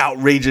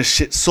outrageous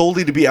shit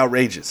solely to be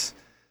outrageous.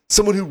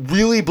 Someone who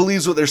really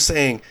believes what they're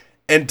saying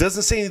and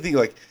doesn't say anything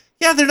like,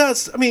 yeah, they're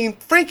not. I mean,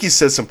 Frankie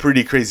says some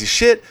pretty crazy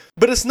shit,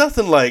 but it's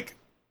nothing like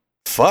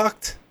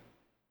fucked.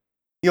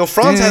 You know,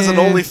 Franz has an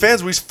OnlyFans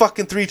where he's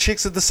fucking 3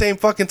 chicks at the same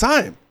fucking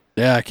time.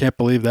 Yeah, I can't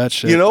believe that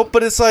shit. You know,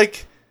 but it's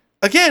like,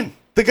 again,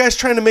 the guy's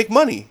trying to make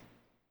money.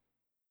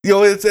 You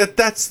know, it's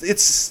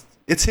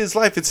his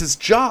life. It's his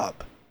job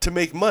to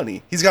make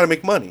money. He's got to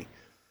make money.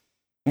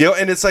 You know,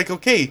 and it's like,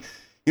 okay,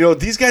 you know,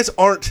 these guys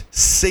aren't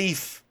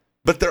safe,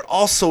 but they're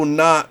also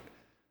not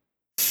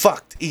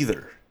fucked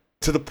either.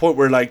 To the point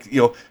where, like, you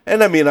know,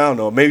 and I mean, I don't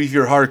know, maybe if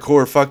you're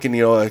hardcore fucking,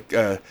 you know,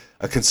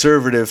 a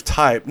conservative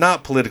type,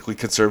 not politically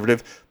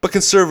conservative, but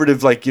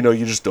conservative, like, you know,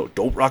 you just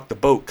don't rock the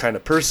boat kind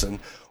of person,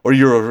 or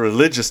you're a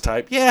religious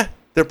type, yeah,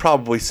 they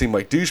probably seem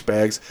like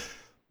douchebags,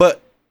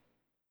 but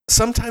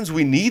sometimes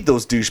we need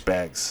those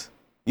douchebags,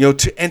 you know,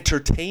 to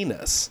entertain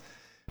us,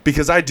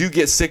 because I do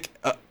get sick,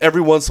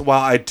 every once in a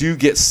while, I do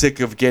get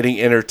sick of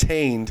getting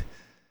entertained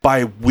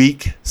by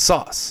weak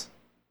sauce.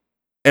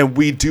 And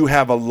we do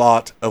have a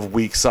lot of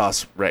weak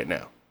sauce right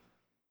now.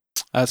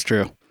 That's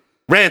true.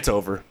 Rant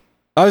over.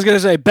 I was going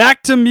to say,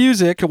 back to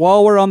music.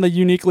 While we're on the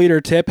unique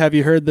leader tip, have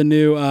you heard the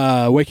new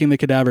Waking the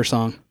Cadaver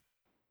song?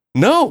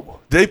 No.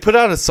 They put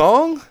out a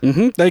song?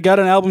 Mm-hmm. They got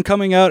an album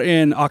coming out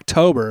in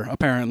October,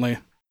 apparently.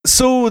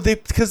 So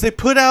because they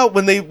put out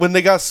when they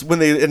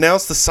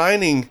announced the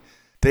signing,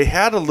 they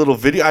had a little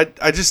video.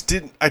 I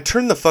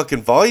turned the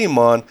fucking volume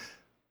on,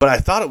 but I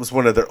thought it was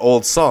one of their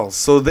old songs.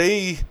 So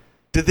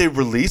did they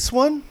release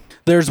one?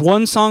 There's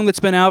one song that's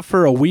been out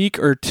for a week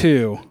or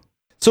two.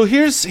 So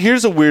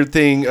here's a weird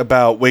thing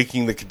about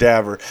Waking the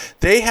Cadaver.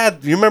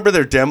 You remember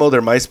their demo,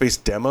 their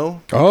MySpace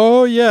demo?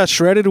 Oh yeah,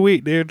 Shredded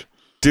Wheat, dude.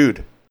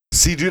 Dude,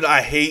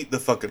 I hate the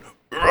fucking...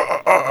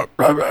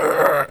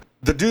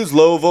 The dude's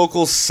low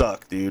vocals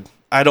suck, dude.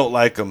 I don't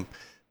like them.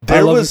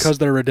 I love them because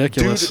they're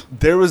ridiculous. Dude,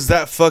 there was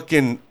that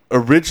fucking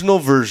original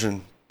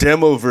version,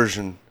 demo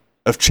version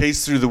of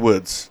Chase Through the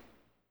Woods.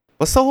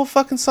 What's the whole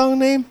fucking song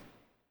name?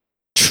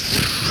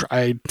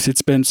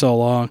 It's been so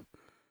long.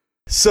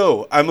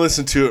 So I'm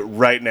listening to it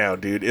right now,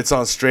 dude. It's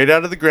on Straight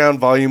Out of the Ground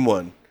Volume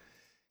 1.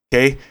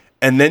 Okay?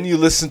 And then you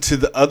listen to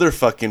the other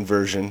fucking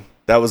version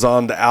that was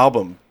on the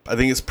album. I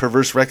think it's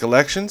Perverse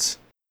Recollections.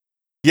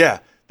 Yeah,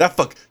 that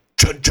fuck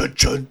chun chun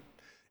chun.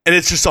 And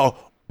it's just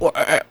all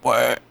and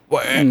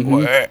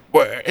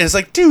it's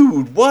like,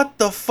 dude, what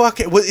the fuck?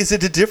 Is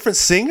it a different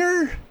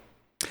singer?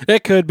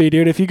 It could be,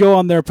 dude. If you go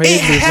on their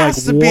page, it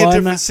has to be a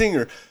different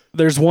singer.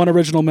 There's one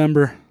original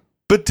member.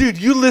 But dude,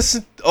 you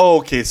listen... Oh,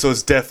 okay, so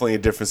it's definitely a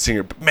different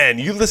singer. But man,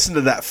 you listen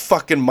to that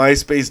fucking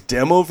MySpace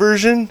demo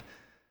version?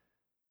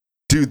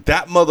 Dude,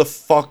 that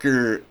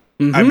motherfucker...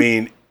 Mm-hmm. I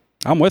mean...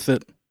 I'm with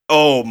it.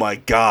 Oh my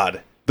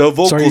god. The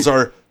vocals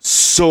are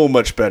so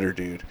much better,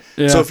 dude.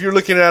 Yeah. So if you're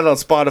looking at it on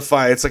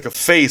Spotify, it's like a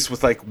face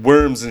with like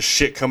worms and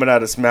shit coming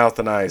out its mouth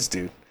and eyes,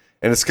 dude.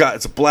 And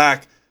it's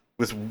black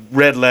with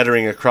red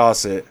lettering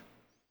across it.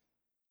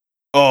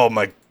 Oh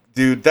my...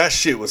 Dude, that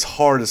shit was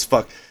hard as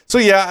fuck. So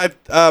yeah,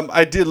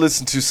 I did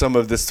listen to some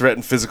of this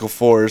Threatened Physical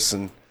Force,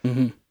 and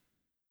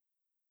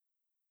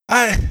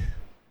I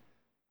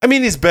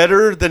mean, he's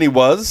better than he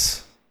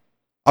was.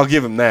 I'll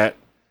give him that.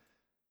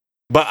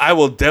 But I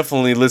will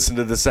definitely listen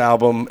to this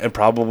album and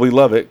probably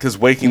love it, because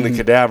Waking the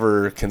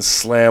Cadaver can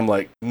slam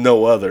like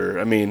no other.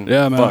 I mean,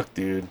 yeah, fuck,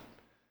 dude.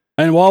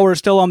 And while we're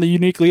still on the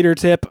unique leader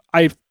tip,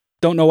 I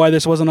don't know why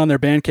this wasn't on their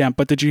Bandcamp,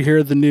 but did you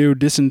hear the new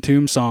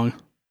Disentomb song?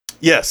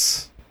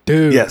 Yes.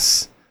 Dude.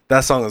 Yes. That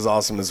song is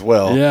awesome as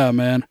well. Yeah,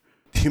 man.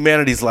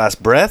 Humanity's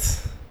Last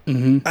Breath.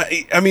 Mm-hmm.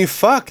 I mean,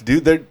 fuck,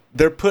 dude.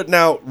 They're putting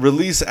out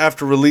release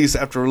after release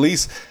after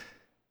release.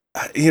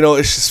 You know,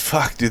 it's just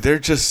fuck, dude. They're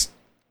just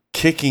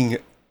kicking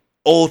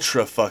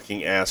ultra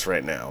fucking ass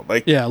right now.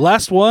 Like, yeah.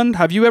 Last one.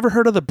 Have you ever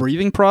heard of The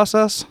Breathing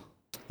Process?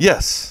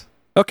 Yes.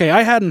 Okay,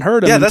 I hadn't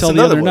heard of it until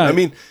the other night. I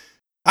mean,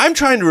 I'm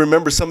trying to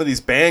remember some of these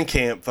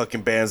Bandcamp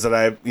fucking bands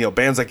that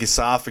bands like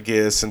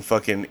Esophagus and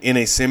fucking In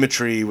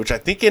Asymmetry, which I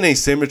think In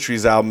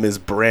Asymmetry's album is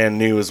brand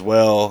new as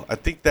well. I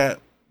think that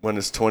one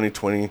is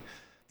 2020.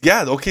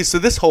 Yeah, okay, so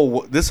this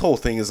whole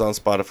thing is on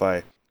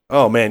Spotify.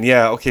 Oh man,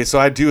 yeah. Okay, so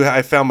I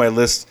found my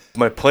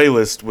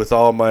playlist with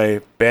all my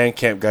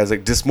Bandcamp guys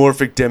like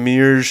Dysmorphic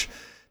Demiurge,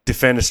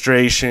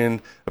 Defenestration,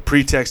 A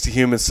Pretext to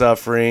Human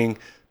Suffering,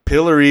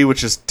 Pillory,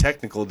 which is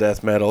technical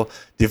death metal,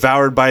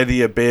 Devoured by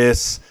the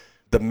Abyss,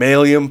 The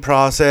Malium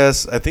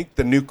Process. I think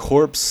the New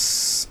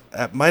Corpse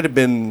might have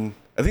been.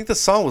 I think the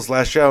song was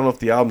last year. I don't know if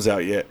the album's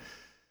out yet.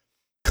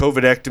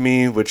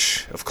 Covidectomy,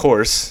 which of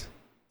course,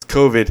 it's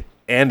COVID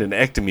and an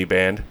ectomy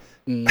band.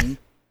 Mm-hmm.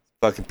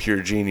 Fucking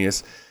pure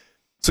genius.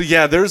 So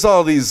yeah, there's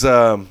all these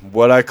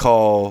what I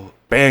call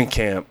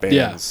Bandcamp bands.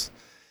 Yeah,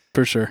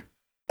 for sure.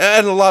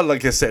 And a lot,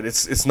 like I said,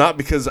 it's not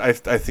because I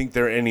think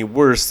they're any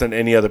worse than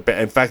any other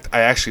band. In fact,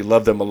 I actually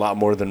love them a lot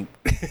more than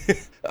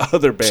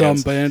other bands.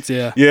 Some bands,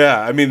 yeah.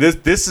 Yeah, I mean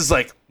this is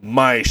like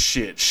my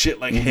shit. Shit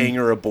like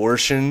Hanger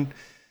Abortion.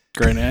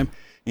 Great name.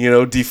 You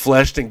know,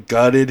 Defleshed and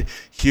Gutted,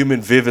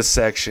 Human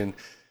Vivisection.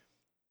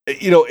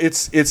 You know,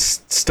 it's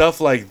stuff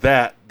like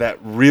that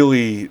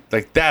really,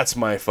 like, that's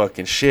my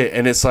fucking shit.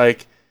 And it's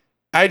like,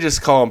 I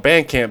just call them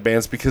Bandcamp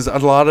bands because a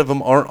lot of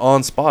them aren't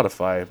on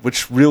Spotify,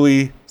 which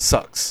really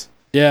sucks.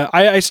 Yeah,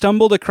 I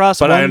stumbled across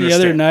one the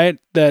other night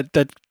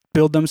that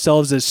billed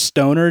themselves as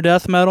stoner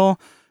death metal,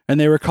 and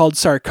they were called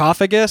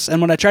Sarcophagus.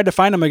 And when I tried to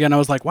find them again, I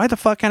was like, why the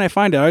fuck can't I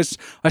find it?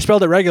 I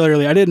spelled it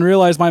regularly. I didn't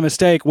realize my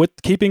mistake with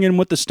keeping in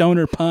with the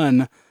stoner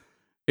pun.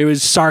 It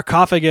was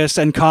Sarcophagus,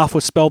 and cough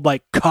was spelled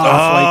like cough.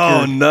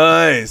 Oh, like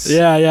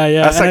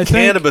Yeah. That's and like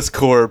Cannabis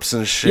Corpse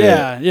and shit.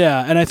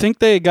 Yeah. And I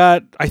think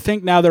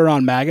now they're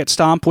on Maggot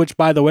Stomp, which,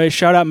 by the way,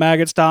 shout out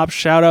Maggot Stomp,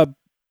 shout out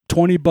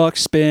 $20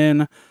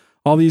 Spin,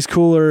 all these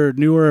cooler,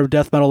 newer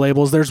death metal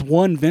labels. There's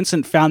one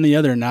Vincent found the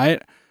other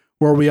night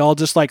where we all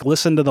just like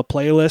listened to the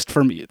playlist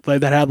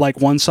that had like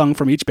one song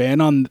from each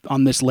band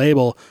on this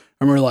label.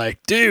 And we're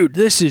like, dude,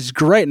 this is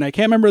great. And I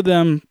can't remember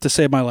them to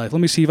save my life.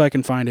 Let me see if I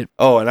can find it.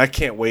 Oh, and I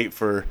can't wait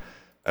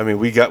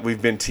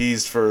we've been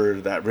teased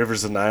for that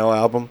Rivers of Nile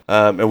album.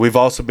 And we've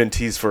also been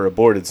teased for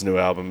Aborted's new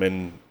album.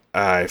 And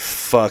I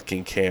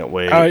fucking can't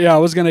wait. Oh, yeah, I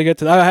was going to get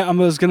to that. I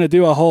was going to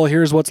do a whole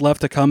here's what's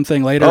left to come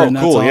thing later. Oh, and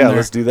that's cool. Yeah, there.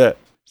 Let's do that.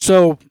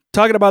 So,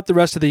 talking about the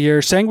rest of the year,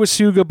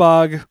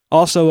 Sanguisugabog,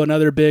 also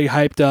another big,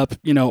 hyped up,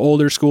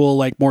 older school,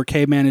 like more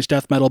cavemanish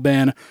death metal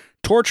band.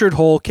 Tortured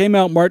Hole came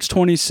out March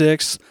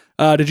 26th.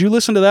 Did you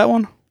listen to that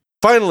one?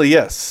 Finally,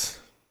 yes.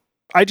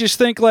 I just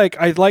think,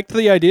 I liked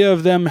the idea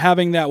of them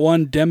having that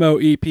one demo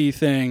EP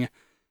thing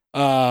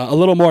a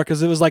little more,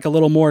 because it was, a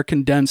little more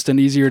condensed and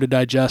easier to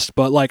digest.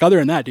 But, other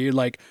than that, dude,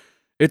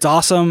 it's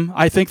awesome.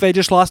 I think they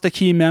just lost a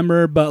key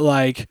member, but,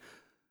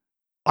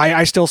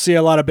 I still see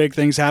a lot of big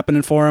things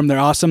happening for them. They're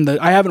awesome.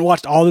 I haven't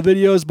watched all the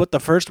videos, but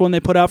the first one they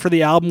put out for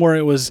the album where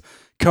it was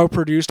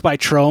co-produced by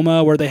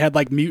Troma, where they had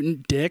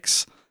mutant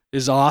dicks,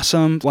 is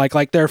awesome.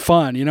 Like they're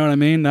fun. You know what I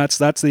mean? That's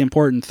the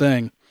important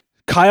thing.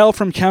 Kyle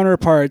from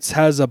Counterparts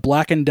has a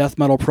blackened death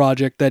metal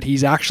project that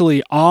he's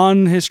actually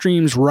on his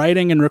streams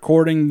writing and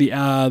recording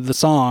the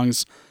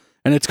songs,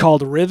 and it's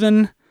called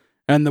Riven.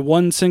 And the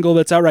one single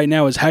that's out right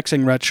now is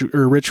Hexing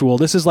Ritual.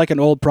 This is an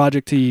old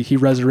project he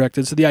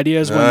resurrected. So the idea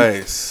is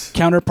when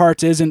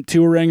Counterparts isn't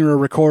touring or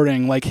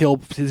recording,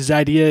 his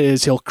idea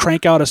is he'll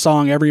crank out a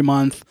song every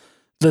month.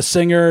 The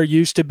singer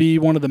used to be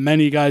one of the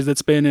many guys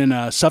that's been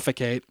in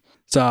Suffocate.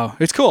 So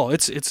it's cool.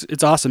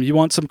 It's awesome. You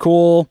want some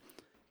cool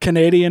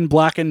Canadian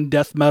blackened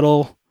death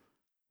metal,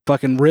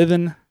 fucking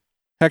Riven,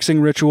 Hexing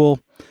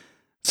Ritual.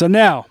 So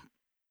now,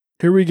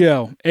 here we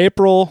go.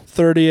 April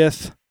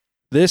 30th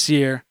this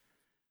year.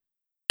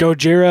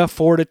 Gojira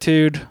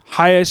Fortitude,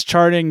 highest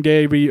charting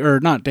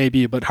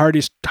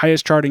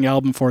highest charting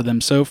album for them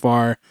so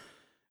far.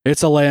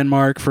 It's a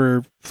landmark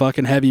for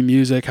fucking heavy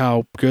music,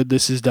 how good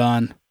this is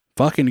done.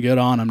 Fucking good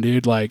on them,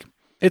 dude.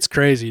 It's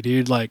crazy,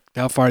 dude,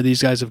 how far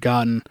these guys have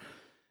gotten.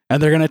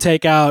 And they're going to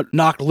take out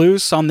Knocked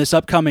Loose on this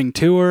upcoming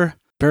tour.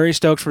 Very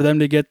stoked for them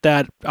to get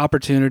that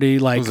opportunity.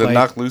 Was it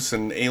Knocked Loose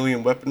and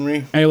Alien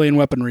Weaponry? Alien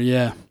Weaponry,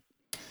 yeah.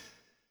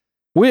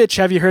 Which,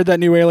 have you heard that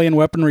new Alien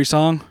Weaponry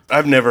song?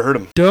 I've never heard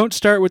them. Don't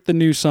start with the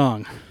new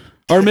song.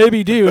 Or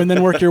maybe do, and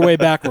then work your way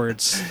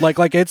backwards.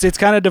 It's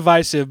kind of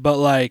divisive,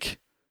 but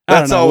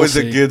that's always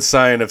a good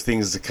sign of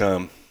things to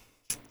come.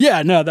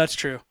 Yeah, no, that's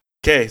true.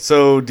 Okay,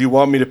 so do you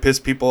want me to piss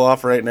people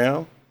off right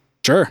now?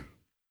 Sure.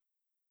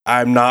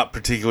 I'm not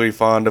particularly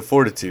fond of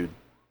Fortitude.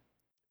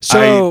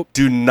 So I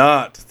do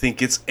not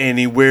think it's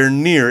anywhere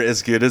near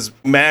as good as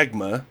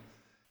Magma.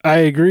 I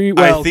agree.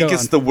 Well, I think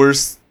it's the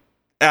worst.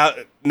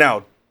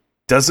 Now,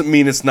 doesn't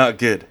mean it's not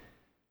good.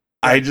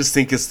 I just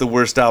think it's the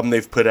worst album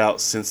they've put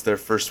out since their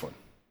first one.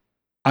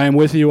 I am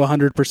with you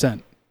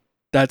 100%.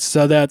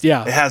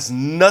 Yeah. It has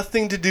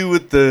nothing to do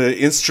with the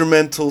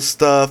instrumental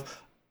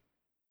stuff.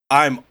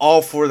 I'm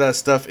all for that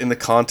stuff in the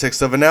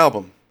context of an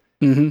album.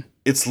 Mm-hmm.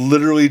 It's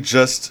literally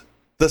just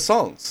the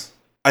songs.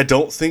 I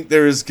don't think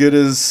they're as good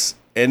as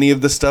any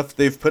of the stuff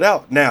they've put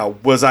out. Now,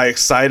 was I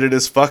excited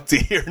as fuck to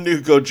hear new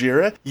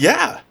Gojira?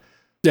 Yeah.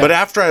 But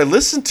after I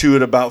listened to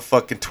it about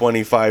fucking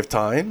 25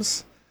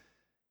 times,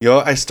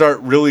 I start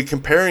really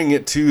comparing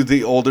it to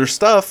the older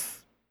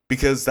stuff.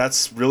 because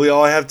that's really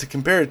all I have to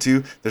compare it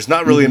to. There's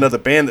not really another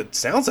band that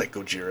sounds like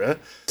Gojira.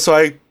 So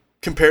I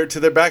compare it to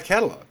their back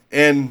catalog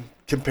and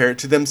compare it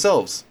to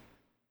themselves.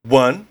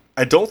 One,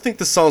 I don't think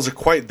the songs are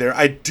quite there.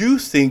 I do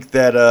think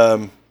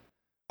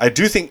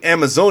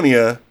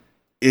Amazonia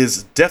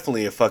is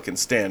definitely a fucking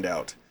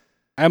standout.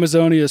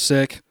 Amazonia is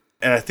sick.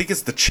 And I think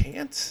it's the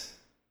chant.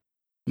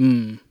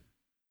 I'm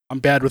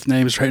bad with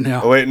names right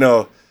now. Oh, wait,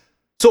 no.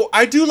 So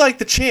I do like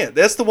the chant.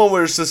 That's the one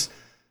where it's just,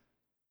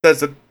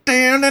 that's a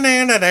down, down,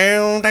 down,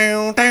 down,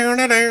 down, down,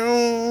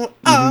 down.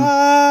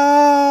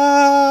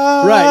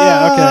 Right,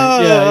 yeah,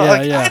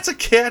 okay. Yeah. That's a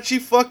catchy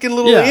fucking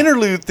little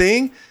interlude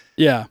thing.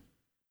 Yeah.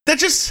 That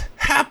just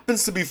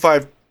happens to be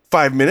five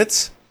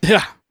minutes.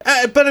 Yeah.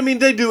 But I mean,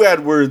 they do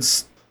add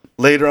words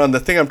later on the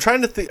thing. I'm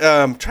trying to think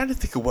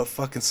of what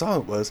fucking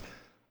song it was.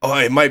 Oh,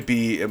 it might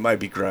be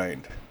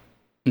Grind.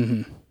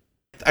 Mm-hmm.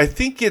 I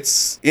think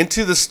it's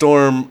Into the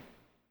Storm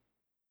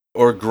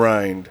or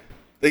Grind.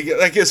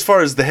 Like as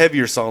far as the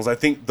heavier songs, I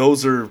think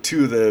those are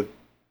two of the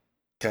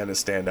kind of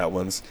standout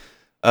ones.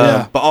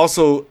 But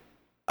also,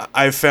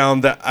 I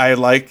found that I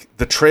like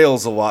the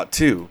Trails a lot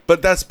too.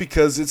 But that's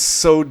because it's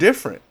so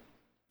different.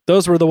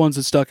 Those were the ones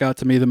that stuck out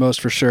to me the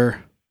most for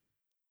sure.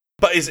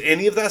 But is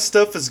any of that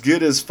stuff as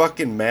good as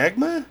fucking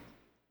Magma?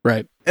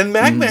 Right. And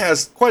Magma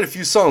has quite a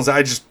few songs that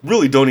I just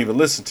really don't even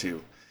listen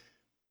to.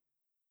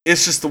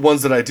 It's just the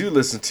ones that I do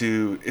listen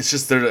to, it's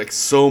just they're like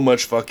so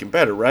much fucking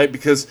better, right?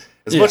 Because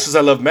as much as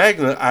I love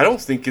Magma, I don't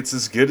think it's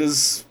as good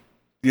as,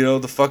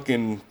 the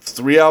fucking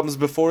 3 albums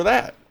before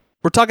that.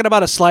 We're talking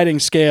about a sliding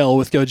scale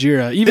with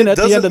Gojira. Even at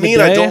the end of the day, it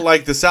doesn't mean I don't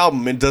like this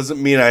album. It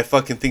doesn't mean I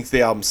fucking think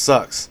the album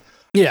sucks.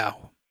 Yeah.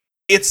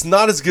 It's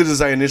not as good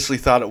as I initially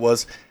thought it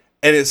was,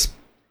 and it's,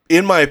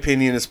 in my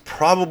opinion, it's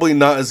probably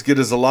not as good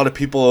as a lot of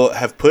people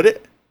have put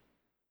it.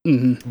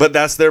 Mm-hmm. But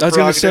that's their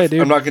prerogative. Dude.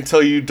 I'm not gonna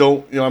tell you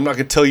don't. I'm not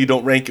gonna tell you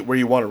don't rank it where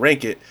you want to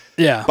rank it.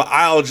 Yeah. But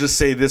I'll just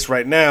say this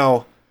right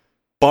now,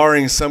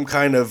 barring some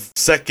kind of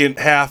second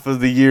half of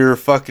the year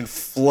fucking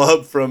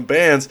flub from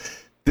bands,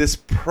 this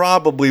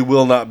probably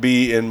will not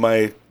be in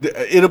my.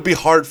 It'll be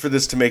hard for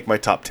this to make my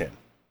top 10.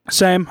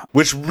 Same.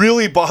 Which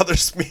really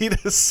bothers me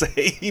to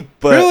say,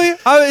 but really,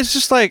 it's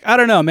just like I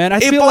don't know, man.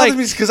 It bothers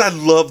me because I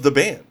love the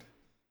band.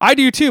 I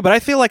do too, but I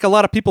feel like a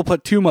lot of people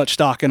put too much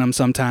stock in them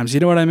sometimes.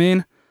 You know what I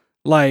mean?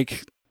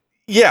 Like,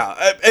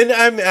 yeah, and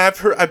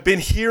I've been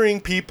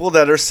hearing people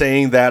that are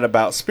saying that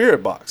about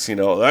Spirit Box.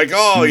 Like,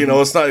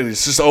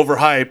 it's just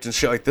overhyped and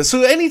shit like this.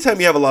 So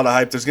anytime you have a lot of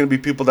hype, there's going to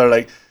be people that are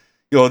like,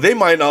 they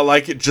might not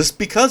like it just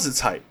because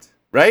it's hyped,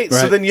 right?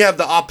 So then you have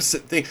the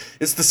opposite thing.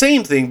 It's the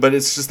same thing, but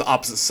it's just the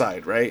opposite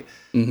side, right?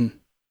 Mm-hmm.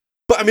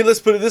 But I mean, let's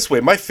put it this way: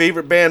 my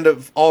favorite band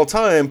of all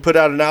time put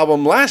out an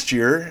album last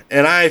year,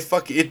 and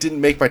it didn't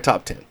make my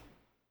top 10.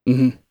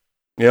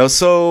 Mm-hmm.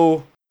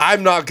 So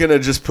I'm not gonna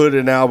just put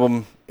an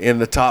album in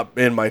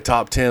my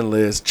top 10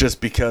 list just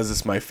because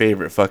it's my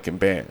favorite fucking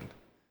band.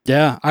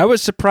 Yeah, I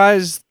was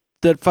surprised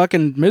that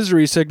fucking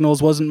Misery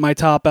Signals wasn't my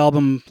top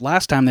album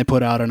last time they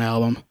put out an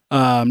album.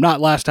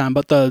 Not last time,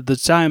 but the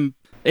time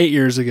 8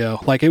 years ago.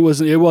 Like it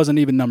wasn't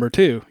even number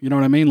 2. You know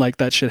what I mean? Like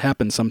that shit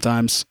happens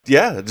sometimes.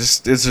 Yeah,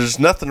 there's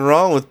nothing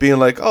wrong with being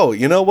like, oh,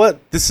 you know what?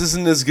 This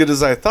isn't as good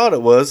as I thought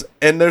it was,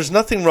 and there's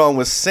nothing wrong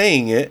with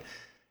saying it.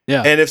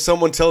 Yeah. And if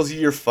someone tells you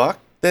you're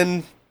fucked,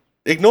 then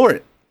ignore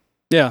it.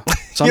 Yeah.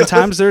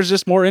 Sometimes there's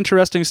just more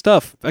interesting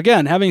stuff.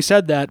 Again, having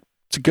said that,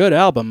 it's a good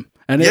album.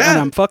 And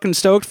I'm fucking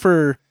stoked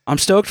for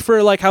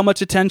like how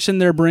much attention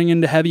they're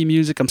bringing to heavy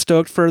music. I'm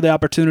stoked for the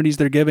opportunities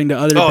they're giving to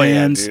other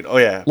bands. Yeah, dude. Oh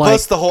yeah. Like,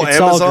 plus the whole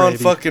Amazon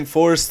fucking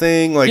forest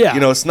thing. Like,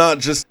 it's not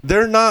just,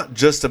 they're not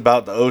just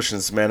about the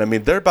oceans, man. I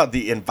mean, they're about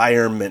the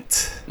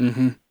environment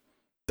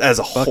as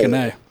a whole.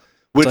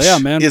 Which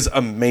is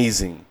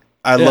amazing.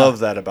 I love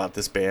that about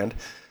this band.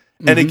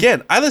 And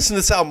again, I listen to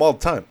this album all the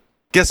time.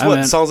 Guess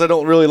what? Songs I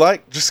don't really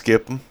like, just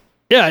skip them.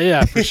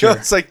 Yeah, for sure.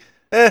 It's like,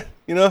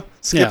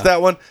 skip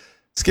that one.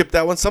 Skip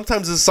that one.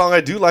 Sometimes it's a song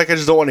I do like, I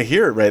just don't want to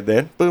hear it right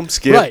then. Boom,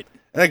 skip. Right.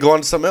 And I go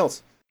on to something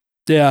else.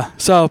 Yeah,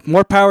 so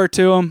more power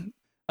to them.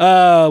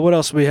 What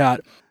else we got?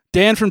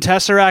 Dan from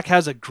Tesseract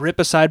has a grip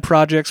aside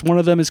projects. One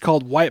of them is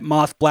called White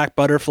Moth Black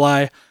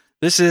Butterfly.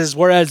 This is,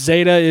 whereas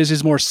Zeta is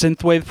his more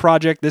synthwave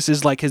project, this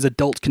is like his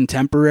adult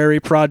contemporary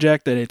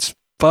project, and it's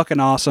fucking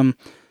awesome.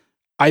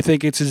 I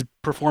think it's his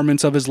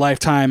performance of his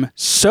lifetime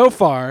so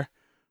far.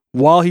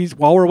 While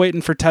we're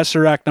waiting for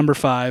Tesseract number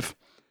 5,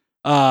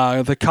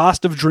 The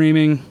Cost of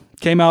Dreaming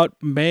came out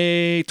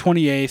May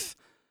 28th.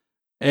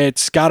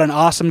 It's got an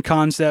awesome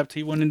concept.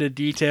 He went into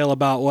detail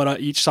about what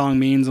each song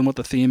means and what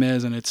the theme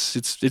is, and it's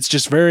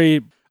just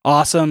very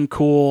awesome,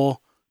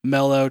 cool,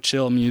 mellow,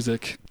 chill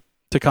music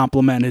to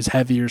complement his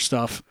heavier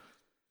stuff.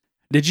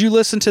 Did you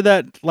listen to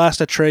that last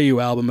Atreyu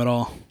album at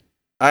all?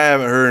 I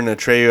haven't heard an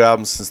Atreyu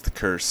album since The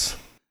Curse.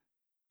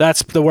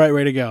 That's the right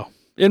way to go,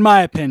 in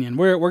my opinion.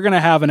 We're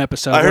gonna have an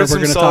episode. I heard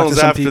some songs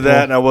after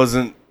that, and I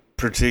wasn't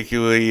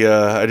particularly.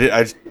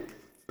 I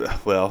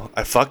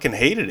fucking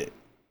hated it.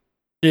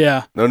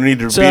 Yeah. No need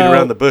to beat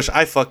around the bush.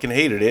 I fucking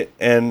hated it,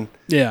 and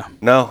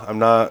no, I'm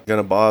not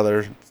gonna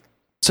bother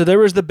So there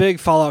was the big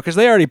fallout because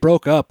they already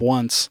broke up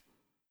once,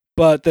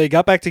 but they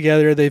got back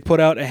together. They put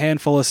out a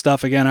handful of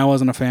stuff again I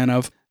wasn't a fan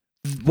of.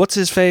 What's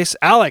his face?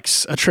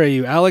 Alex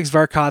Atreyu. Alex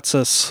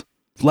Varkatzas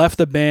left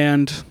the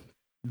band.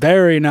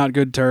 Very not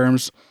good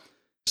terms.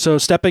 So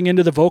stepping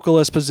into the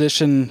vocalist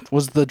position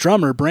was the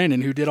drummer,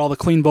 Brandon, who did all the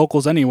clean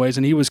vocals anyways,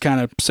 and he was kind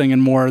of singing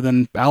more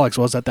than Alex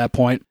was at that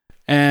point.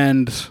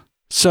 And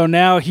so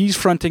now he's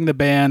fronting the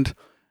band.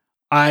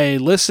 I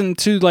listened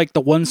to like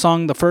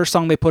the first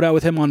song they put out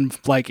with him on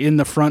like in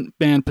the front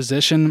band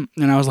position,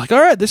 and I was like, all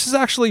right, this is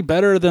actually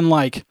better than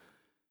like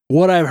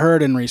what I've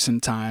heard in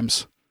recent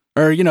times.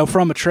 Or,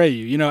 from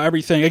Atreyu,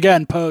 everything,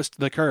 again, post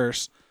the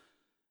curse.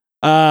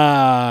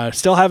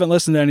 Still haven't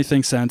listened to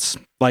anything since.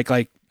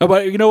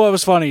 But you know what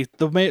was funny?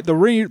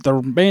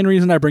 The main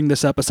reason I bring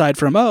this up, aside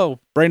from,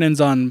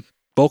 Brandon's on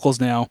vocals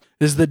now,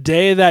 is the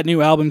day that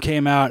new album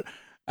came out,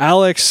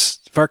 Alex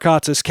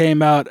Varkatzas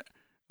came out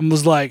and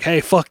was like,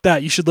 hey, fuck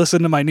that. You should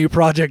listen to my new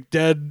project,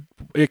 Dead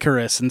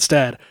Icarus,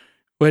 instead.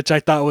 Which I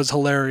thought was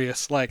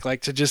hilarious.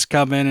 Like to just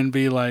come in and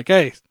be like,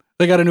 hey,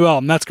 they got a new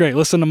album. That's great.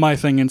 Listen to my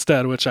thing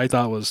instead, which I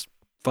thought was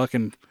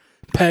fucking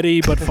petty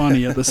but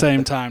funny at the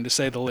same time, to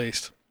say the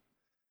least.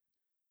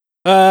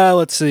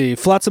 Let's see.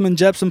 Flotsam and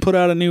Jepsen put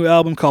out a new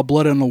album called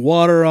Blood in the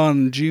Water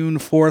on June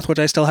 4th, which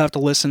I still have to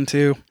listen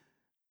to.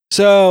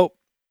 So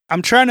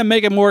I'm trying to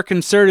make a more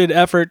concerted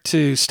effort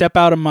to step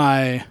out of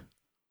my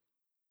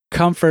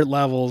comfort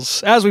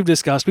levels. As we've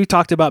discussed, we've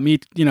talked about me,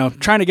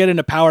 trying to get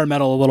into power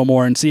metal a little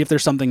more and see if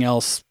there's something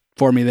else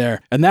for me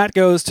there. And that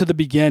goes to the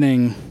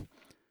beginning,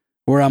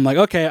 where I'm like,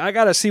 okay, I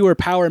got to see where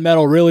power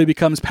metal really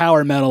becomes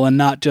power metal and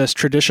not just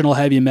traditional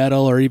heavy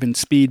metal or even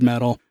speed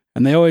metal.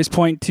 And they always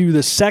point to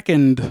the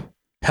second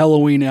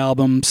Halloween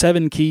album,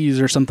 7 Keys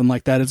or something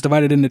like that. It's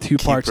divided into two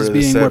parts as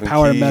being where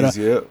power metal.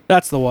 Yep.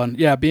 That's the one.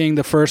 Yeah, being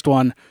the first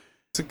one.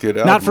 It's a good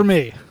album. Not for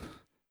me.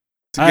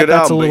 It's a good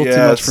that's album, a little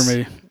too much for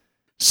me.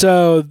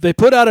 So they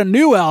put out a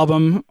new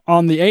album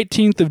on the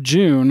 18th of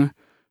June.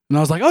 And I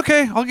was like,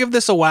 okay, I'll give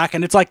this a whack.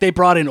 And it's like they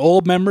brought in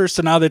old members.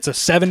 So now it's a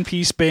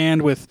 7-piece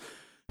band with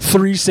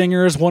 3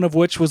 singers, one of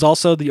which was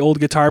also the old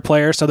guitar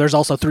player. So there's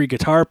also 3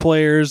 guitar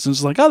players. And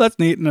it's like, oh, that's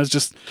neat. And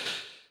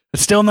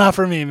it's still not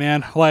for me,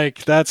 man.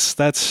 Like that's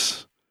I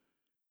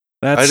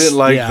didn't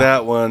like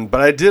that one,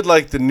 but I did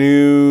like the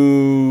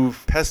new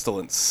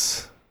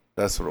Pestilence.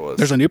 That's what it was.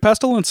 There's a new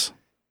Pestilence?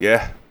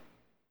 Yeah.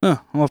 Huh,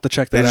 I'll have to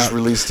check that out. They just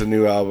released a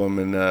new album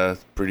and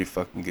it's pretty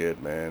fucking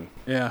good, man.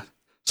 Yeah.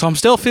 So I'm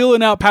still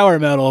feeling out power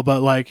metal,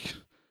 but like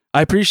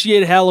I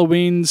appreciate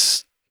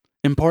Halloween's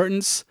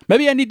importance.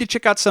 Maybe I need to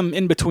check out some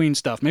in-between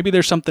stuff. Maybe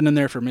there's something in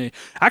there for me.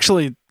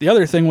 Actually, the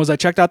other thing was I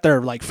checked out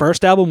their like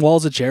first album,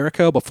 Walls of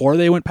Jericho, before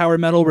they went power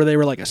metal, where they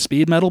were like a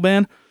speed metal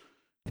band.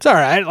 It's all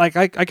right. Like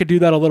I could do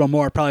that a little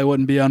more. Probably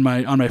wouldn't be on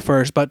my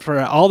first, but for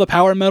all the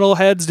power metal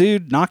heads,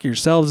 dude, knock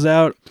yourselves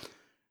out.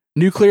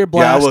 Nuclear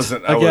Blast.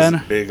 I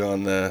wasn't big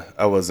on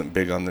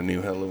the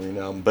new Halloween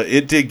album, but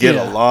it did get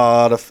a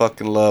lot of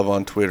fucking love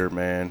on Twitter,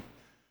 man.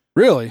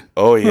 Really?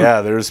 Oh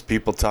yeah, there's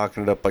people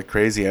talking it up like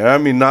crazy. I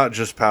mean, not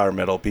just power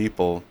metal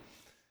people.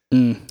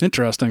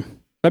 Interesting.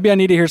 Maybe I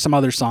need to hear some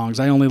other songs.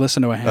 I only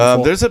listen to a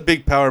handful. There's a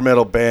big power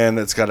metal band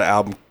that's got an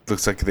album.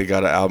 Looks like they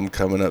got an album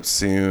coming up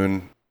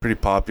soon. Pretty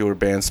popular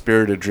band,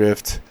 Spirit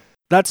Adrift.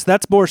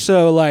 That's more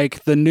so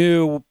like the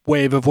new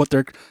wave of what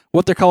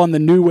they're calling the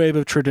new wave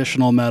of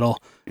traditional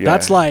metal. Yeah,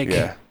 that's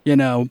like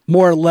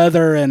more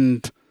leather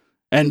and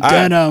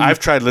denim. I've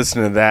tried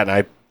listening to that, and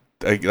I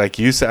like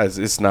you said,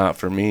 it's not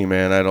for me,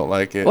 man. I don't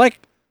like it. Like,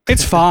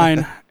 it's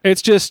fine.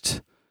 It's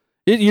just,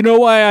 you know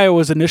why I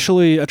was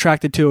initially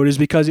attracted to it is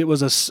because it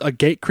was a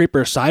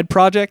Gatecreeper side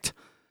project,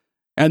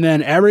 and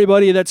then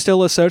everybody that's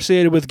still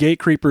associated with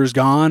Gatecreeper is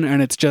gone,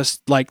 and it's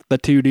just like the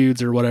 2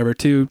 dudes or whatever,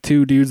 two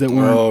dudes that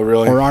weren't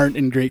or aren't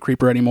in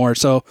Gatecreeper anymore.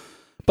 So,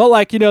 but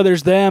like,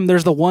 there's them.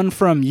 There's the one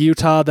from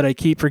Utah that I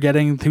keep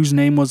forgetting, whose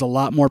name was a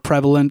lot more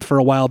prevalent for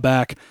a while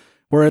back,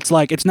 where it's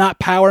like, it's not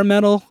power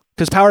metal,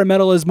 because power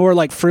metal is more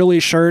like frilly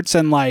shirts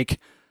and like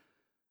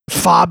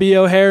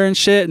Fabio hair and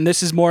shit, and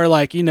this is more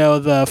like,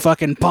 the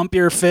fucking pump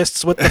your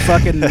fists with the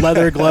fucking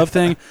leather glove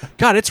thing.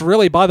 God, it's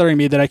really bothering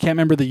me that I can't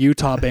remember the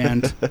Utah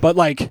band, but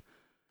like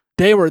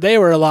they were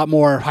a lot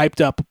more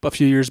hyped up a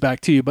few years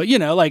back too. But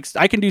like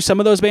I can do some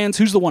of those bands.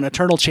 Who's the one?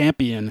 Eternal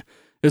Champion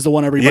is the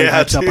one everybody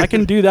hypes up. I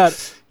can do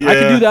that. Yeah. I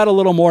can do that a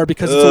little more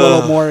because it's a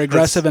little more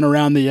aggressive and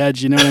around the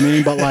edge. You know what I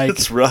mean? But like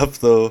it's rough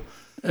though.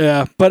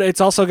 Yeah, but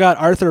it's also got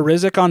Arthur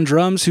Rizek on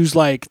drums, who's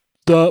like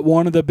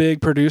one of the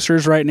big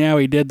producers right now.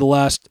 He did the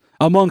last,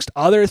 amongst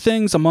other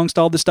things, amongst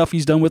all the stuff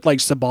he's done with like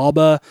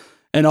Sabalba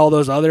and all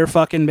those other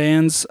fucking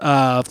bands,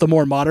 the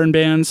more modern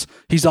bands.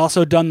 He's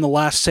also done the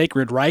last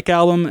Sacred Reich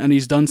album, and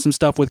he's done some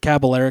stuff with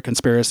Cavalera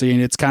Conspiracy,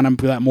 and it's kind of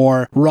that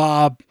more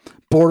raw,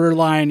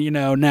 borderline,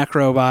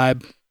 necro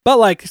vibe. But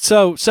like,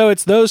 so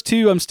it's those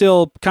two I'm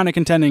still kind of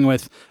contending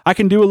with. I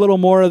can do a little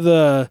more of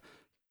the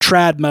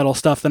trad metal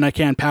stuff than I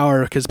can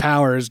power, because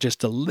power is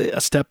just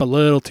a step a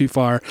little too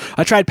far.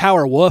 I tried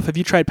Power Wolf. Have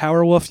you tried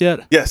Power Wolf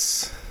yet?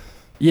 Yes.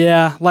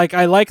 Yeah, like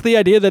I like the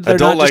idea that they're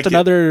not just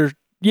another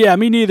Yeah,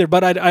 me neither.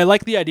 But I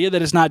like the idea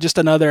that it's not just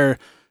another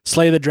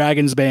Slay the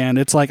Dragons band.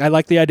 It's like I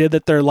like the idea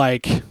that they're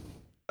like.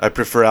 I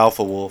prefer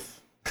Alpha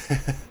Wolf.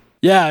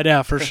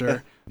 Yeah, for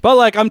sure. But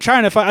like, I'm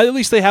trying to find. At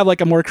least they have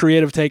like a more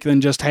creative take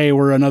than just, hey,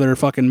 we're another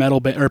fucking metal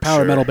band or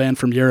power metal band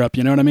from Europe.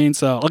 You know what I mean?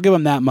 So I'll give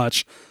them that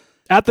much.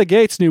 At the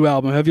Gates' new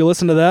album. Have you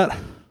listened to that?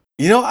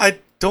 You know, I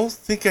don't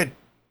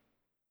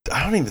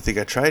even think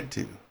I tried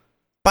to.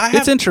 But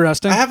it's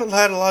interesting. I haven't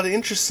had a lot of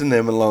interest in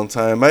them in a long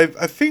time. I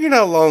figured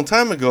out a long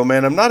time ago,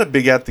 man, I'm not a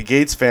big At the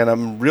Gates fan.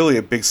 I'm really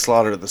a big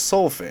Slaughter of the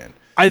Soul fan.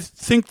 I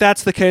think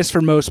that's the case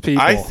for most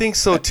people. I think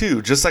so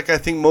too. Just like I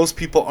think most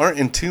people aren't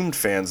Entombed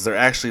fans. They're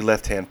actually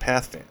Left Hand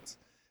Path fans.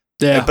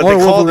 Yeah, but or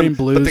they Wolverine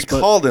Blues. But they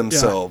call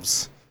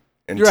themselves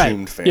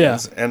Entombed fans. Yeah.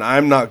 And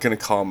I'm not going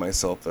to call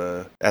myself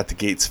a At the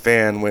Gates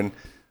fan when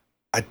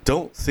I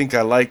don't think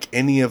I like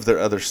any of their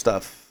other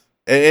stuff.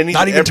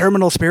 Not even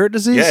Terminal Spirit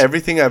Disease? Yeah,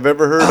 everything I've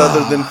ever heard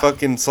other than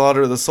fucking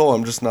Slaughter of the Soul,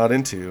 I'm just not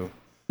into.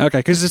 Okay,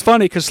 because it's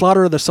funny, because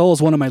Slaughter of the Soul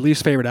is one of my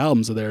least favorite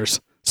albums of theirs.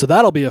 So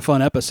that'll be a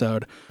fun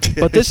episode.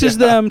 But this is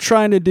them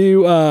trying to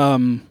do,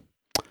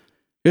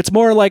 it's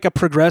more like a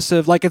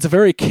progressive, like it's a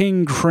very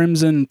King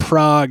Crimson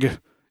Prague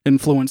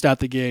influenced At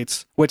the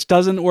Gates, which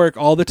doesn't work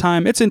all the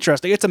time. It's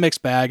interesting. It's a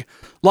mixed bag.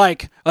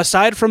 Like,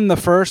 aside from the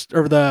first,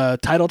 or the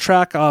title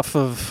track off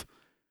of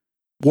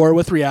War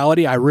with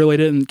Reality, I really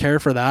didn't care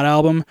for that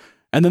album.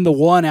 And then the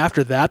one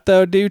after that,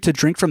 though, dude, To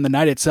Drink from the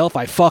Night Itself,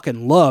 I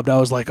fucking loved. I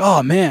was like,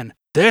 oh man,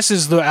 this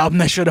is the album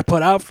they should have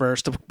put out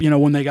first,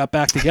 when they got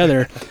back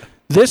together.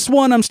 This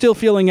one I'm still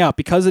feeling out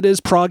because it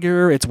is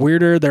proggier, it's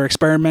weirder, they're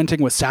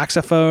experimenting with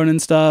saxophone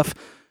and stuff.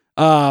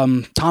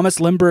 Thomas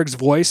Lindbergh's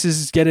voice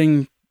is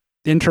getting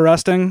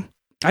interesting.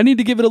 I need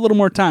to give it a little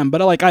more time,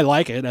 but I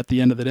like it at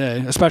the end of the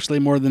day, especially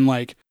more than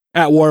like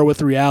At War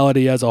with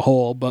Reality as a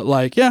whole. But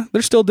like, yeah,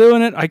 they're still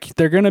doing it.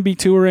 They're gonna be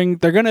touring.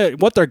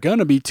 What they're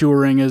gonna be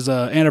touring is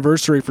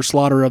anniversary for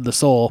Slaughter of the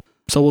Soul.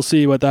 So we'll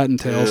see what that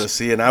entails. Yeah,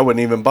 see, and I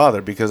wouldn't even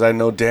bother because I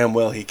know damn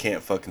well he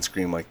can't fucking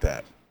scream like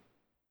that.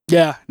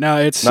 Yeah, no,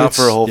 it's not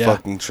for a whole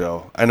fucking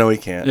show. I know he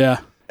can't. Yeah,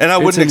 and I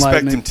wouldn't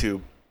expect him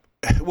to.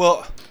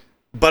 Well,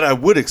 but I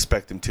would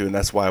expect him to, and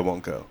that's why I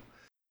won't go.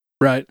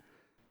 Right.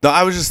 No,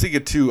 I was just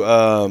thinking too.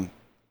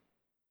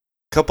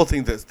 Couple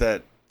things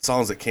that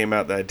songs that came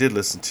out that I did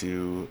listen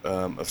to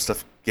of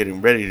stuff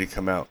getting ready to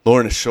come out.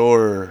 Lorna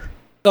Shore.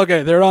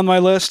 Okay, they're on my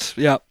list.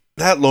 Yeah.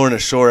 That Lorna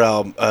Shore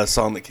album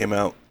song that came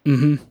out.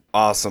 Mm-hmm.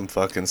 Awesome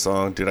fucking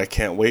song, dude. I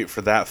can't wait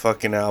for that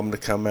fucking album to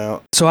come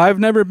out. So I've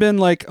never been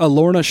like a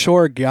Lorna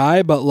Shore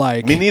guy, but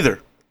like me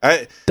neither.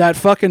 That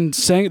fucking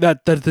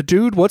the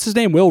dude, what's his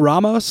name? Will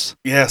Ramos?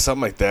 Yeah,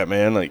 something like that,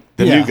 man. Like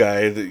the new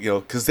guy,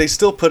 because they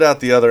still put out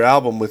the other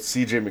album with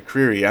CJ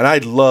McCreery, and I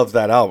love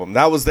that album.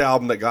 That was the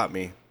album that got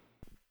me.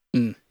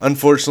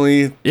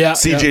 Unfortunately,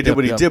 CJ did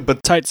what he did,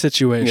 but tight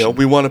situation.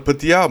 We want to put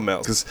the album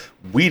out because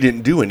we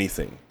didn't do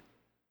anything.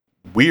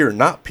 We are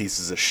not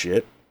pieces of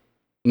shit.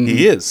 Mm-hmm.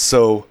 He is,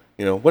 so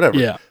whatever.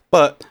 Yeah.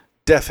 But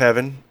Deaf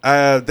Heaven,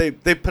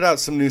 they put out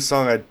some new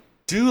song. I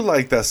do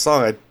like that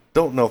song. I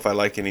don't know if I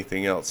like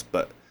anything else,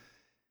 but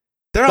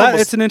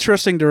it's an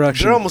interesting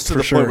direction. They're almost to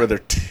the point where they're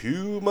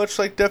too much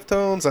like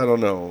Deftones. I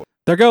don't know.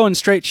 They're going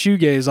straight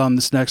shoegaze on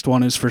this next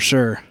one, is for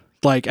sure.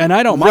 Like, and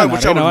I don't mind.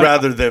 Which I would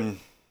rather them.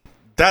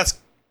 That's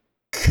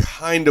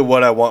kind of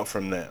what I want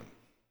from them.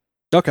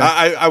 Okay.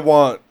 I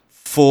want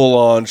full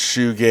on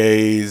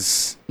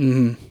shoegaze.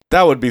 Mm-hmm.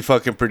 That would be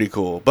fucking pretty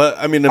cool. But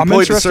I mean, I'm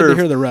interested to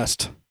hear the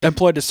rest.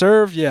 Employed to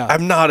Serve, yeah.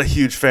 I'm not a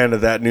huge fan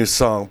of that new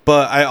song,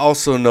 but I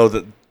also know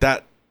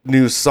that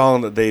new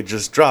song that they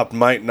just dropped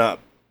might not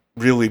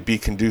really be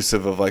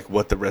conducive of like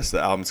what the rest of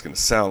the album's going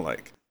to sound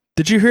like.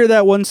 Did you hear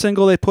that one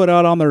single they put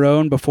out on their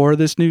own before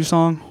this new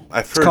song?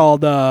 It's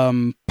called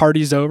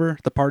 "Party's Over."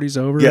 The Party's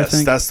Over. Yes,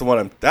 I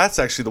think. That's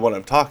actually the one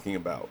I'm talking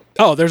about.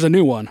 Oh, there's a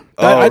new one.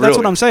 Really? That's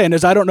what I'm saying.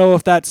 Is I don't know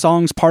if that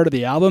song's part of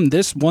the album.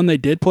 This one they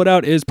did put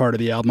out is part of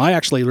the album. I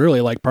actually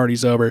really like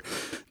 "Party's Over."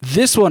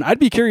 This one, I'd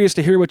be curious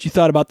to hear what you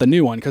thought about the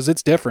new one because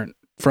it's different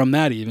from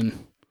that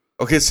even.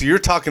 Okay, so you're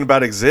talking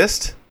about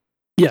 "Exist"?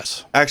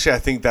 Yes. Actually, I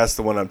think that's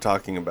the one I'm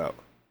talking about.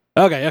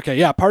 Okay,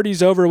 yeah.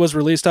 Party's Over was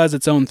released as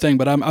its own thing,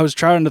 but I was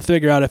trying to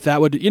figure out if that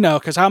would,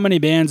 because how many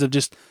bands have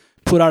just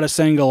put out a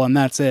single and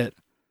that's it,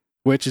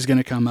 which is going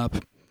to come up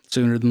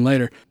sooner than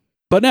later.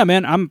 But no,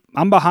 man,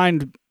 I'm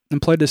behind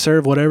Employed to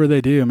Serve, whatever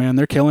they do, man.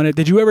 They're killing it.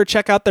 Did you ever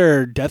check out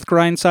their Death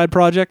Grind side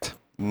project?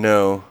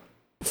 No.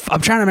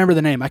 I'm trying to remember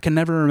the name. I can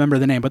never remember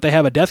the name, but they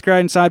have a Death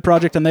Grind side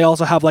project, and they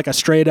also have like a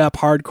straight up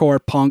hardcore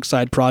punk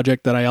side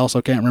project that I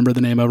also can't remember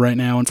the name of right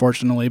now,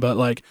 unfortunately, but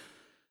like,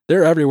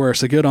 they're everywhere,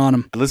 so good on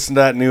them. Listen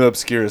to that new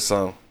Obscura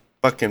song.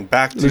 Fucking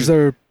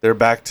they're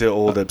back to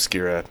old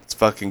Obscura. It's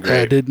fucking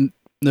great. I didn't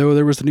know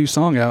there was a new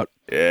song out.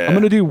 Yeah. I'm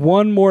going to do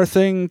one more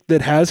thing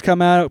that has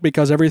come out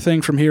because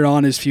everything from here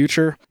on is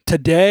future.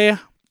 Today,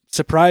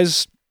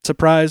 surprise,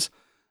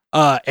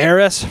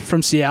 Eris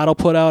from Seattle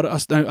put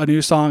out a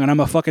new song, and I'm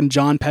a fucking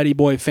John Petty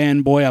Boy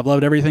fanboy. I've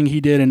loved everything he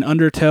did in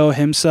Undertow,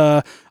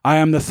 Himsa, I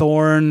Am the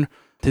Thorn,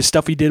 his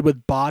stuff he did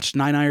with Botched,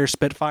 Nine Eye or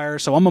Spitfire.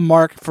 So I'm a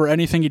mark for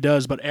anything he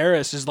does. But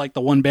Eris is like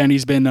the one band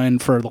he's been in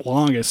for the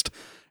longest.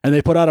 And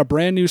they put out a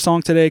brand new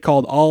song today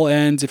called All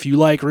Ends. If you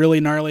like really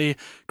gnarly,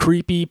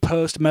 creepy,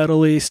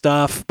 post-metal-y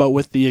stuff, but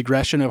with the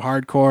aggression of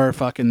hardcore,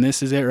 fucking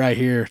this is it right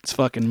here. It's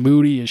fucking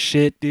moody as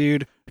shit,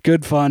 dude.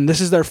 Good fun. This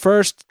is their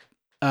first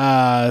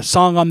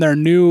song on their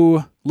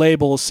new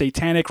label,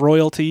 Satanic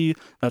Royalty.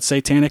 That's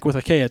Satanic with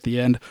a K at the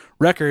end.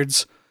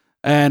 Records.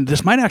 And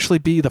this might actually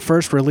be the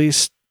first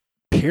release,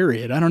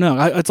 period. I don't know.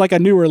 It's like a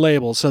newer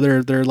label, so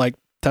they're like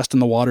testing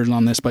the waters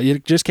on this. But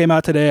it just came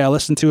out today. I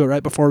listened to it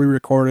right before we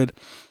recorded.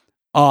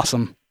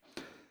 Awesome.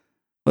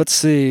 Let's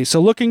see.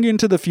 So looking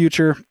into the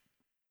future,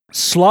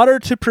 Slaughter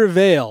to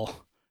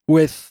Prevail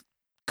with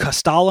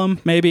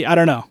Castellum, maybe. I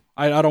don't know.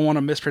 I don't want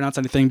to mispronounce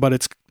anything, but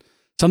it's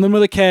something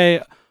with a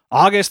K.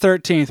 August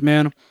 13th,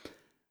 man.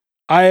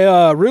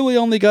 I really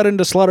only got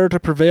into Slaughter to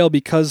Prevail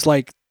because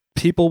like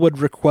people would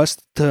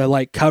request to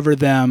like cover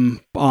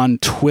them on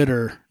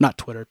Twitch.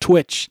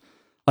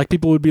 Like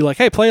people would be like,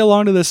 hey, play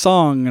along to this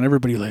song. And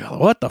everybody like,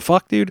 what the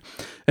fuck, dude?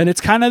 And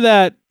it's kind of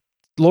that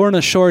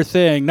Lorna Shore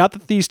thing. Not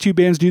that these two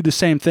bands do the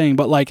same thing,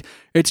 but like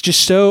it's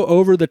just so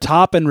over the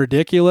top and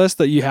ridiculous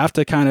that you have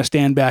to kind of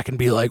stand back and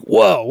be like,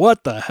 whoa,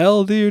 what the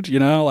hell, dude? You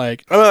know,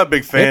 like I'm not a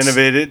big fan of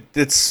it.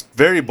 It's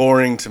very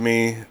boring to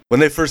me. When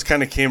they first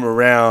kind of came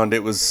around,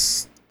 it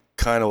was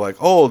kind of like,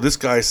 oh, this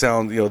guy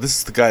sounds, this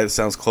is the guy that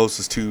sounds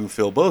closest to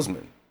Phil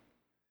Bozeman.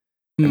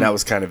 And that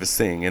was kind of his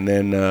thing. And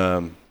then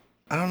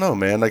I don't know,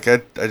 man. Like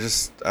I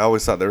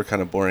always thought they were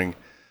kind of boring.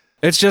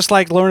 It's just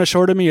like Lorna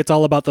Shore to me. It's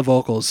all about the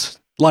vocals.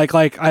 Like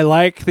I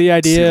like the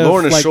idea.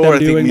 Lorna of like Shore, I them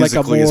think doing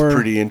musically like a more... is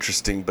pretty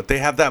interesting, but they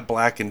have that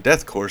black and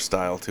deathcore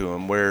style to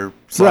them, where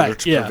Slaughter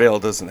to Prevail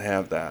doesn't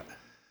have that.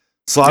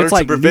 Slaughter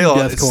to Prevail,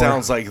 it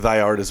sounds like Thy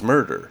Art Is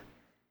Murder.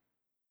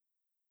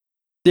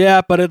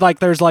 Yeah, but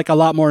there's like a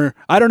lot more.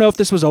 I don't know if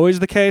this was always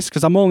the case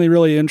because I'm only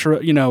really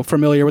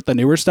familiar with the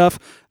newer stuff.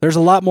 There's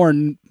a lot more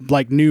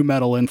like new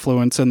metal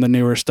influence in the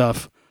newer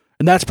stuff,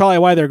 and that's probably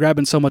why they're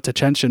grabbing so much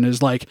attention.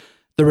 Is like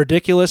the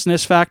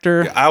ridiculousness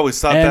factor. Yeah, I always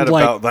thought that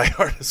about Thy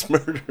Art Is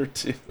Murder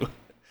too.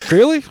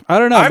 Really? I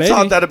don't know. I've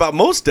thought that about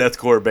most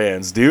deathcore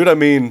bands, dude. I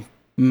mean,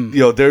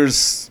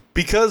 there's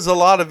because a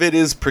lot of it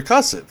is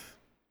percussive.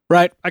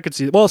 Right, I could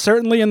see it. Well,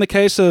 certainly in the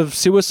case of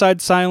Suicide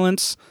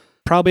Silence,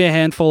 probably a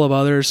handful of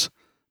others.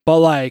 But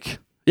like,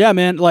 yeah,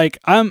 man, like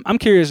I'm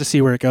curious to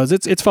see where it goes.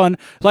 It's fun.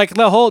 Like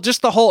the whole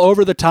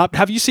over the top.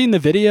 Have you seen the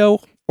video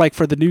like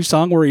for the new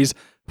song where he's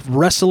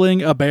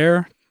wrestling a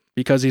bear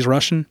because he's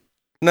Russian?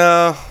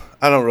 No,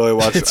 I don't really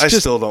watch. I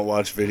still don't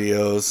watch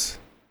videos.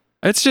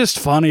 It's just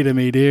funny to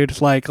me,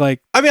 dude. Like. I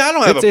mean, I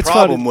don't have a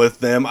problem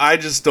with them. I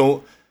just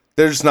don't.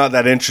 They're just not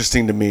that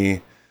interesting to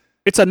me.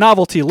 It's a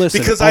novelty listen.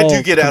 Because I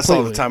do get asked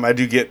all the time.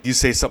 You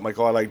say something like,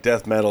 oh, I like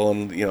death metal.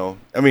 And, you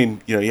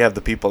have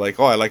the people like,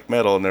 oh, I like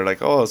metal. And they're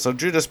like, oh, so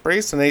Judas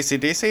Priest and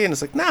AC/DC? And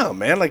it's like, no,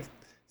 man. Like,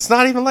 it's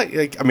not even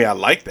like I mean, I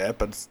like that,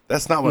 but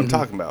that's not what I'm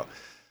talking about.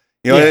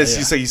 You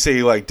say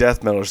you like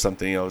death metal or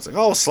something. It's like,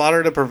 oh,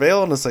 Slaughter to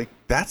Prevail. And it's like,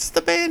 that's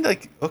the band?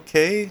 Like,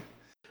 okay.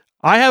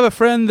 I have a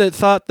friend that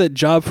thought that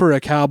Job for a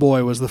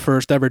Cowboy was the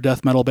first ever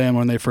death metal band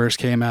when they first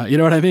came out. You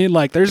know what I mean?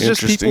 Like, there's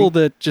just people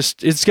that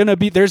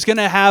there's going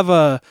to have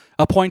a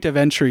point of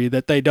entry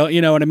that they don't, you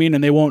know what I mean?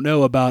 And they won't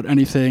know about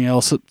anything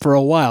else for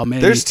a while,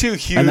 maybe. There's two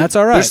huge, and that's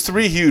all right. There's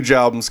 3 huge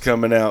albums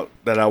coming out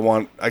that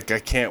I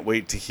can't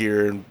wait to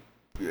hear.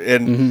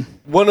 And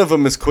one of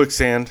them is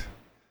Quicksand.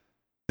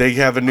 They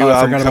have a new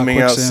album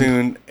coming out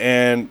soon.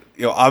 And,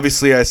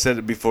 obviously I said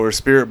it before,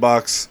 Spirit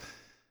Box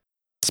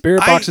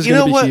is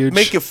going to be huge.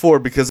 Make it 4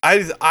 because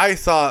I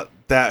thought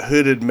that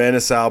Hooded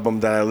Menace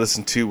album that I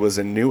listened to was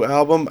a new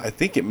album. I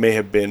think it may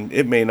have been.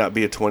 It may not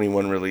be a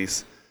 21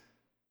 release,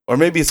 or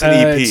maybe it's an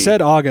EP. It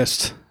said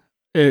August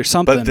or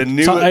something. But the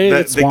new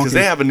because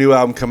they have a new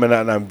album coming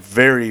out, and I'm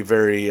very,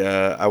 very.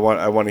 I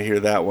want to hear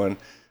that one.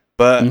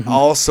 But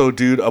also,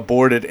 dude,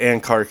 Aborted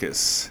and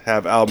Carcass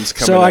have albums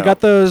coming out. So I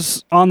got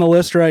those on the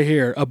list right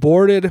here.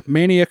 Aborted,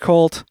 Mania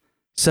Cult,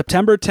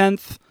 September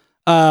 10th.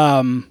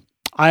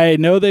 I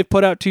know they've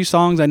put out 2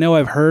 songs. I know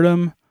I've heard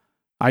them.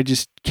 I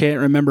just can't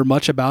remember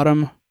much about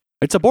them.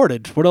 It's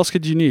Aborted. What else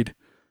could you need?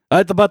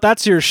 But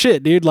that's your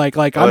shit, dude. Like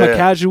I'm a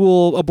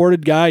casual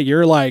Aborted guy.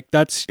 You're like,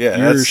 that's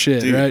your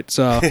shit, dude. Right?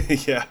 So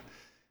yeah.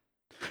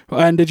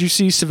 And did you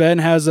see Sven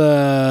has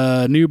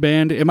a new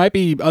band? It might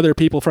be other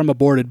people from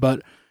Aborted,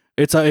 but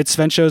it's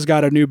Sven Show's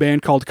got a new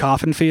band called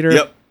Coffin Feeder.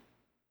 Yep.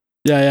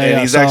 Yeah.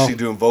 And he's actually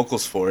doing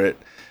vocals for it.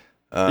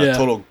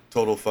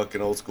 Total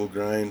fucking old school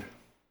grind.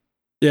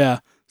 Yeah.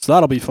 So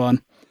that'll be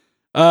fun.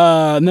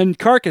 And then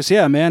Carcass,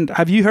 yeah, man.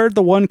 Have you heard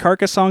the one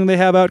Carcass song they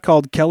have out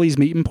called Kelly's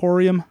Meat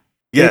Emporium?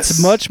 Yes.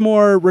 It's much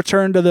more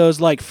return to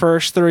those like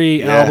first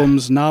 3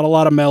 albums, not a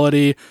lot of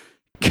melody,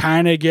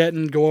 kind of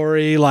getting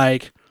gory.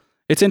 Like,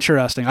 it's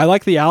interesting. I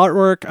like the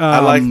artwork. I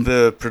like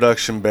the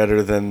production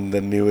better than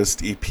the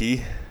newest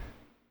EP.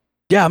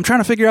 Yeah, I'm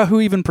trying to figure out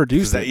who even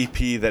produced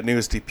that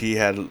newest EP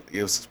had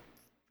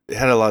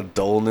a lot of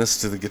dullness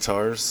to the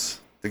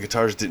guitars. The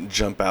guitars didn't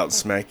jump out and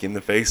smack you in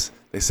the face.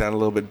 They sound a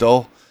little bit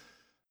dull.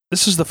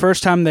 This is the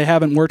first time they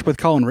haven't worked with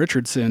Colin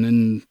Richardson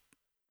in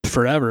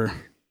forever.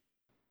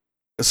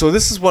 So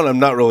this is one I'm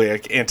not really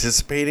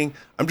anticipating.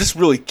 I'm just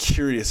really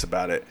curious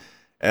about it.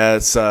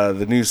 It's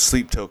the new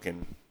Sleep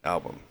Token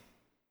album.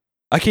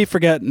 I keep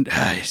forgetting.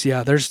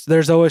 Yeah,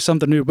 there's always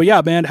something new. But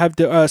yeah, man,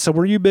 so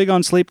were you big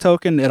on Sleep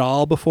Token at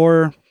all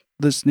before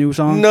this new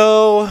song?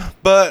 No,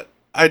 but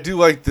I do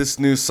like this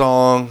new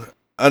song.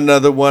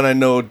 Another one I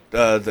know,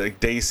 the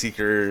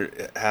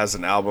Dayseeker has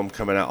an album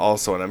coming out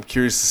also, and I'm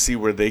curious to see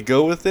where they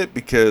go with it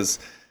because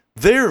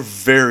they're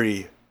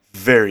very,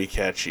 very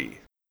catchy.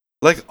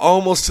 Like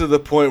almost to the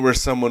point where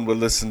someone would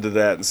listen to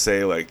that and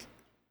say like,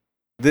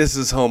 this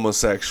is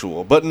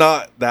homosexual, but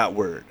not that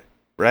word,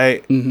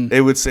 right? Mm-hmm.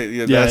 They would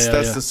say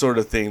that's the sort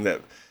of thing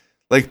that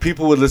like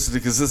people would listen to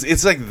because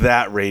it's like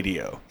that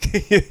radio,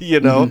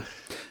 you know.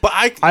 Mm-hmm. But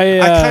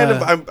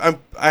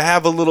I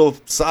have a little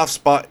soft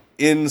spot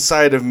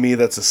inside of me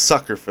that's a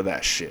sucker for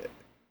that shit.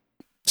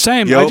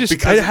 Same.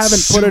 I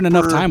haven't put in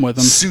enough time with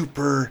them.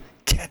 Super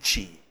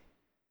catchy.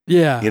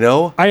 Yeah. You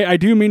know? I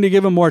do mean to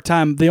give them more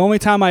time. The only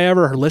time I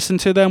ever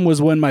listened to them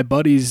was when my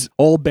buddy's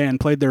old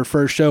band played their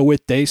first show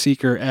with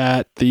Dayseeker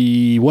at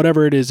the,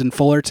 whatever it is in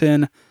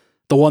Fullerton,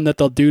 the one that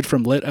the dude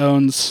from Lit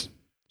owns,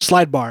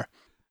 Slide Bar.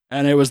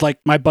 And it was like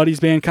my buddy's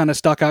band kind of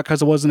stuck out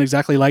because it wasn't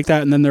exactly like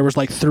that. And then there was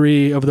like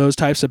 3 of those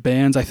types of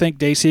bands. I think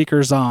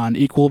Dayseeker's on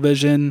Equal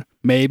Vision,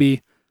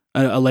 maybe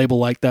a label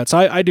like that. So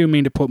I do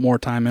mean to put more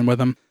time in with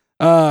them.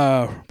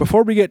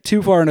 Before we get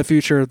too far in the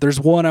future, there's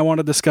one I want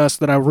to discuss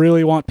that I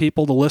really want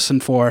people to listen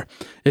for.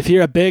 If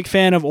you're a big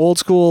fan of old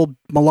school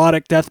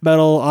melodic death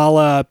metal, a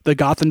la the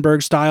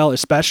Gothenburg style,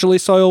 especially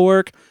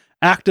Soilwork,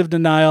 Active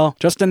Denial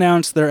just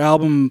announced their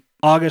album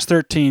August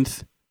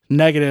 13th,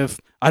 Negative.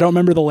 I don't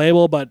remember the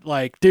label, but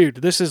like, dude,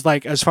 this is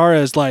like, as far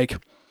as like,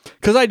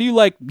 cause I do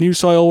like new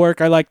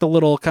Soilwork. I like the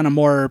little kind of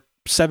more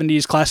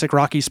 70s classic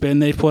rocky spin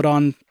they put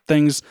on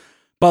things.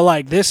 But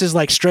like this is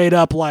like straight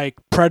up like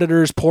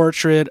Predator's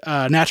Portrait,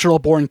 Natural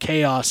Born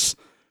Chaos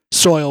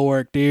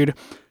Soilwork, dude.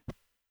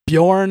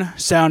 Bjorn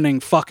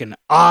sounding fucking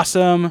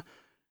awesome.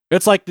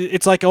 It's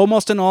like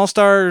almost an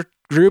all-star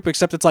group,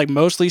 except it's like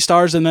mostly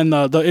stars, and then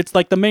the it's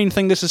like the main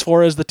thing this is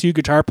for is the 2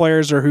 guitar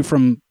players are who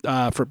from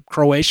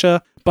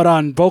Croatia. But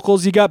on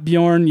vocals you got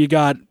Bjorn, you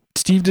got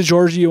Steve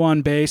DiGiorgio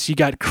on bass, you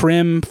got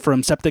Krim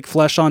from Septic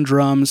Flesh on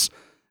drums,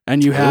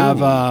 and you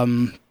have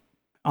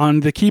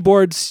on the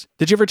keyboards,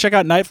 did you ever check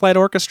out Night Flight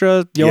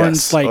Orchestra?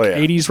 Bjorn's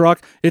 80s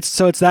rock. It's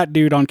that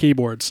dude on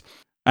keyboards.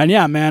 And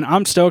yeah, man,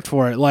 I'm stoked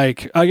for it.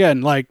 Like,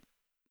 again, like,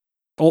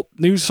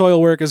 new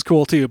Soilwork is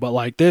cool too, but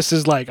like, this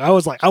is like, I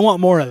was like, I want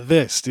more of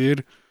this,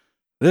 dude.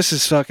 This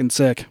is fucking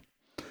sick.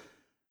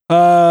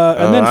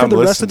 And then for the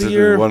rest of the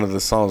year, one of the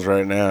songs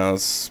right now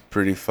is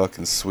pretty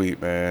fucking sweet,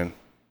 man.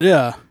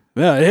 Yeah,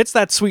 it hits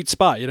that sweet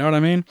spot, you know what I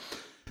mean?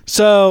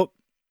 So,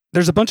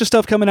 there's a bunch of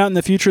stuff coming out in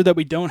the future that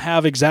we don't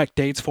have exact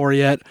dates for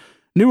yet.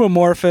 New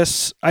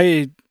Amorphous.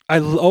 I've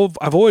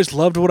always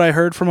loved what I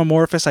heard from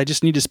Amorphous. I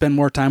just need to spend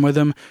more time with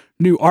them.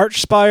 New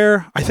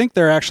Archspire. I think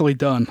they're actually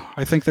done.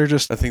 I think they're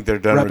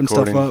done wrapping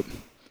recording stuff up.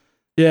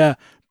 Yeah.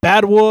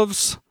 Bad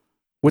Wolves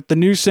with the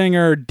new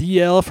singer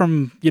DL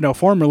from,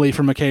 formerly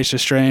from Acacia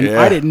Strain.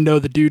 Yeah. I didn't know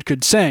the dude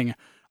could sing.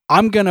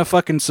 I'm going to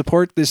fucking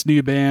support this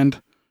new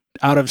band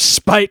out of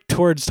spite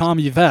towards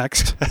Tommy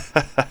Vexed.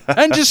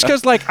 And just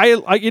because, like,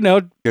 I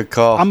good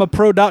call. I'm a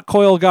pro Dot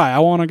Coil guy. I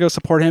want to go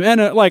support him.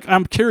 And,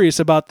 I'm curious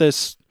about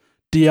this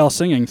DL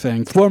singing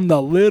thing. From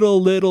the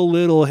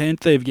little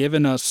hint they've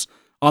given us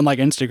on, like,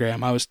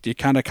 Instagram, it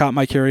kind of caught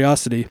my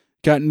curiosity.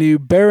 Got new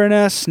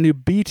Baroness, new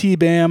BT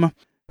Bam.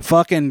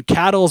 Fucking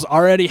Cattle's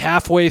already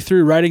halfway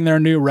through writing their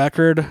new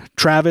record.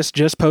 Travis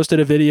just posted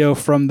a video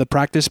from the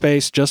practice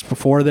space just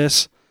before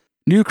this.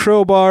 New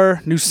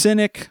Crowbar, new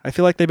Cynic. I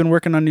feel like they've been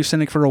working on new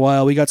Cynic for a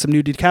while. We got some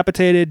new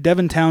Decapitated,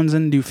 Devin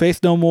Townsend, new Faith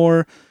No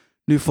More,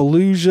 new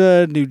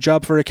Fallujah, new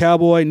Job for a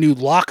Cowboy, new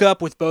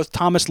Lockup with both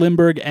Thomas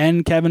Lindbergh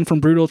and Kevin from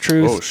Brutal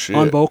Truth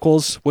on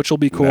vocals, which will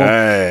be cool.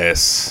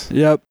 Nice.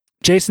 Yep.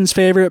 Jason's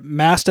favorite,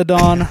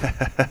 Mastodon.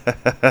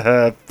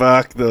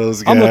 Fuck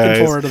those guys. I'm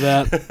looking forward to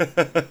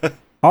that.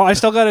 Oh, I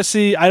still got to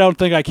see, I don't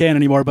think I can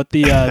anymore, but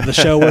the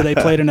show where they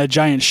played in a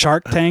giant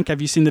shark tank.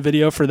 Have you seen the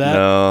video for that?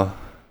 No.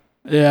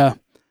 Yeah.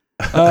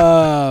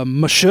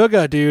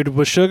 Meshuggah, dude.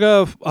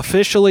 Meshuggah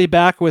officially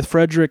back with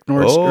Frederick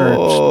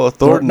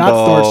Thorndahl. Not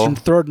Thorndahl.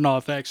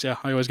 Thorndahl, thanks. Yeah,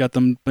 I always got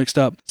them mixed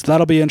up. So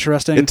that'll be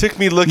interesting. It took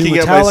me looking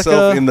at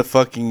myself in the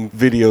fucking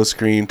video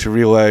screen to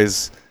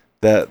realize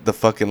that the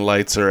fucking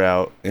lights are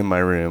out in my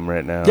room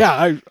right now.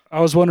 Yeah,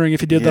 I was wondering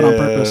if you did that on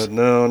purpose.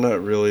 No,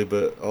 not really,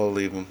 but I'll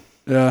leave them.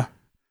 Yeah.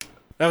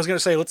 I was going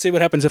to say, let's see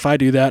what happens if I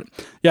do that.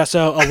 Yeah,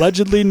 so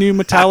allegedly new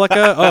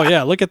Metallica. Oh,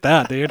 yeah, look at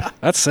that, dude.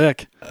 That's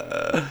sick.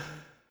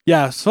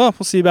 Yeah, so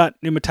we'll see about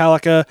new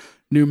Metallica,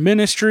 new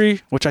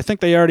Ministry, which I think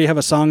they already have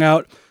a song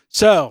out.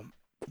 So,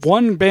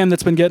 one band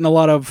that's been getting a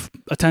lot of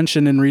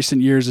attention in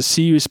recent years is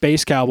See You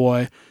Space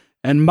Cowboy.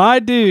 And my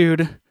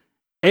dude,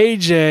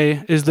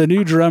 AJ, is the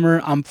new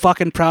drummer. I'm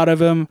fucking proud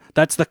of him.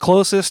 That's the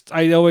closest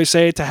I always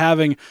say to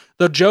having.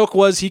 The joke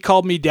was he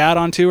called me dad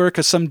on tour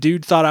because some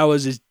dude thought I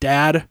was his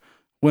dad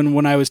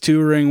when I was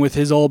touring with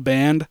his old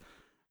band,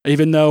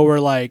 even though we're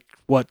like,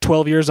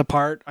 12 years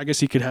apart. I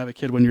guess you could have a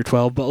kid when you're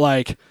 12, but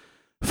like,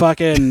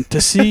 fucking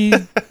to see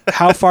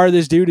how far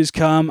this dude has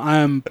come,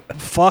 I'm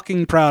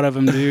fucking proud of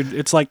him, dude.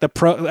 It's like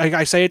like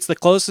I say, it's the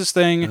closest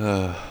thing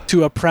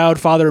to a proud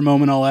father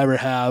moment I'll ever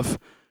have.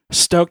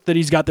 Stoked that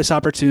he's got this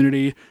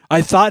opportunity.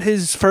 I thought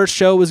his first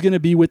show was going to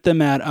be with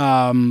them at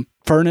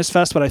Furnace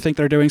Fest, but I think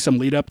they're doing some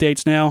lead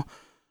updates now.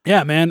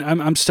 Yeah, man,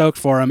 I'm stoked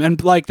for him.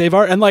 And like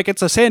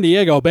it's a San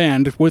Diego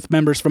band with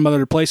members from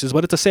other places,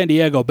 but it's a San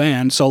Diego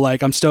band, so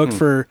like I'm stoked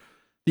for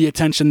the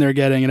attention they're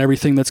getting and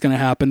everything that's going to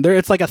happen.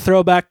 It's like a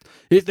throwback.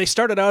 They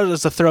started out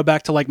as a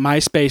throwback to like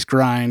MySpace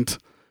grind,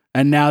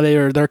 and now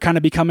they're kind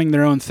of becoming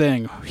their own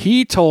thing.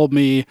 He told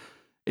me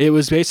it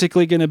was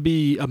basically going to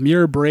be a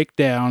mere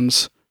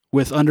breakdowns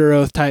with Under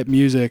Oath type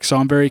music. So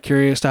I'm very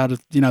curious how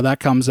that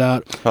comes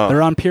out.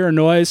 They're on Pure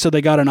Noise, so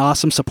they got an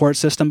awesome support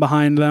system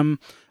behind them.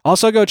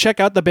 Also, go check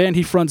out the band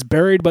he fronts,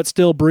 Buried But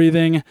Still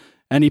Breathing,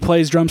 and he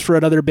plays drums for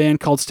another band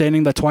called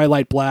Standing the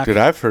Twilight Black. Dude,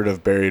 I've heard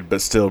of Buried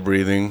But Still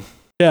Breathing.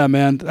 Yeah,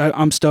 man,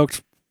 I'm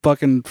stoked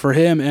fucking for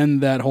him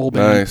and that whole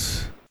band.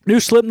 Nice.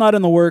 New Slipknot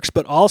in the works,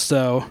 but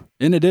also,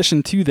 in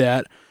addition to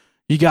that,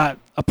 you got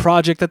a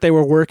project that they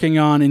were working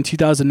on in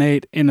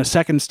 2008 in a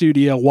second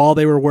studio while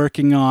they were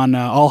working on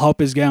All Hope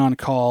Is Gone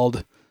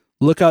called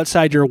Look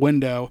Outside Your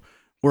Window,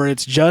 where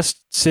it's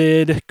just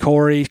Sid,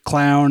 Corey,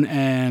 Clown,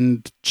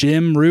 and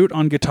Jim Root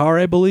on guitar,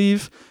 I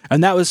believe.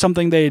 And that was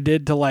something they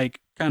did to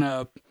like kind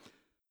of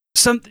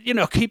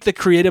keep the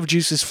creative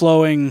juices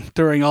flowing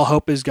during All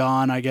Hope Is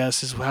Gone, I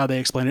guess, is how they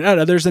explain it. I don't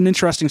know, there's an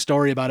interesting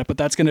story about it, but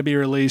that's going to be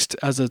released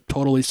as a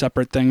totally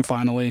separate thing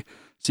finally.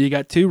 So you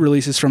got 2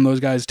 releases from those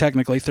guys,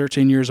 technically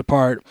 13 years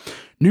apart.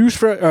 News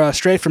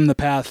Straight from the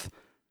Path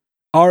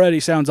already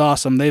sounds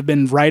awesome. They've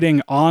been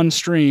writing on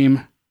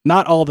stream,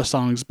 not all the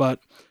songs, but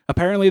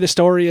apparently the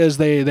story is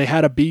they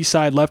had a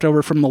B-side left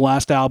over from the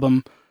last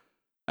album.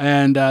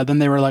 And then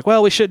they were like,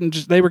 well, we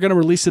shouldn't. They were going to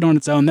release it on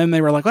its own. Then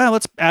they were like, well,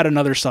 let's add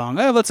another song.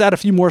 Let's add a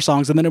few more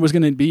songs. And then it was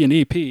going to be an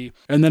EP.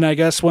 And then I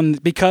guess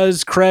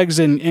because Craig's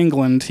in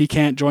England, he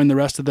can't join the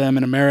rest of them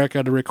in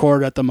America to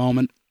record at the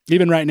moment.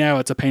 Even right now,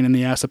 it's a pain in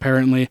the ass,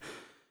 apparently.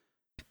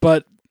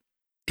 But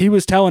he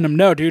was telling him,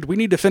 no, dude, we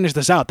need to finish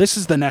this out. This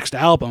is the next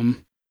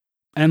album.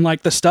 And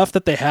like the stuff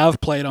that they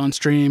have played on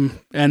stream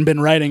and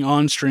been writing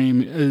on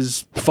stream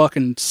is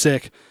fucking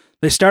sick.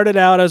 They started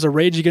out as a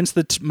Rage Against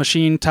the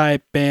Machine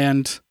type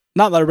band.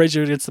 Not like Rage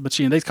Against the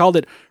Machine. They called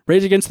it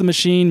Rage Against the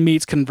Machine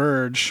meets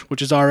Converge,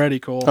 which is already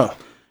cool. Huh.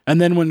 And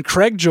then when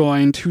Craig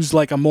joined, who's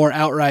like a more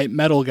outright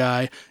metal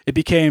guy, it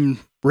became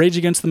Rage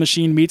Against the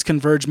Machine meets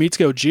Converge meets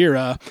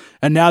Gojira.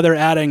 And now they're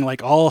adding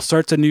like all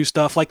sorts of new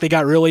stuff. Like they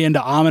got really into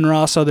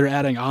Amon-Ra, so they're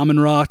adding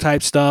Amon-Ra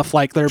type stuff.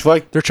 Like they're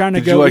trying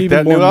to go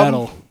even more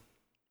metal.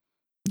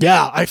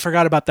 Yeah, I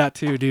forgot about that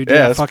too, dude.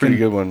 Yeah, that's a pretty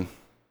good one.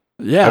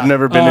 Yeah, I've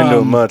never been into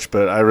it much,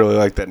 but I really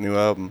like that new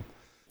album.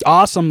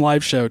 Awesome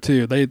live show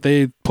too.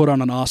 They put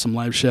on an awesome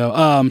live show.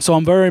 So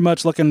I'm very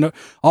much looking to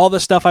all the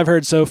stuff I've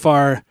heard so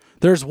far.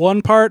 There's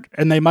one part,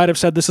 and they might have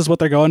said this is what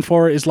they're going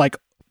for, is like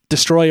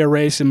destroy,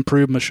 erase,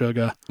 improve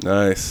Meshuggah.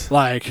 Nice.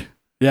 Like,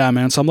 yeah,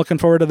 man. So I'm looking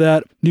forward to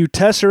that. New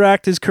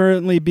Tesseract is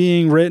currently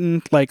being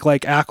written. Like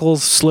Ackles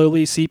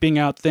slowly seeping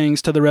out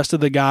things to the rest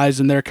of the guys,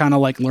 and they're kind of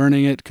like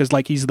learning it because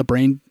like he's the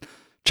brain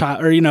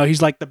child, or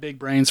he's like the big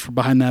brains for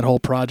behind that whole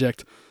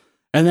project.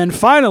 And then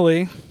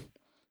finally,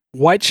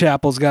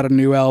 Whitechapel's got a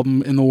new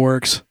album in the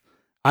works.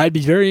 I'd be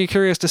very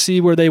curious to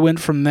see where they went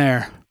from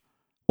there.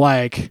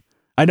 Like,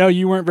 I know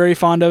you weren't very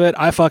fond of it.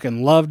 I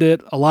fucking loved it.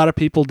 A lot of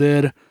people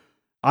did.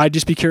 I'd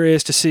just be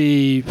curious to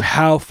see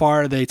how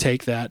far they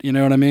take that. You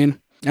know what I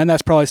mean? And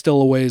that's probably still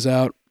a ways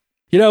out.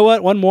 You know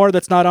what? One more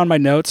that's not on my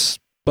notes,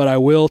 but I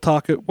will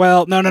talk.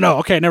 Well, no.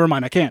 Okay, never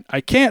mind.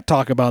 I can't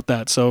talk about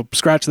that. So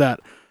scratch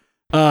that.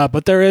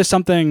 But there is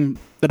something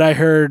that I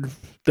heard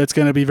that's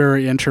going to be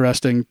very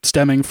interesting,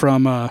 stemming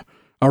from a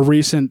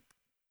recent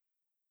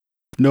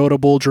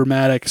notable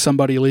dramatic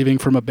somebody leaving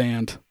from a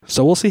band.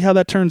 So we'll see how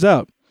that turns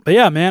out. But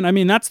yeah, man, I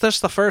mean, that's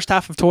just the first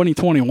half of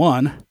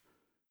 2021.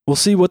 We'll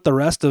see what the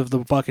rest of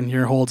the fucking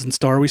year holds in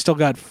store. We still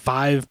got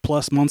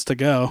 5+ months to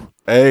go.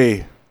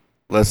 Hey,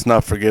 let's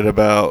not forget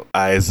about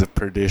Eyes of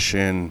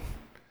Perdition.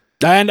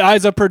 And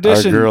Eyes of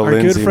Perdition, our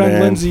Lindsay, good friend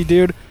man. Lindsay,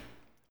 dude.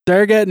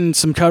 They're getting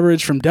some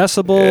coverage from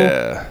Decibel.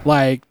 Yeah.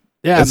 Like,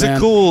 yeah, it's man.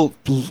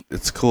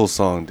 It's a cool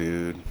song,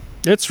 dude.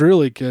 It's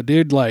really good,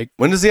 dude. Like,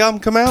 when does the album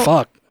come out?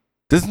 Fuck.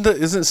 Isn't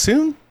it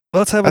soon?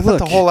 Let's have a look. I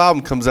thought the whole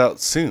album comes out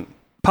soon.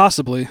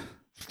 Possibly.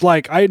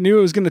 Like, I knew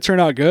it was going to turn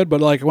out good, but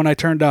like when I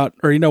heard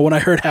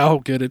how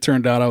good it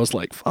turned out, I was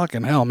like,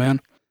 fucking hell, man.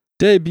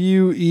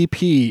 Debut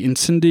EP,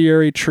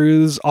 Incendiary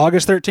Truths,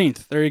 August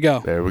 13th. There you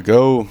go. There we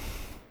go.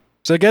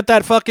 So get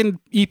that fucking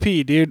EP,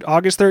 dude.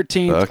 August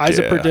 13th, Fuck Eyes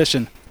of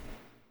Perdition.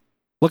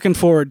 Looking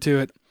forward to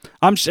it.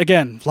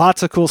 Again,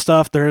 lots of cool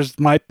stuff.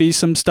 Might be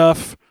some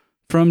stuff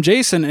from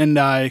Jason and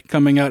I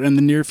coming out in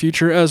the near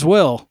future as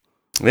well.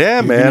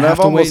 Yeah, man. I've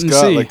almost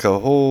got see. like a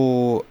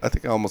whole... I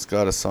think I almost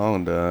got a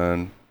song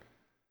done.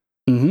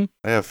 Mm-hmm.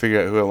 I gotta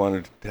figure out who I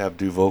wanted to have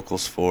do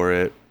vocals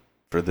for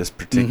this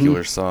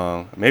particular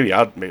song. Maybe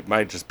it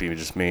might just be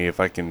me if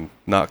I can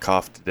not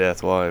cough to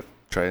death while I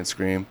try and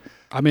scream.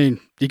 I mean,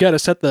 you got to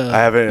set the. I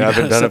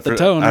haven't done it for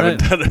tone, I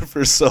haven't done it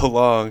for so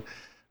long.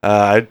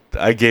 I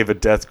gave a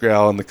death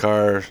growl in the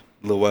car a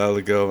little while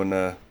ago and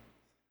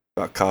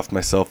about coughed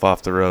myself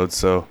off the road.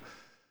 So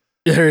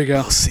there you go.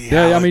 We'll see.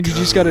 Yeah, I mean, you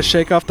just got to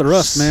shake off the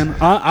rust, man.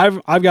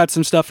 I've got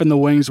some stuff in the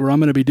wings where I'm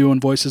going to be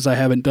doing voices I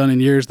haven't done in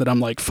years that I'm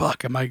like,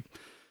 fuck,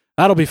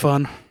 that'll be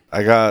fun.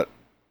 I got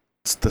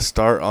the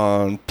start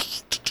on,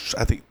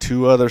 I think,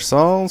 2 other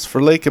songs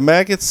for Lake of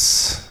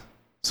Maggots.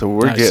 So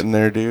we're getting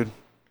there, dude.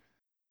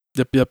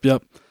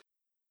 Yep.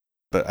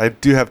 But I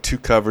do have 2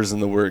 covers in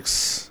the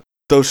works.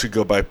 Those should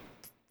go by,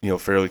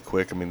 fairly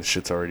quick. I mean, the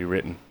shit's already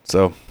written.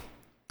 So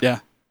yeah,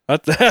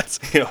 that's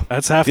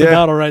half the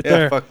battle right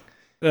there. Fuck.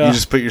 Yeah. You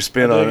just put your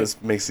spin on it.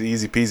 Makes it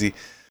easy peasy.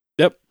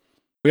 Yep.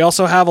 We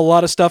also have a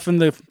lot of stuff in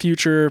the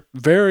future,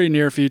 very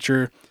near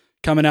future,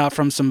 coming out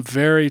from some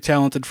very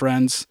talented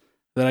friends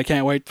that I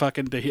can't wait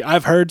fucking to hear.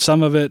 I've heard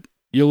some of it.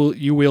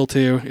 You will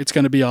too. It's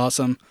going to be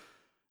awesome.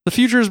 The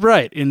future is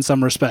bright in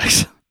some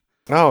respects.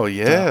 Oh,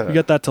 yeah. So we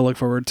got that to look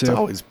forward to. It's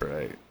always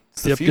bright.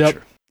 It's the future.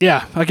 Yep.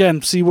 Yeah.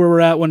 Again, see where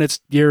we're at when it's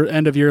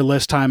end of year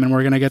list time, and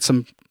we're going to get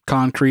some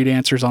concrete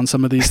answers on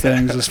some of these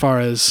things as far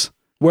as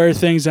where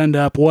things end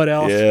up, what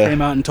else came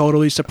out and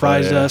totally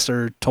surprised us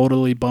or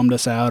totally bummed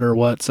us out or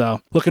what. So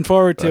looking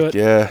forward to it.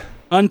 Yeah.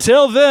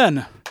 Until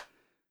then,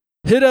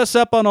 hit us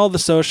up on all the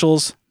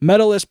socials.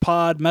 Metalist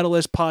Pod,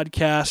 Metalist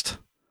Podcast.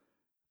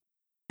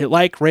 Hit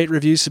like, rate,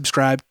 review,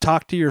 subscribe.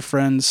 Talk to your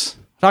friends.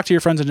 Talk to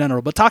your friends in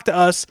general, but talk to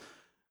us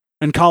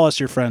and call us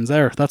your friends.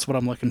 That's what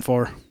I'm looking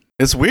for.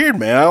 It's weird,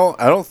 man.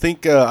 I don't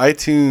think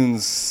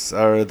iTunes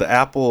or the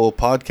Apple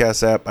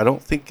Podcast app, I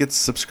don't think it's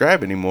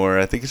subscribe anymore.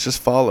 I think it's just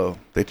follow.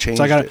 They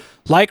changed it. So I got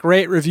like,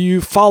 rate,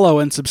 review, follow,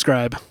 and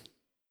subscribe.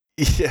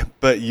 Yeah,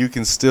 but you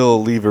can still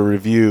leave a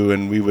review,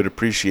 and we would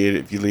appreciate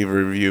it if you leave a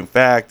review. In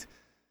fact,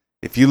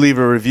 if you leave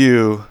a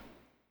review,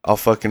 I'll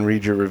fucking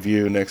read your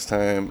review next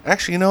time.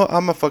 Actually, I'm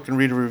going to fucking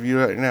read a review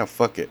right now.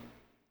 Fuck it.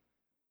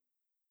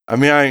 I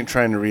mean, I ain't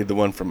trying to read the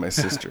one from my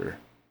sister.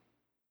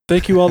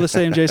 Thank you all the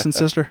same, Jason's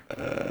sister.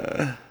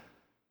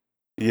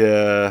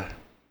 Yeah.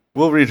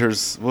 We'll read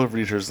hers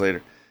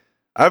later.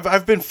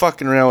 I've been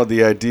fucking around with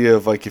the idea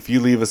of, like, if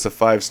you leave us a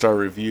 5-star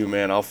review,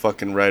 man, I'll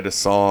fucking write a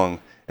song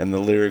and the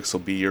lyrics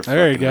will be your fucking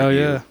review. There you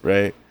go, yeah.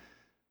 Right?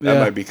 That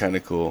might be kind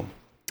of cool.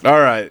 All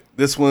right.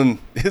 This one's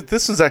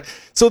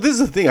so this is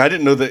the thing. I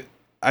didn't know that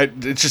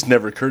it just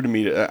never occurred to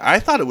me. I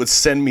thought it would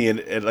send me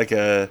like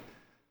a,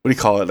 what do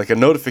you call it? Like a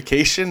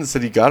notification that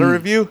said you got a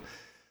review.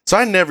 So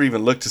I never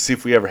even looked to see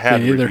if we ever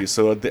had a review.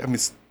 So, I mean,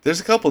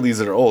 there's a couple of these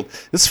that are old.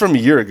 This is from a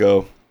year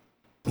ago.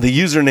 The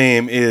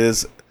username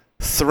is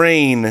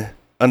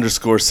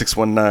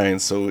Thrain_619.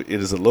 So it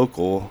is a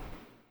local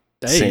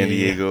San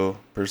Diego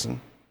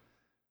person.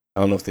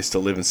 I don't know if they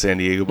still live in San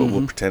Diego, but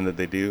we'll pretend that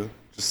they do,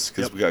 just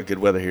because we got good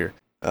weather here.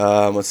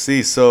 Let's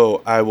see.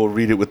 So I will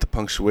read it with the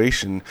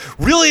punctuation.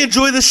 Really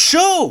enjoy the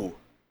show!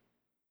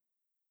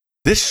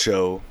 This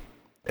show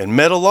and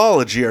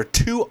Metalology are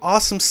 2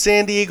 awesome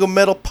San Diego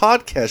metal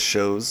podcast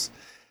shows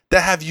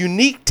that have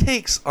unique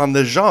takes on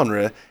the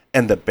genre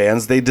and the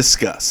bands they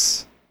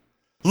discuss.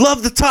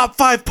 Love the top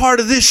 5 part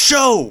of this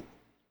show!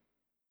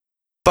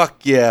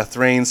 Fuck yeah,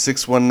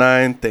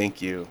 Thrain619,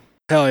 thank you.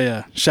 Hell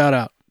yeah, shout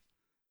out.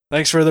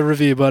 Thanks for the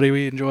review, buddy.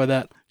 We enjoy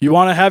that. You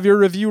want to have your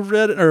review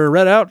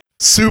read out?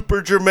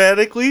 Super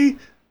dramatically?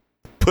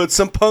 Put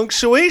some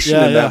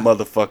punctuation in that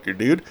motherfucker,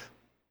 dude.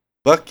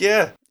 Fuck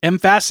yeah.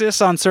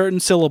 Emphasis on certain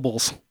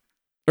syllables.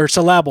 Or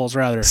syllables,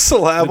 rather.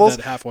 Syllables?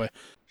 Halfway.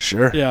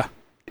 Sure. Yeah.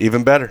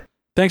 Even better.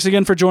 Thanks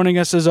again for joining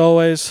us as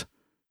always.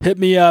 Hit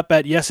me up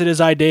at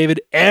YesItIsIDavid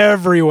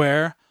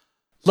everywhere.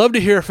 Love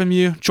to hear from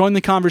you. Join the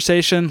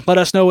conversation. Let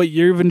us know what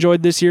you've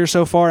enjoyed this year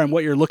so far and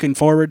what you're looking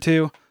forward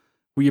to.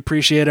 We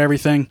appreciate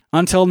everything.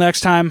 Until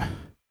next time,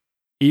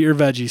 eat your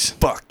veggies.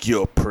 Fuck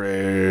your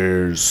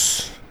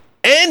prayers.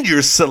 And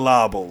your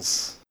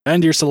syllables.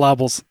 And your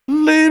syllables.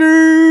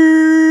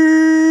 Later.